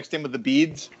tops mixed in with the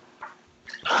beads?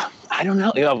 I don't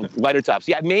know. Lighter tops.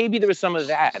 Yeah, maybe there was some of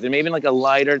that. There may have been like a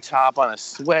lighter top on a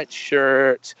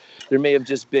sweatshirt. There may have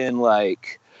just been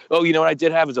like, what I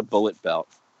did have is a bullet belt.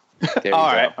 There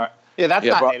all right. Yeah, that's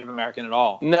not Native American at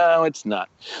all. No, it's not.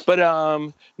 But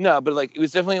but like it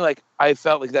was definitely like I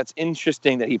felt like that's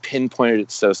interesting that he pinpointed it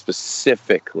so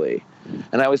specifically.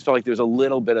 And I always felt like there was a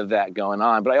little bit of that going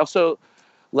on. But I also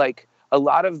like a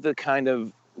lot of the kind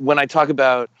of when I talk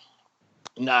about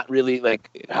not really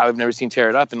like how I've never seen Tear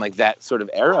It Up and like that sort of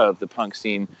era of the punk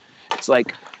scene, it's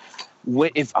like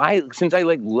since I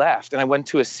like left and I went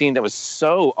to a scene that was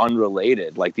so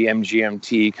unrelated, like the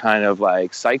MGMT kind of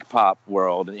like psych pop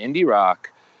world and indie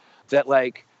rock, that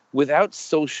like without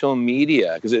social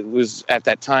media, because it was at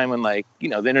that time when like, you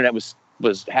know, the internet was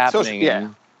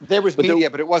happening. There was media,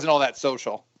 but it wasn't all that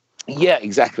social. Yeah,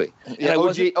 exactly. Yeah,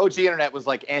 OG internet was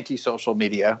like anti-social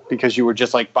media because you were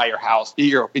just like by your house,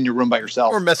 you're in your room by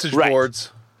yourself. Or message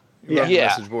boards. Yeah.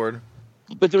 Message board.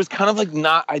 But there was kind of like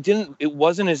it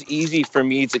wasn't as easy for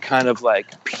me to kind of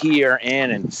like peer in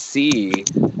and see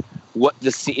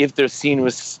if their scene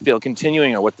was still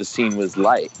continuing or what the scene was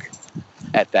like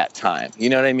at that time. You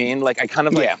know what I mean? Like I kind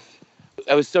of like,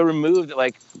 I was so removed that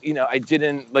like, you know, I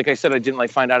didn't like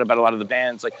find out about a lot of the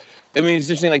bands. Like, I mean, it's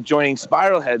interesting, like joining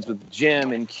Spiral Heads with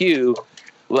Jim and Q,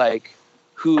 like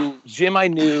Jim I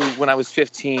knew when I was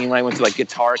 15, when I went to like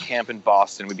guitar camp in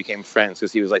Boston. We became friends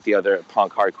because he was like the other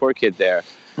punk hardcore kid there.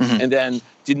 Mm-hmm. And then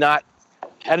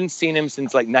hadn't seen him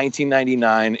since like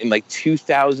 1999. In like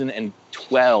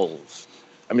 2012,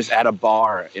 I'm just at a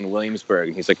bar in Williamsburg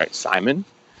and he's like, all right, Simon? And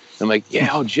I'm like, yeah,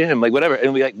 oh, Jim, like whatever.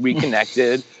 And we like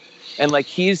reconnected. And like,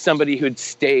 he's somebody who had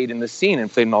stayed in the scene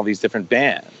and played in all these different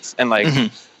bands and like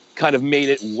kind of made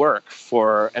it work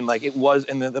and like it was,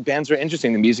 and the bands were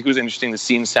interesting. The music was interesting. The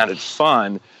scene sounded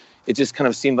fun. It just kind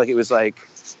of seemed like it was like,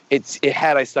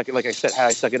 had I stuck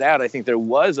it out, I think there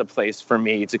was a place for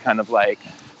me to kind of like,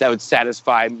 that would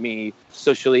satisfy me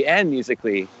socially and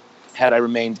musically had I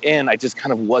remained in. I just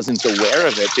kind of wasn't aware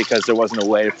of it because there wasn't a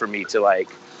way for me to like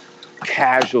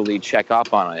casually check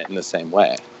up on it in the same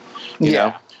way, you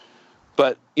know?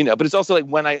 But, you know, but it's also like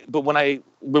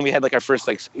when we had like our first,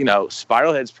 like, you know,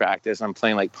 Spiral Heads practice, I'm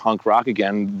playing like punk rock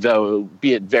again, though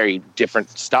be it very different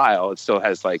style. It still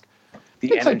has like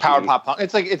the energy. Like power pop punk.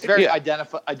 It's like, it's very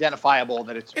identifiable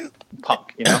that it's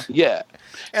punk, you know? Yeah.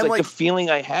 And like the feeling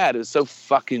I had was so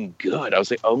fucking good. I was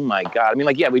like, oh my God. I mean,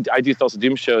 like, yeah, I do Thulsa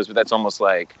Doom shows, but that's almost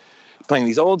like playing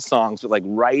these old songs, but like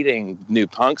writing new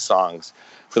punk songs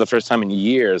for the first time in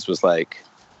years was like,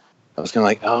 I was kind of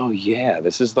like, oh yeah,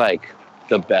 this is like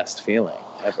the best feeling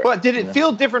ever. Well, did it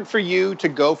feel different for you to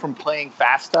go from playing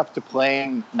fast stuff to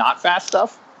playing not fast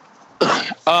stuff?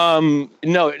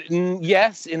 No,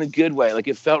 yes, in a good way. Like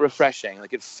it felt refreshing.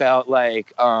 Like it felt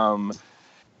like I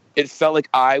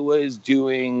was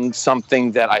doing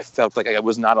something that I felt like I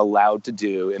was not allowed to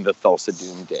do in the Thulsa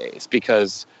Doom days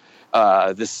because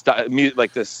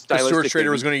the Stuart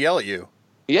Schrader was going to yell at you.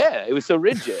 Yeah, it was so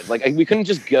rigid. Like we couldn't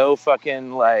just go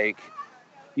fucking like,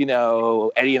 you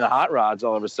know, Eddie and the Hot Rods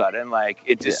all of a sudden. Like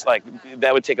it just like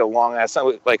that would take a long ass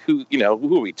time. Like who are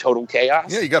we? Total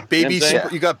chaos. Yeah, you got Baby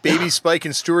Spike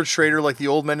and Stuart Schrader like the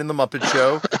old men in the Muppet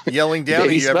Show yelling down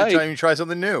at you every time you try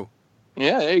something new.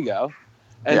 Yeah, there you go.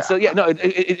 And so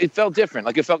it felt different.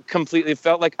 Like it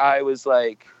felt like I was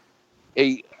like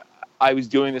I was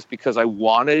doing this because I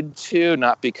wanted to,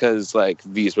 not because like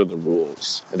these were the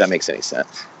rules. If that makes any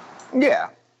sense. Yeah.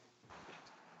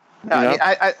 No, you know?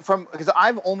 I mean, because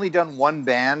I've only done one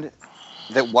band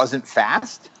that wasn't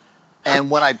fast,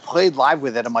 and when I played live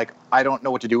with it, I'm like, I don't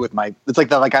know what to do with my. It's like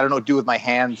that, like I don't know what to do with my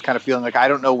hands, kind of feeling like I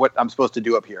don't know what I'm supposed to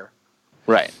do up here.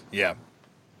 Right. Yeah.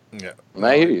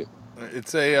 I hear you.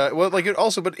 It's but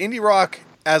indie rock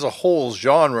as a whole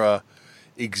genre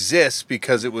exists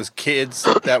because it was kids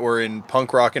that were in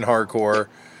punk rock and hardcore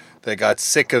that got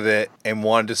sick of it and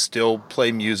wanted to still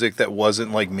play music that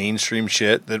wasn't like mainstream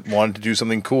shit, that wanted to do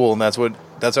something cool, and that's how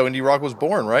indie rock was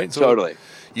born, right? So totally.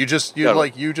 You just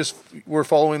were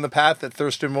following the path that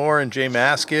Thurston Moore and Jay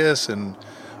Mascis and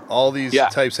all these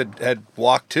types had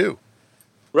walked too.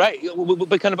 Right,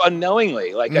 but kind of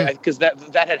unknowingly, like because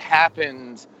that had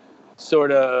happened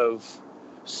sort of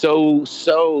so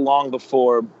long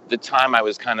before the time I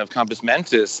was kind of Compass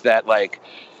Mentis, that like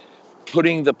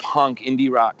putting the punk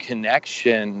indie rock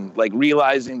connection, like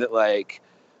realizing that like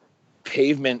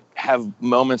Pavement have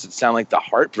moments that sound like the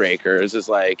Heartbreakers is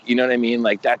like, you know what I mean?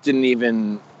 Like that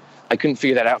I couldn't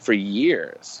figure that out for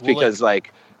years because the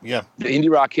indie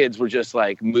rock kids were just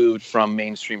like moved from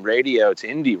mainstream radio to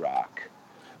indie rock,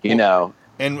 you know?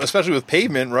 And especially with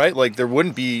Pavement, right? Like there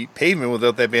wouldn't be Pavement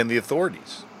without that band, The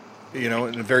Authorities, you know,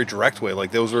 in a very direct way.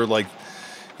 Like those were like,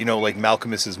 you know, like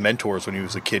Malcolmus's mentors when he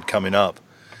was a kid coming up.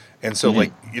 And so,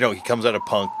 like, you know, he comes out of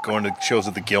punk, going to shows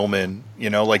at the Gilman,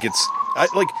 you know, like it's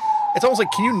almost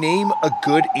like, can you name a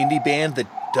good indie band that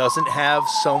doesn't have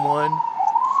someone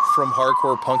from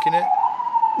hardcore punk in it?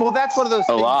 Well, that's one of those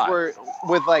things where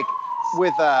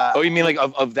oh, you mean like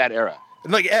of that era?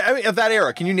 Like, I mean, of that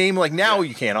era, can you name, like, now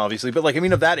you can't, obviously, but, like, I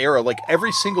mean, of that era, like,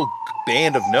 every single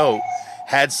band of note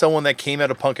had someone that came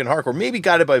out of punk and hardcore, maybe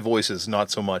Guided by Voices,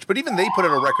 not so much, but even they put out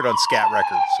a record on Scat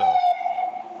Records, so...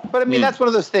 But I mean, that's one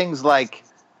of those things like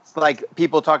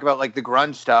people talk about like the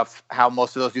grunge stuff, how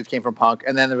most of those dudes came from punk,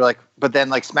 and then they're like, but then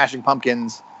like Smashing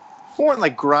Pumpkins weren't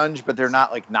like grunge, but they're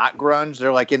not grunge.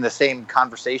 They're like in the same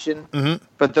conversation. Mm-hmm.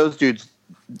 But those dudes,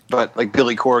 like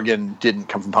Billy Corgan didn't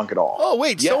come from punk at all. Oh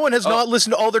wait, someone has not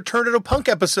listened to all their Turn It Up Punk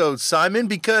episodes, Simon,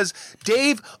 because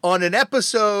Dave on an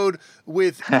episode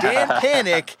with Dan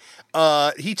Panic.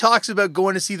 He talks about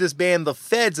going to see this band, The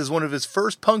Feds, as one of his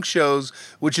first punk shows,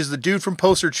 which is the dude from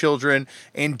Poster Children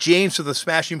and James for the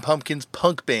Smashing Pumpkins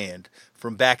punk band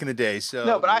from back in the day. So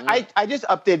no, but I just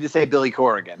updated to say Billy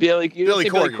Corgan. Billy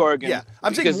Corgan. Yeah,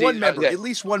 I'm saying one member, at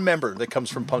least one member that comes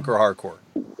from punk or hardcore.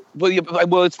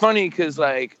 Well, it's funny because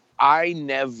like I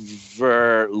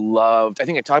never loved. I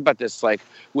think I talked about this like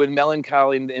when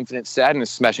Melancholy and the Infinite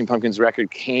Sadness Smashing Pumpkins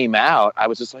record came out. I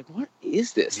was just like, what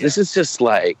is this? Yeah. This is just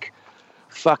like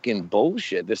fucking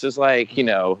bullshit. This is like,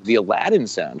 the Aladdin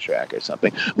soundtrack or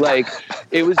something. Like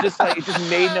it was just like, it just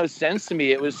made no sense to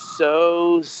me. It was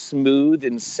so smooth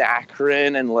and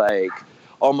saccharine and like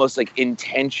almost like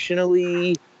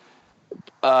intentionally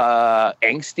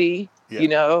angsty,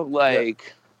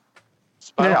 like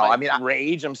I mean,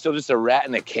 rage. I'm still just a rat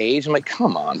in a cage. I'm like,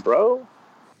 come on, bro.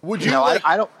 Would you?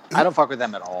 I don't fuck with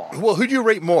them at all. Well, who do you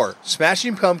rate more,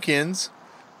 Smashing Pumpkins,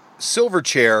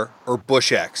 Silverchair, or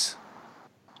Bush X?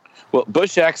 Well,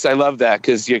 Bush X, I love that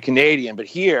because you're Canadian, but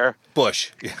here,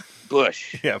 Bush. Yeah.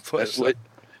 Bush. Yeah, Bush.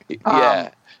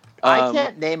 I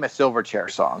can't name a Silverchair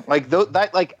song.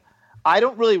 I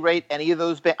don't really rate any of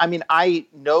those bands. I mean, I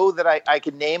know that I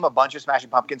can name a bunch of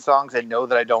Smashing Pumpkins songs and know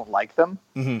that I don't like them.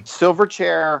 Mm-hmm.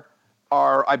 Silverchair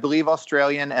are, I believe,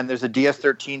 Australian, and there's a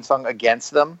DS13 song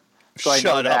against them. So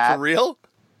Shut up, for real?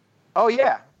 Oh,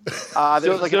 yeah.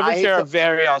 Silverchair are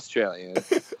very Australian.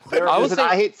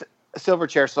 I hate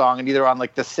Silverchair song, and either on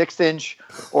like the 6-inch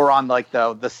or on like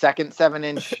the second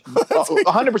 7-inch.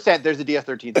 100% there's a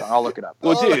DS13 song. I'll look it up.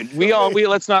 Well, dude,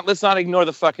 let's not ignore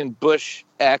the fucking Bush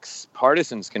X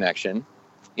Partisans connection.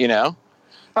 I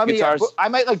mean, I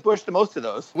might like Bush the most of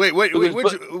those. Wait, which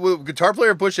guitar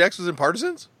player Bush X was in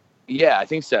Partisans? Yeah, I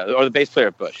think so. Or the bass player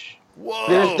of Bush.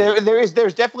 Whoa. There's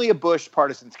definitely a Bush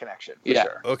Partisans connection. Yeah.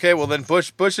 Sure. Okay, well then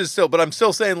Bush is still, but I'm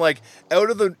still saying like out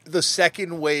of the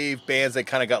second wave bands that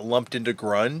kind of got lumped into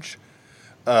grunge,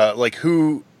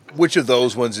 which of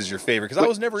those ones is your favorite? Because I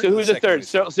was never. So who's the third?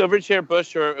 Silverchair,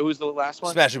 Bush, or who's the last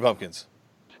one? Smashing Pumpkins.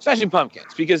 Smashing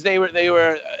Pumpkins, because they were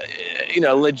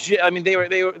legit. I mean,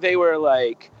 they were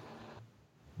like,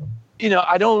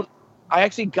 I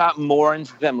actually got more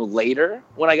into them later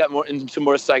when I got more into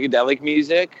more psychedelic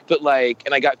music,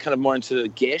 and I got kind of more into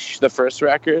Gish, the first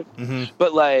record. Mm-hmm.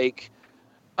 But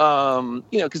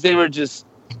because they were just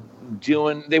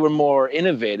they were more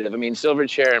innovative. I mean,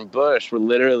 Silverchair and Bush were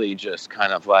literally just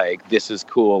kind of like, this is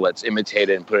cool, let's imitate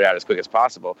it and put it out as quick as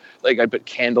possible. Like I put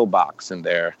Candlebox in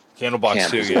there. Candlebox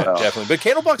too, yeah, definitely. But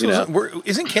Candlebox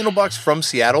isn't Candlebox from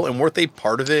Seattle, and weren't they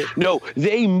part of it? No,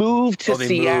 they moved to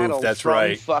Seattle. That's from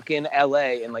right. Fucking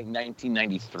LA in like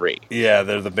 1993. Yeah,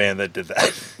 they're the band that did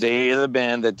that. They're the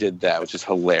band that did that, which is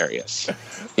hilarious.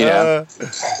 But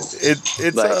still,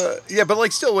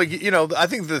 I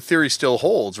think the theory still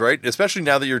holds, right? Especially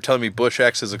now that you're telling me Bush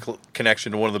X has a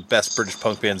connection to one of the best British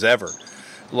punk bands ever.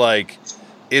 Like,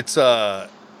 it's like,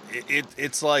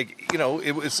 it's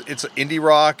indie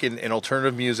rock and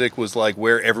alternative music was like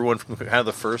where everyone from kind of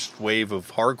the first wave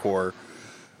of hardcore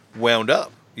wound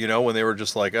up, when they were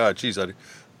just like, oh, geez, I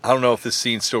don't know if this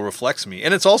scene still reflects me.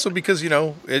 And it's also because,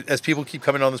 as people keep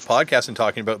coming on this podcast and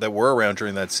talking about that were around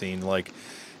during that scene, like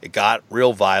it got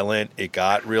real violent, it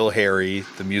got real hairy,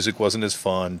 the music wasn't as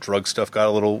fun, drug stuff got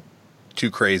a little too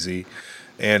crazy,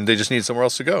 and they just needed somewhere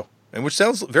else to go. And which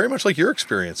sounds very much like your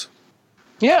experience.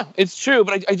 Yeah, it's true,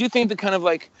 but I do think the kind of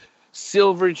like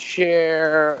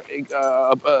Silverchair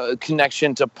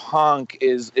connection to punk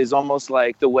is almost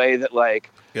like the way that like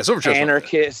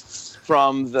anarchists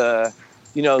from the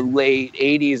late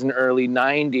 80s and early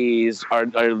 90s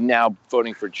are now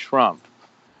voting for Trump.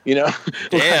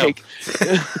 Damn.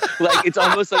 like it's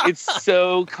almost like it's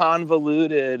so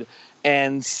convoluted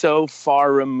and so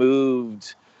far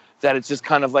removed that it's just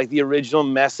kind of like the original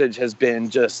message has been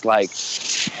just like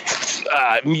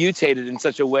mutated in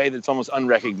such a way that it's almost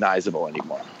unrecognizable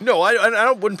anymore. No,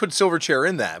 I wouldn't put Silverchair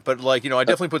in that, but I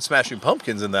definitely put Smashing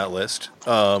Pumpkins in that list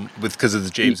because of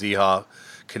the James Eha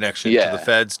connection to the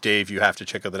Feds. Dave, you have to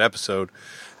check out that episode.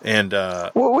 And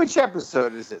which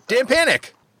episode is it? Dan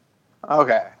Panic.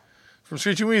 Okay. From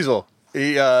Screeching Weasel.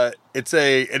 Because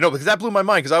that blew my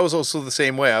mind because I was also the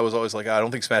same way. I was always like, I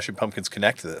don't think Smashing Pumpkins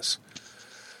connect to this.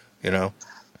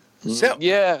 So,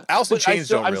 yeah, Alice in Chains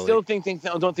don't really. I still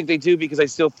don't think they do, because I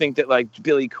still think that like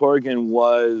Billy Corgan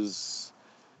was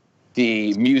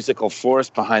the musical force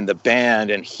behind the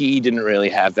band, and he didn't really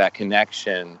have that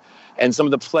connection. And some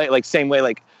of the play, like same way,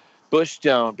 like Bush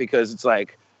don't, because it's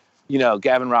like, you know,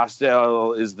 Gavin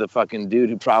Rossdale is the fucking dude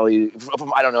who probably,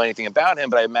 I don't know anything about him,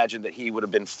 but I imagine that he would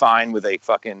have been fine with a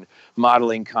fucking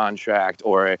modeling contract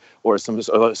or some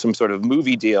sort of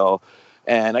movie deal.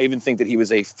 And I even think that he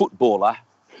was a footballer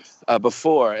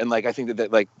before. And like, I think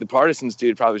that like the Partisans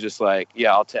dude probably was just like,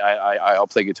 yeah, I'll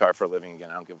play guitar for a living again.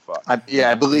 I don't give a fuck.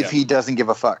 I believe he doesn't give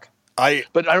a fuck.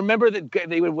 But I remember that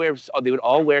they would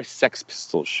all wear Sex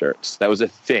Pistols shirts. That was a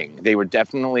thing. They were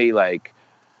definitely like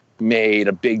made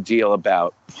a big deal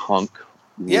about punk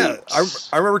roots. Yeah,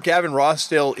 I remember Gavin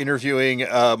Rossdale interviewing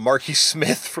Marky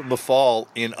Smith from The Fall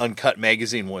in Uncut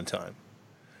Magazine one time.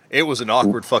 It was an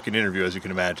awkward fucking interview, as you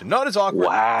can imagine. Not as awkward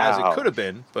as it could have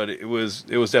been, but it was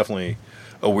definitely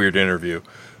a weird interview.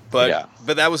 But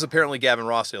that was apparently Gavin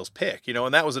Rossdale's pick, you know,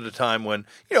 and that was at a time when,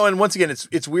 you know, and once again,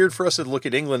 it's weird for us to look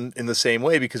at England in the same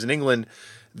way, because in England,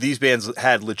 these bands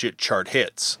had legit chart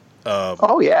hits.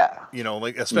 You know,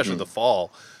 like especially The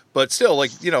Fall. But still,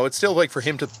 like, you know, it's still like for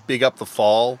him to big up The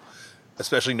Fall,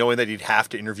 especially knowing that he'd have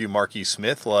to interview Marky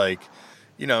Smith, like,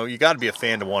 you know, you got to be a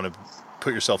fan to want to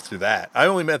put yourself through that. I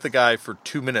only met the guy for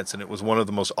 2 minutes, and it was one of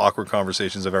the most awkward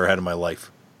conversations I've ever had in my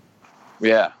life.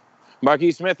 Yeah.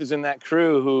 Marky Smith is in that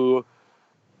crew who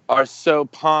are so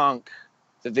punk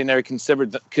that they never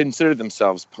considered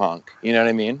themselves punk. You know what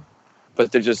I mean?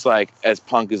 But they're just like as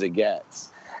punk as it gets.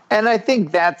 And I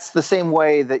think that's the same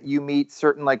way that you meet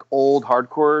certain like old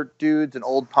hardcore dudes and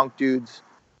old punk dudes,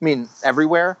 I mean,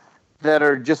 everywhere, that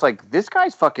are just like, this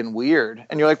guy's fucking weird.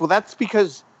 And you're like, well, that's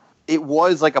because it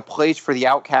was like a place for the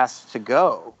outcasts to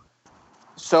go.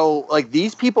 So like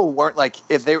these people weren't like,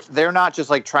 if they're not just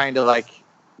like trying to like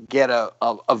get a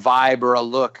vibe or a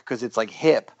look because it's like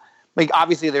hip. Like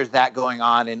obviously there's that going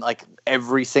on in like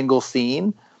every single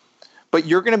scene. But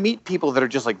you're going to meet people that are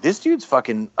just like, this dude's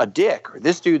fucking a dick, or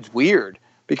this dude's weird,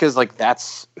 because like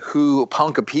that's who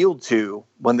punk appealed to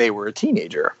when they were a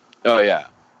teenager. Oh yeah,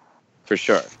 for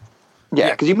sure.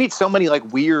 Yeah, because you meet so many like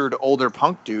weird older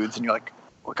punk dudes, and you're like,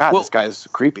 well, God, this guy's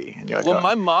creepy. And you're like,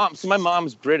 my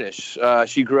mom's British.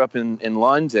 She grew up in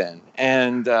London,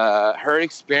 and her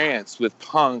experience with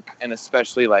punk and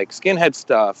especially like skinhead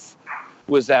stuff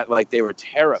was that like they were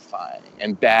terrifying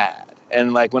and bad.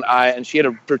 And like and she had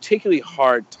a particularly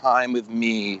hard time with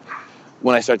me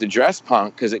when I started to dress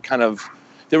punk, because it kind of,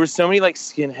 there were so many like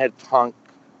skinhead punk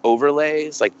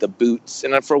overlays, like the boots,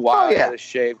 and then for a while I had a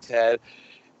shaved head,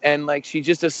 and like she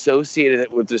just associated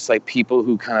it with just like people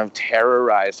who kind of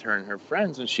terrorized her and her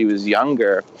friends when she was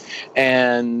younger.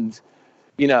 And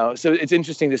you know, so it's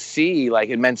interesting to see like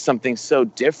it meant something so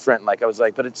different. Like I was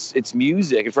like, but it's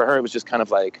music, and for her it was just kind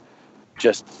of like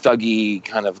just thuggy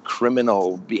kind of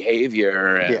criminal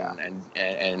behavior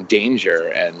and danger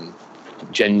and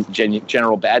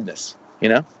general badness, you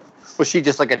know? Was she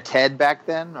just like a Ted back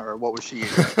then, or what was she?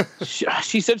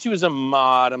 She said she was a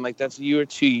mod. I'm like, you were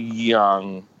too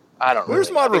young. I don't know. There's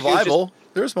Mod Revival.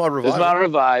 There's Mod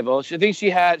Revival. I think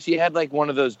she had like one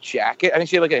of those jackets. I think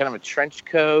she had like a kind of a trench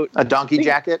coat. A donkey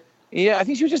jacket? Yeah, I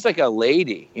think she was just like a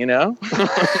lady, you know?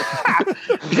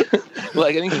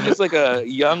 Like, I think she's just like a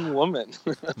young woman.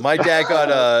 My dad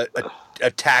got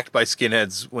attacked by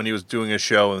skinheads when he was doing a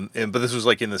show, but this was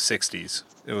like in the 60s.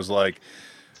 It was like,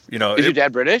 you know. Is your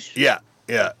dad British? Yeah.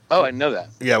 Oh, I know that.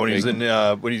 Yeah, when he was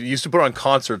when he used to put on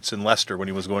concerts in Leicester when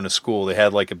he was going to school, they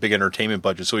had like a big entertainment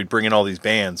budget, so he'd bring in all these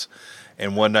bands.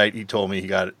 And one night he told me he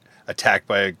got attacked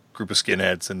by a group of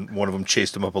skinheads, and one of them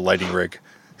chased him up a lighting rig.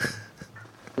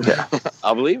 Yeah,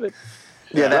 I'll believe it.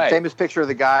 Yeah, that famous picture of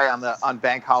the guy on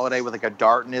Bank Holiday with like a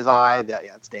dart in his eye.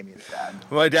 It's Damian's dad.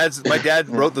 My dad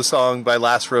wrote the song by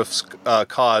Last Riff's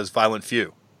Cause, "Violent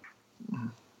Few." You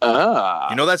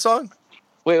know that song?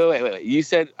 Wait. You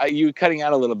said you were cutting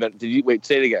out a little bit. Did you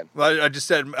say it again? Well, I just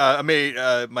said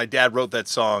my dad wrote that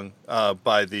song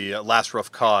by the Last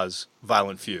Rough Cause,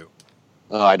 "Violent Few."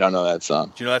 Oh, I don't know that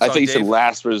song. Do you know that song, I thought you Dave? said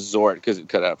Last Resort because it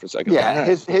cut out for a second. Yeah,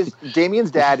 his Damian's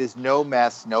dad is no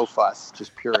mess, no fuss,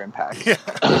 just pure impact. Yeah.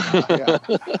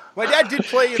 My dad did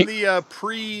play in the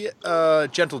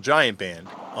pre-Gentle Giant band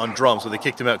on drums, so they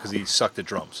kicked him out because he sucked at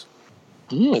drums.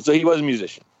 So he was a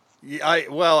musician. Yeah,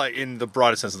 in the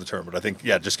broadest sense of the term, but I think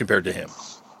just compared to him.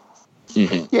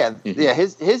 Mm-hmm. Yeah.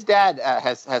 His dad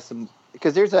has some,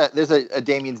 because there's a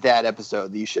Damian's dad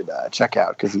episode that you should check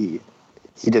out, because he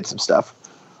did some stuff.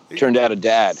 Turned out a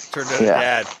dad. Turned out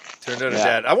a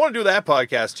dad. I want to do that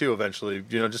podcast too eventually.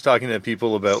 You know, just talking to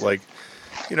people about like,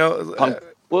 you know,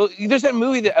 Well, there's that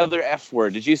movie, The Other F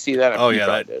Word. Did you see that? Oh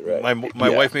yeah, did, right? My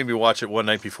wife made me watch it one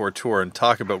night before tour and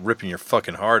talk about ripping your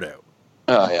fucking heart out.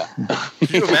 Oh yeah.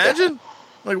 Can you imagine?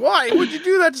 Like, why would you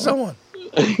do that to someone?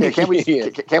 Yeah, can't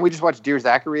we just watch Dear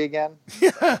Zachary again?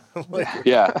 Yeah.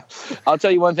 Yeah. I'll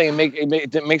tell you one thing.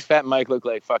 It makes Fat Mike look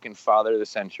like fucking Father of the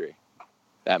Century.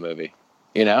 That movie.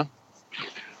 You know?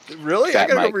 Really? Fat I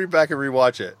gotta Mike. go read back and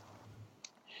rewatch it.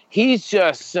 He's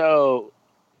just so,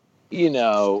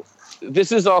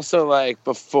 this is also like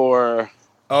before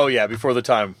Oh yeah, before the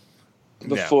time.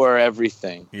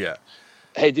 everything. Yeah.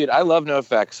 Hey, dude, I love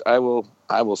NoFX. I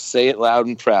will say it loud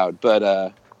and proud.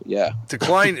 But yeah,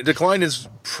 Decline is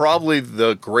probably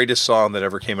the greatest song that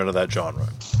ever came out of that genre.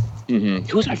 Mm-hmm.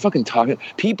 Who was I fucking talking?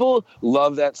 People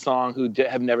love that song who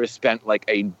have never spent like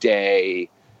a day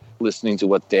listening to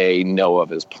what they know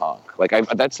of as punk. Like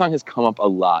that song has come up a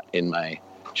lot in my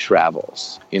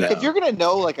travels. If you're gonna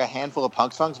know like a handful of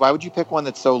punk songs, why would you pick one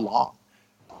that's so long?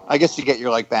 I guess you get your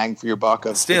like bang for your buck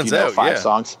of Stands out, 5 yeah.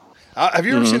 songs. Have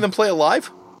you ever seen them play it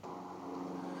live?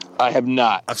 I have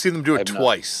not. I've seen them do it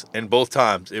twice, and both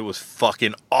times it was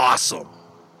fucking awesome.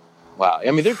 Wow.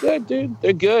 I mean, they're good, dude.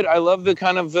 They're good. I love the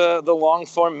kind of the long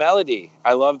form melody.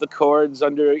 I love the chords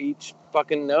under each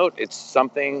fucking note. It's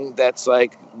something that's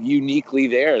like uniquely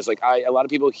theirs. Like a lot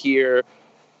of people hear,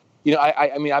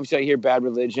 I mean, obviously I hear Bad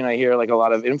Religion. I hear like a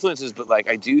lot of influences, but like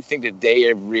I do think that they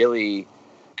have really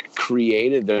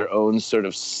created their own sort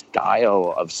of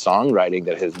style of songwriting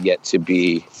that has yet to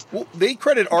be. Well, they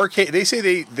credit RK. They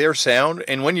say their sound,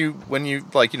 and when you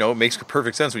like, it makes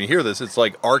perfect sense when you hear this. It's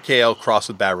like RKL crossed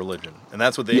with Bad Religion, and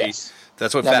that's what they. Yes.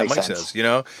 That's what That Fat Mike sense.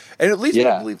 says. And at least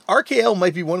I believe RKL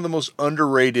might be one of the most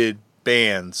underrated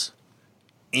bands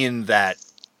in that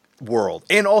world,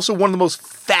 and also one of the most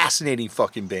fascinating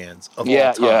fucking bands of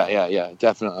all time. Yeah,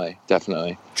 definitely.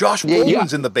 Josh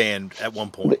Brolin's in the band at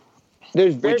one point.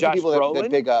 There's very few Josh people Brolin?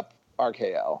 that big up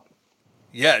RKL.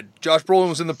 Yeah, Josh Brolin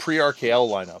was in the pre-RKL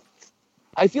lineup.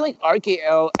 I feel like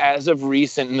RKL, as of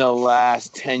recent, in the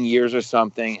last 10 years or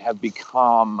something, have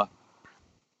become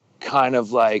kind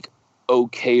of like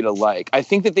okay to like. I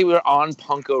think that they were on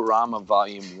Punk-O-Rama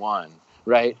Volume 1,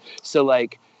 right? So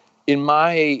like in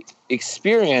my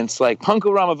experience, like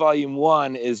Punk-O-Rama Volume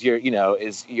 1 is your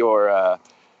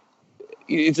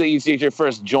it's your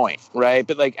first joint, right?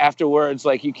 But like afterwards,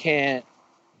 like you can't,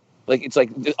 like it's like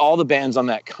all the bands on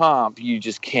that comp, you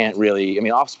just can't really. I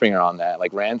mean, Offspring are on that,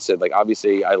 like Rancid. Like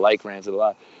obviously, I like Rancid a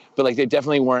lot, but like they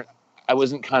definitely weren't. I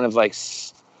wasn't kind of like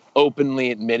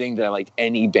openly admitting that I liked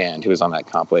any band who was on that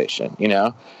compilation,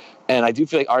 And I do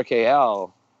feel like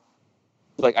RKL,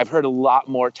 like I've heard a lot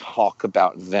more talk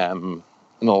about them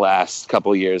in the last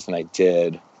couple of years than I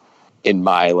did in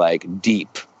my like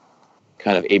deep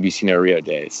kind of ABC No Rio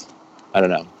days. I don't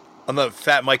know. On the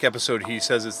Fat Mike episode, he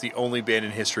says it's the only band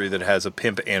in history that has a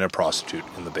pimp and a prostitute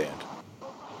in the band.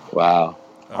 Wow.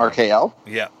 RKL?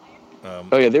 Yeah.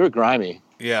 Oh yeah, they were grimy.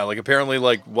 Yeah, like apparently,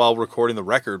 like while recording the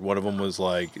record, one of them was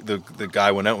like the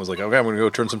guy went out and was like, "Okay, I'm going to go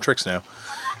turn some tricks now,"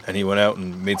 and he went out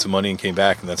and made some money and came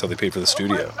back, and that's how they paid for the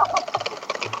studio.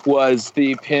 Was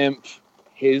the pimp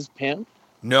his pimp?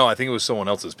 No, I think it was someone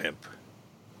else's pimp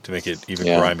to make it even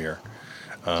grimier.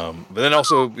 But then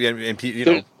also,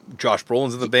 Josh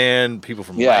Brolin's in the band. People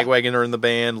from Lagwagon are in the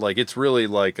band. Like it's really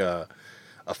like a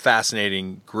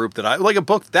fascinating group that I like. A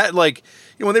book that like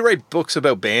when they write books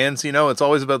about bands, it's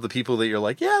always about the people that you're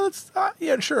like,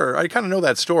 sure, I kind of know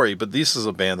that story. But this is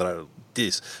a band that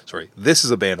this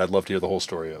is a band I'd love to hear the whole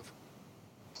story of.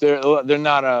 They're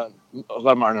not a lot of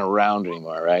them aren't around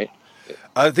anymore, right?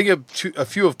 I think a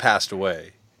few have passed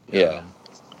away. Yeah,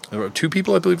 there were 2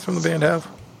 people I believe from the band have.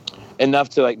 Enough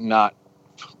to like not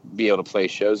be able to play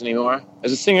shows anymore.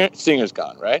 As a singer's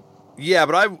gone, right? Yeah,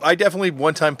 but I definitely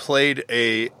one time played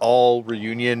a all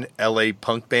reunion LA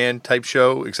punk band type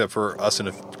show, except for us and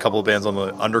a couple of bands on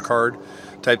the undercard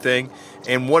type thing.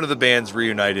 And one of the bands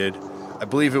reunited. I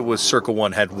believe it was Circle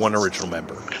One had one original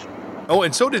member. Oh,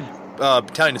 and so did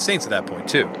Battalion of Saints at that point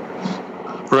too.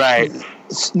 Right.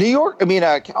 New York,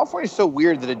 California's so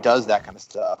weird that it does that kind of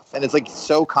stuff, and it's like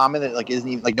so common that it like isn't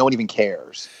even like no one even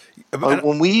cares.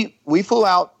 When we flew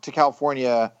out to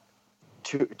California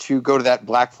to go to that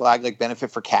Black Flag like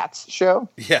Benefit for Cats show,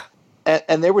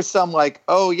 and there was some like,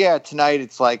 oh yeah, tonight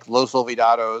it's like Los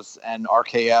Olvidados and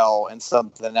RKL and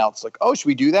something else. Like, oh, should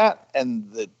we do that? And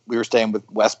we were staying with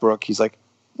Westbrook. He's like,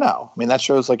 no, that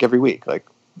show's like every week. Like,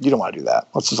 you don't want to do that.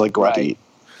 Let's just like go out to eat.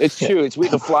 It's true. It's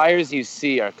weird. The flyers you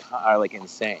see are like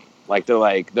insane. Like they're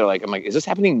like I'm like, is this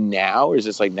happening now or is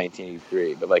this like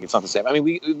 1983? But like it's not the same. I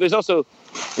mean, there's also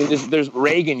there's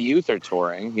Reagan Youth are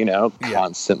touring,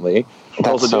 constantly. That's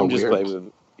also so just weird. play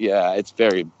with. Yeah, it's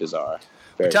very bizarre.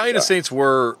 Italian Saints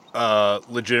were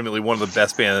legitimately one of the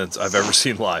best bands I've ever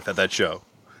seen live at that show.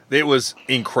 It was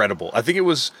incredible. I think it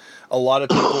was a lot of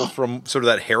people from sort of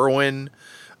that heroin,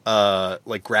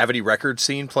 like Gravity Records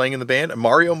scene playing in the band.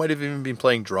 Mario might have even been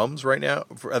playing drums right now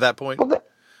at that point.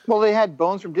 Well, they had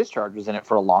Bones from Discharge was in it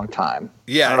for a long time.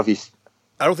 Yeah. I don't know if he's...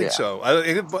 I don't think so. By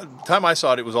the time I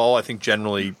saw it, it was all, I think,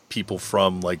 generally people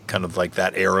from like kind of like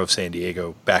that era of San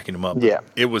Diego backing him up. Yeah.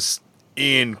 It was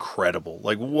incredible.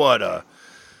 Like what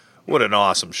an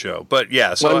awesome show. But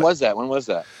yeah, so When was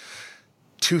that?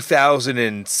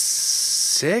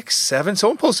 2006, 7.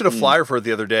 Someone posted a flyer for it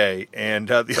the other day, and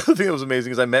the other thing that was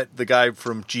amazing is I met the guy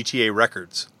from GTA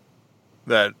Records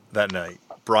that night,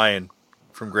 Brian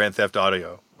from Grand Theft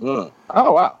Audio. Oh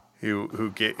wow.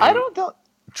 Who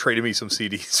traded me some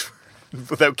CDs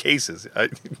without cases.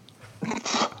 But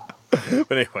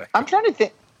anyway, I'm trying to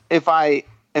think if I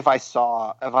ever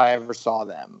saw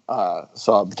them,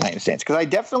 saw the Italian Saints, because I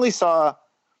definitely saw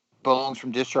Bones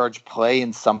from Discharge play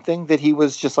in something that he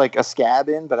was just like a scab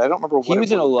in, but I don't remember what he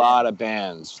was in a lot of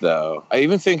bands, though. I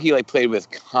even think he like played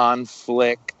with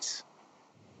Conflict.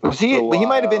 Was he? He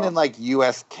might have been in like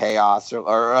U.S. Chaos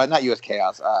or not U.S.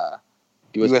 Chaos.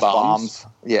 U.S. Bombs.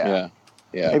 Yeah.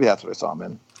 Maybe that's what I saw him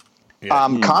in.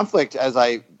 Yeah. Conflict, as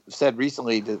I said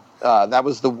recently, that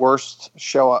was the worst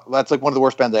show. That's like one of the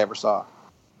worst bands I ever saw.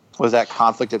 Was that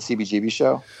Conflict at CBGB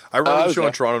show? I remember the show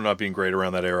in Toronto not being great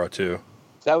around that era too.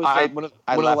 That was one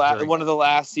of the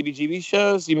last CBGB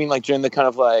shows. You mean like during the kind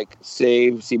of like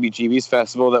Save CBGB's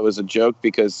festival that was a joke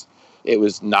because it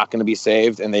was not going to be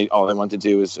saved, and all they wanted to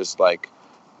do was just like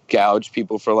gouge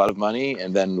people for a lot of money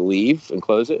and then leave and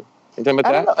close it. You talking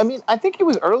about that? I don't know. I mean, I think it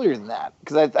was earlier than that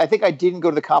because I think I didn't go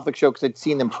to the Conflict show because I'd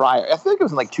seen them prior. I feel like it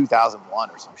was in like 2001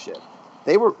 or some shit.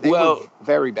 They were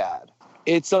very bad.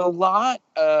 It's a lot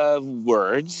of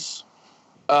words.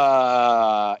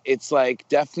 It's like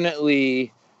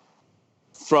definitely,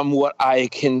 from what I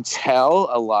can tell,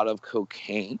 a lot of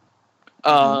cocaine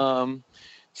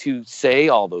to say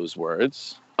all those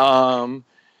words.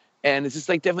 And it's just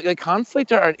like definitely like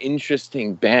Conflict are an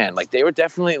interesting band. Like they were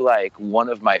definitely like one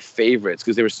of my favorites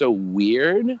because they were so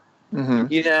weird,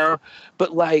 you know.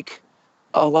 But like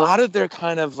a lot of their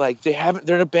kind of like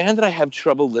they're a band that I have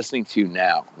trouble listening to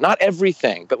now. Not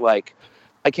everything, but like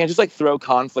I can't just like throw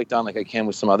Conflict on like I can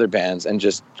with some other bands and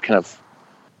just kind of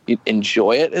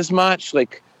enjoy it as much.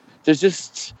 Like there's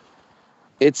just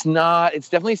it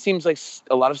definitely seems like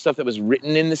a lot of stuff that was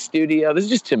written in the studio. This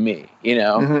is just to me, you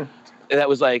know. That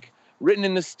was like written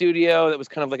in the studio. That was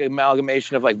kind of like an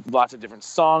amalgamation of like lots of different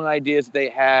song ideas they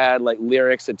had, like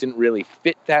lyrics that didn't really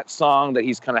fit that song that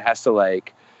he's kind of has to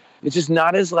like. It's just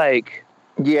not as like.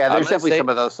 Yeah, there's definitely some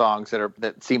of those songs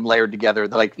that seem layered together.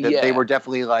 Like they were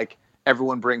definitely like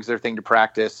everyone brings their thing to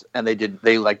practice, and they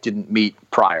didn't meet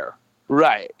prior.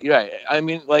 Right. I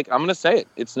mean, like I'm gonna say it.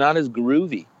 It's not as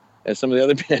groovy as some of the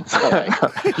other bands I like,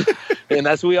 and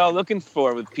that's what we all looking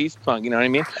for with Peace Punk. You know what I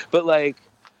mean? But like.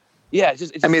 Yeah,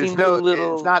 it's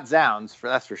not Zounds,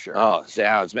 that's for sure. Oh,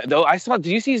 Zounds, man. Though did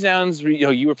you see Zounds?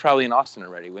 You were probably in Austin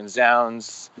already when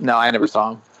Zounds. No, I never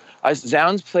saw him.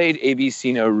 Zounds played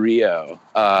ABC No Rio.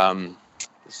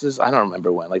 This is I don't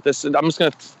remember when. Like this, I'm just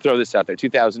gonna throw this out there.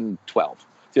 2012,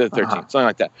 2013, something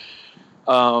like that.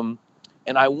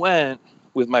 And I went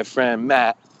with my friend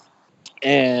Matt,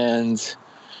 and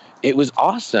it was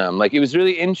awesome. Like it was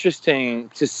really interesting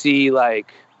to see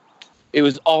like. It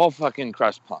was all fucking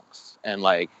crust punks and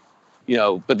like, you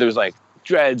know, but there was like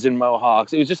dreads and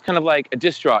mohawks. It was just kind of like a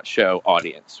distraught show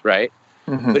audience, right?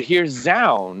 But here's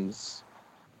Zounds,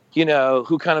 you know,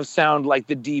 who kind of sound like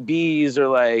the DBs or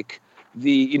like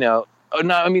the, you know, a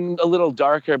little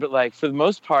darker, but like for the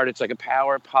most part, it's like a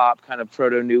power pop kind of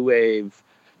proto new wave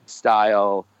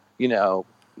style, you know,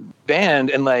 band.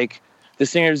 And like, the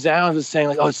singer Zounds was saying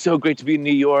like, oh, it's so great to be in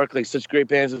New York. Like such great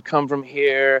bands have come from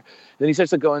here. And then he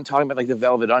starts like going talking about like the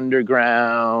Velvet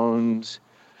Underground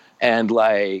and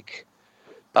like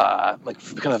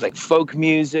kind of like folk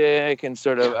music and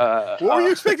sort of. What were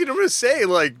you expecting him to say?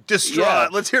 Like distraught. Yeah.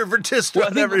 Let's hear it for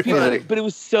distraught. Everybody. But it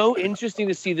was so interesting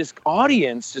to see this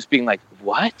audience just being like,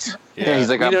 what? Yeah, he's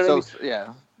like, I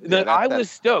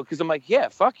was stoked because I'm like, yeah,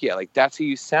 fuck yeah, like that's who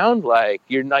you sound like.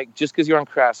 You're like just because you're on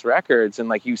Crass Records and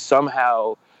like you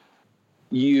somehow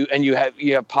you have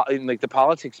like the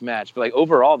politics match, but like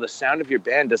overall the sound of your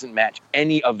band doesn't match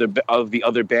any of the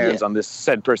other bands on this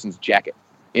said person's jacket.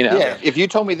 You know? Yeah. If you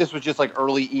told me this was just like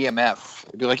early EMF,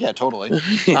 I'd be like, yeah, totally,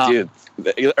 dude.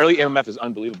 Early EMF is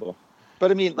unbelievable.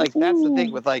 But I mean, like that's the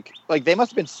thing with like they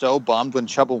must have been so bummed when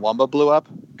Chubbawamba blew up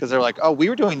because they're like, oh, we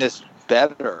were doing this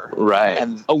better. Right.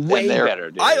 And way and better,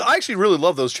 dude. I actually really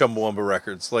love those Chumbawamba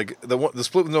records, like the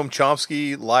Split with Noam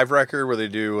Chomsky live record where they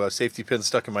do Safety Pin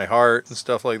Stuck in My Heart and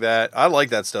stuff like that. I like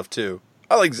that stuff too.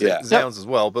 I like Zounds as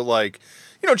well, but like,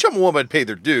 Chumbawamba had paid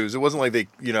their dues. It wasn't like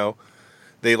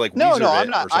they like no,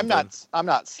 Weezer I'm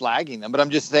not slagging them, but I'm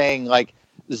just saying like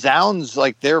Zounds,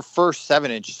 like their first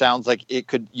 7-inch sounds like you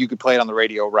could play it on the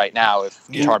radio right now if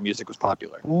guitar music was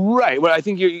popular. Right. Well, I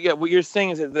think what you're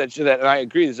saying is that and I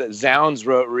agree, is that Zounds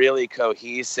wrote really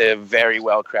cohesive, very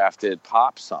well crafted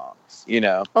pop songs.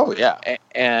 Oh yeah,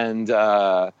 and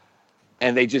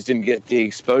they just didn't get the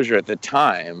exposure at the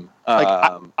time.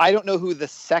 I don't know who the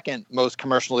second most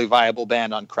commercially viable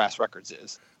band on Crass Records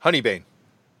is. Honeybane.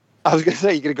 I was gonna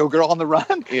say, you gonna go Girl on the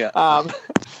Run? Yeah.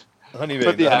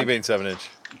 Honeybane 7-inch.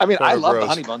 I mean, Porno I love Grows.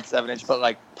 the Honeybone 7-inch, but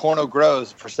like Porno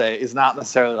Grows per se is not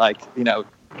necessarily like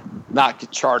not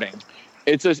charting.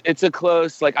 It's a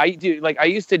close, like I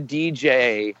used to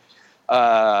DJ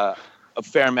a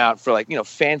fair amount for like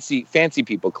fancy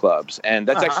people clubs, and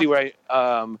that's actually where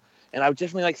I and I would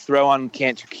definitely like throw on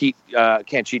Can't Cheat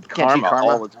Karma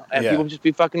all the time, and people would just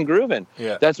be fucking grooving.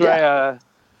 Yeah, that's where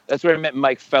I met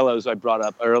Mike Fellows, I brought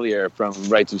up earlier from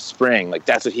Rites of Spring. Like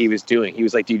that's what he was doing. He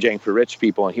was like DJing for rich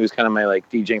people, and he was kind of my like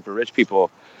DJing for rich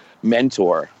people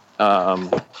mentor.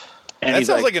 And that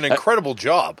sounds like an incredible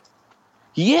job.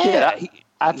 Yeah,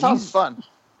 that sounds fun.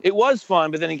 It was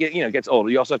fun, but then it gets older.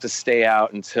 You also have to stay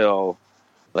out until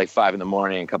like 5 a.m,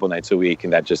 a couple nights a week,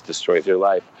 and that just destroys your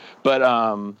life. But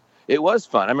it was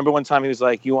fun. I remember one time he was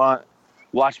like,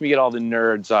 watch me get all the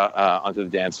nerds onto the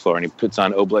dance floor, and he puts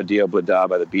on Obla Di Obla Da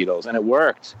by the Beatles, and it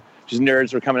worked. Just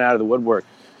nerds were coming out of the woodwork,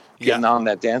 getting on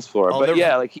that dance floor. He would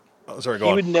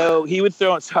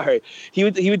throw on. Sorry, he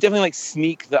would definitely like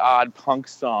sneak the odd punk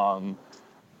song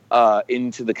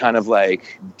into the kind of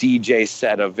like DJ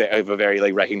set of a very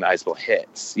like recognizable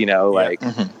hits. It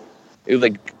would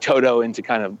like Toto into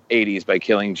kind of 80s by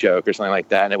Killing Joke or something like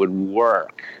that, and it would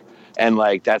work. And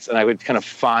like and I would kind of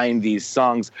find these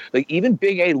songs, like even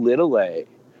Big A Little A,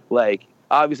 like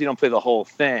obviously don't play the whole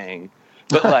thing,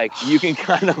 but like you can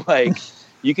kind of like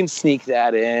you can sneak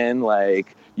that in,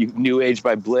 like New Age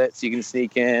by Blitz, you can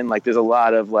sneak in, like there's a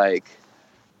lot of like,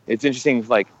 it's interesting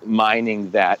like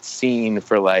mining that scene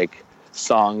for like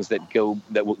songs that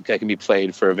can be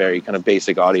played for a very kind of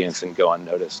basic audience and go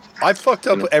unnoticed. I fucked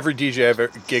up every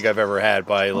DJ gig I've ever had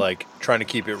by like trying to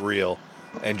keep it real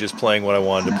and just playing what I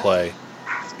wanted to play.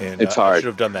 And it's hard. I should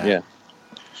have done that. Yeah.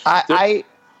 I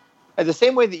the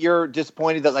same way that you're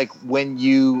disappointed that like when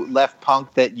you left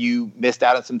punk that you missed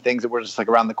out on some things that were just like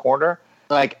around the corner.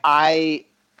 Like I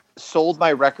sold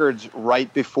my records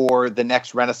right before the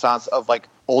next renaissance of like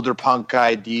older punk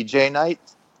guy DJ night.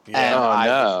 Yeah. And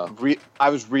I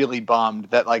was really bummed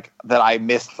that I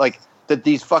missed like that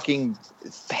these fucking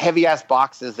heavy ass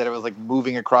boxes that it was like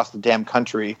moving across the damn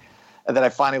country. And then I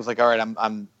finally was like, all right,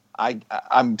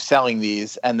 I'm selling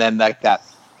these, and then I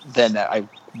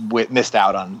missed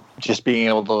out on just being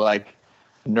able to like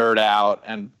nerd out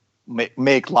and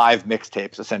make live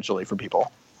mixtapes essentially for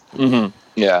people. Mm-hmm.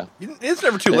 Yeah, it's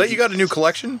never too late. You got a new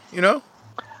collection,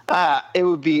 I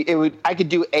could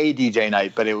do a DJ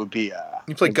night, but it would be.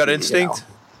 You play Gut Instinct,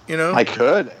 I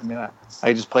could. I mean,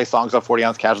 I just play songs off 40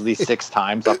 Ounce Casualty 6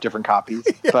 times off different copies.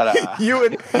 But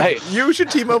you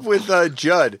should team up with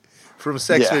Judd from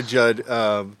Sexfit Judd,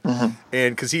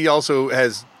 and because he also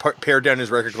has pared down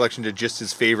his record collection to just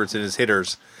his favorites and his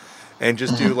hitters, and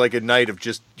just do like a night of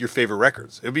just your favorite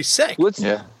records. It would be sick.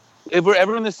 If we're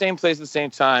ever in the same place at the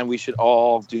same time, we should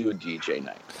all do a DJ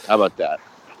night. How about that?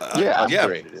 We all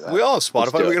have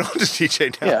Spotify. We can all just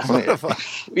DJ now.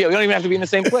 We don't even have to be in the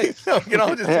same place. No, we can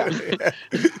all just do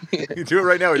it. You do it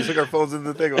right now. We just stick our phones in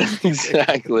the thing.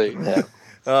 Exactly. Yeah.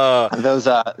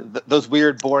 Those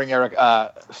weird, boring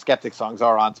era Skeptic songs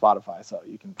are on Spotify, so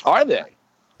you can. Are they?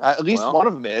 At least one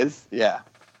of them is. Yeah.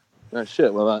 Oh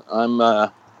shit! Well, I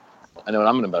know what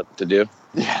I'm about to do.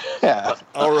 Yeah.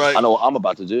 All right. I know what I'm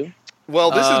about to do.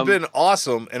 Well, this has been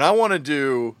awesome, and I want to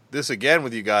do this again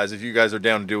with you guys if you guys are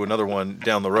down to do another one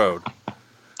down the road.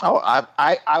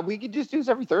 Oh, we could just do this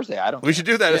every Thursday. We should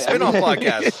do that. A spin-off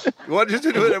podcast. You want to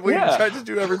just do it? We can try to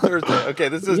do it every Thursday. Okay,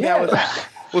 this is now.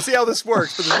 We'll see how this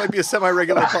works, but this might be a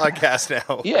semi-regular podcast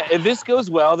now. Yeah, if this goes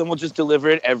well, then we'll just deliver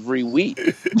it every week.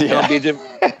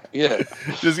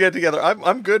 Just get together.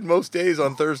 I'm good most days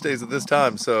on Thursdays at this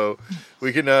time, so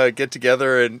we can get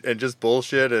together and just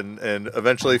bullshit and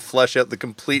eventually flesh out the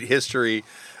complete history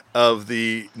of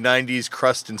the 90s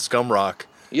crust and scum rock.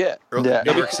 Yeah.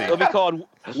 It'll be called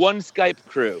One Skype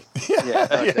Crew.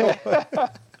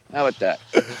 How about that?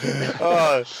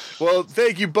 Well,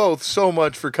 thank you both so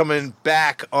much for coming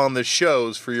back on the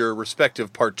shows for your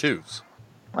respective part twos.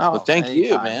 Oh, Well, thank you,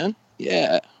 anytime. man.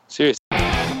 Yeah, seriously.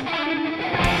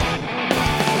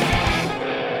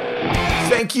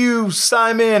 Thank you,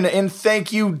 Simon, and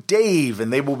thank you, Dave.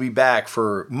 And they will be back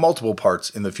for multiple parts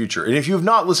in the future. And if you have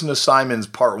not listened to Simon's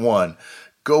part one,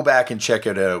 go back and check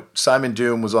it out. Simon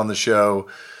Doom was on the show,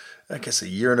 I guess, a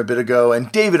year and a bit ago,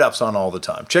 and David Up's on all the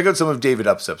time. Check out some of David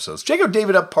Up's episodes. Check out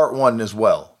David Up part one as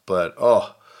well. But,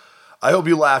 I hope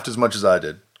you laughed as much as I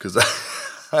did, because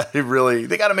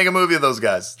they got to make a movie of those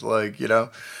guys. Like,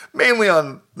 mainly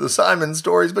on the Simon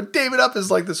stories, but David Up is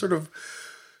like the sort of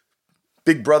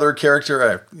Big Brother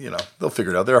character. They'll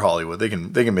figure it out. They're Hollywood. They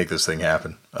can make this thing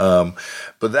happen.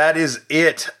 But that is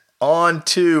it. On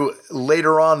to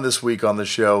later on this week on the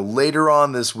show. Later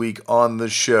on this week on the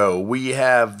show, we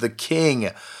have the king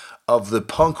of the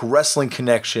punk wrestling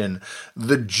connection,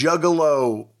 the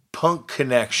Juggalo punk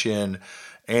connection,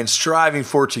 and Striving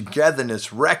for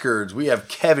Togetherness Records. We have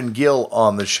Kevin Gill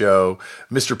on the show,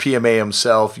 Mr. PMA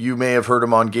himself. You may have heard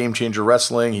him on Game Changer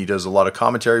Wrestling. He does a lot of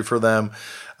commentary for them.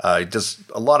 He does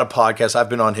a lot of podcasts. I've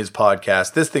been on his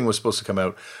podcast. This thing was supposed to come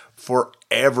out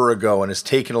forever ago and it's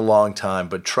taken a long time,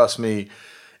 but trust me,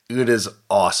 it is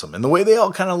awesome. And the way they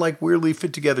all kind of like weirdly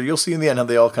fit together, you'll see in the end how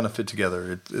they all kind of fit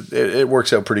together. It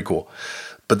works out pretty cool.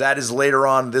 But that is later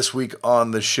on this week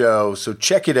on the show, so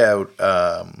check it out.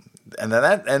 And then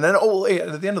at the end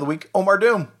of the week, Omar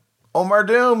Doom. Omar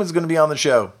Doom is going to be on the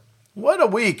show. What a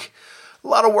week. A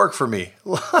lot of work for me. A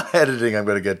lot of editing I'm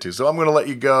going to get to. So I'm going to let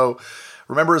you go.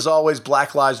 Remember, as always,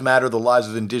 Black Lives Matter. The lives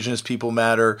of Indigenous people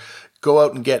matter. Go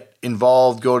out and get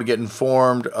involved. Go to get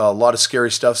informed. A lot of scary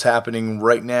stuff's happening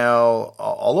right now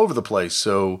all over the place.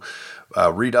 So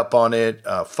read up on it.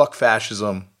 Fuck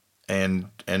fascism. And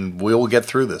we'll get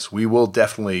through this. We will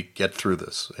definitely get through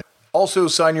this. Also,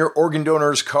 sign your organ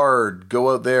donor's card.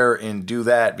 Go out there and do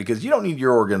that because you don't need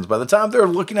your organs. By the time they're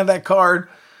looking at that card,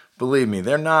 believe me,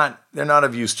 they're not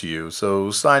of use to you.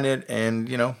 So sign it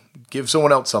and, give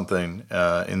someone else something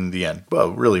in the end.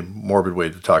 Well, really morbid way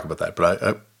to talk about that, but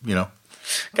kind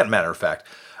of matter of fact.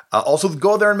 Also,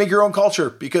 go there and make your own culture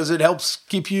because it helps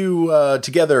keep you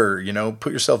together.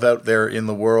 Put yourself out there in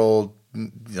the world.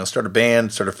 Start a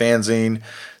band, start a fanzine.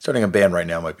 Starting a band right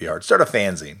now might be hard. Start a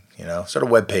fanzine. Start a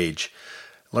web page.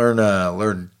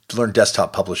 Learn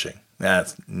desktop publishing.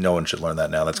 No one should learn that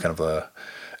now. That's kind of a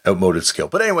outmoded skill.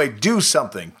 But anyway, do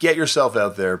something. Get yourself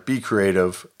out there. Be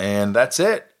creative. And that's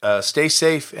it. Stay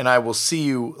safe, and I will see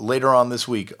you later on this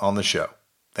week on the show.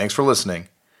 Thanks for listening.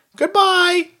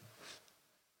 Goodbye.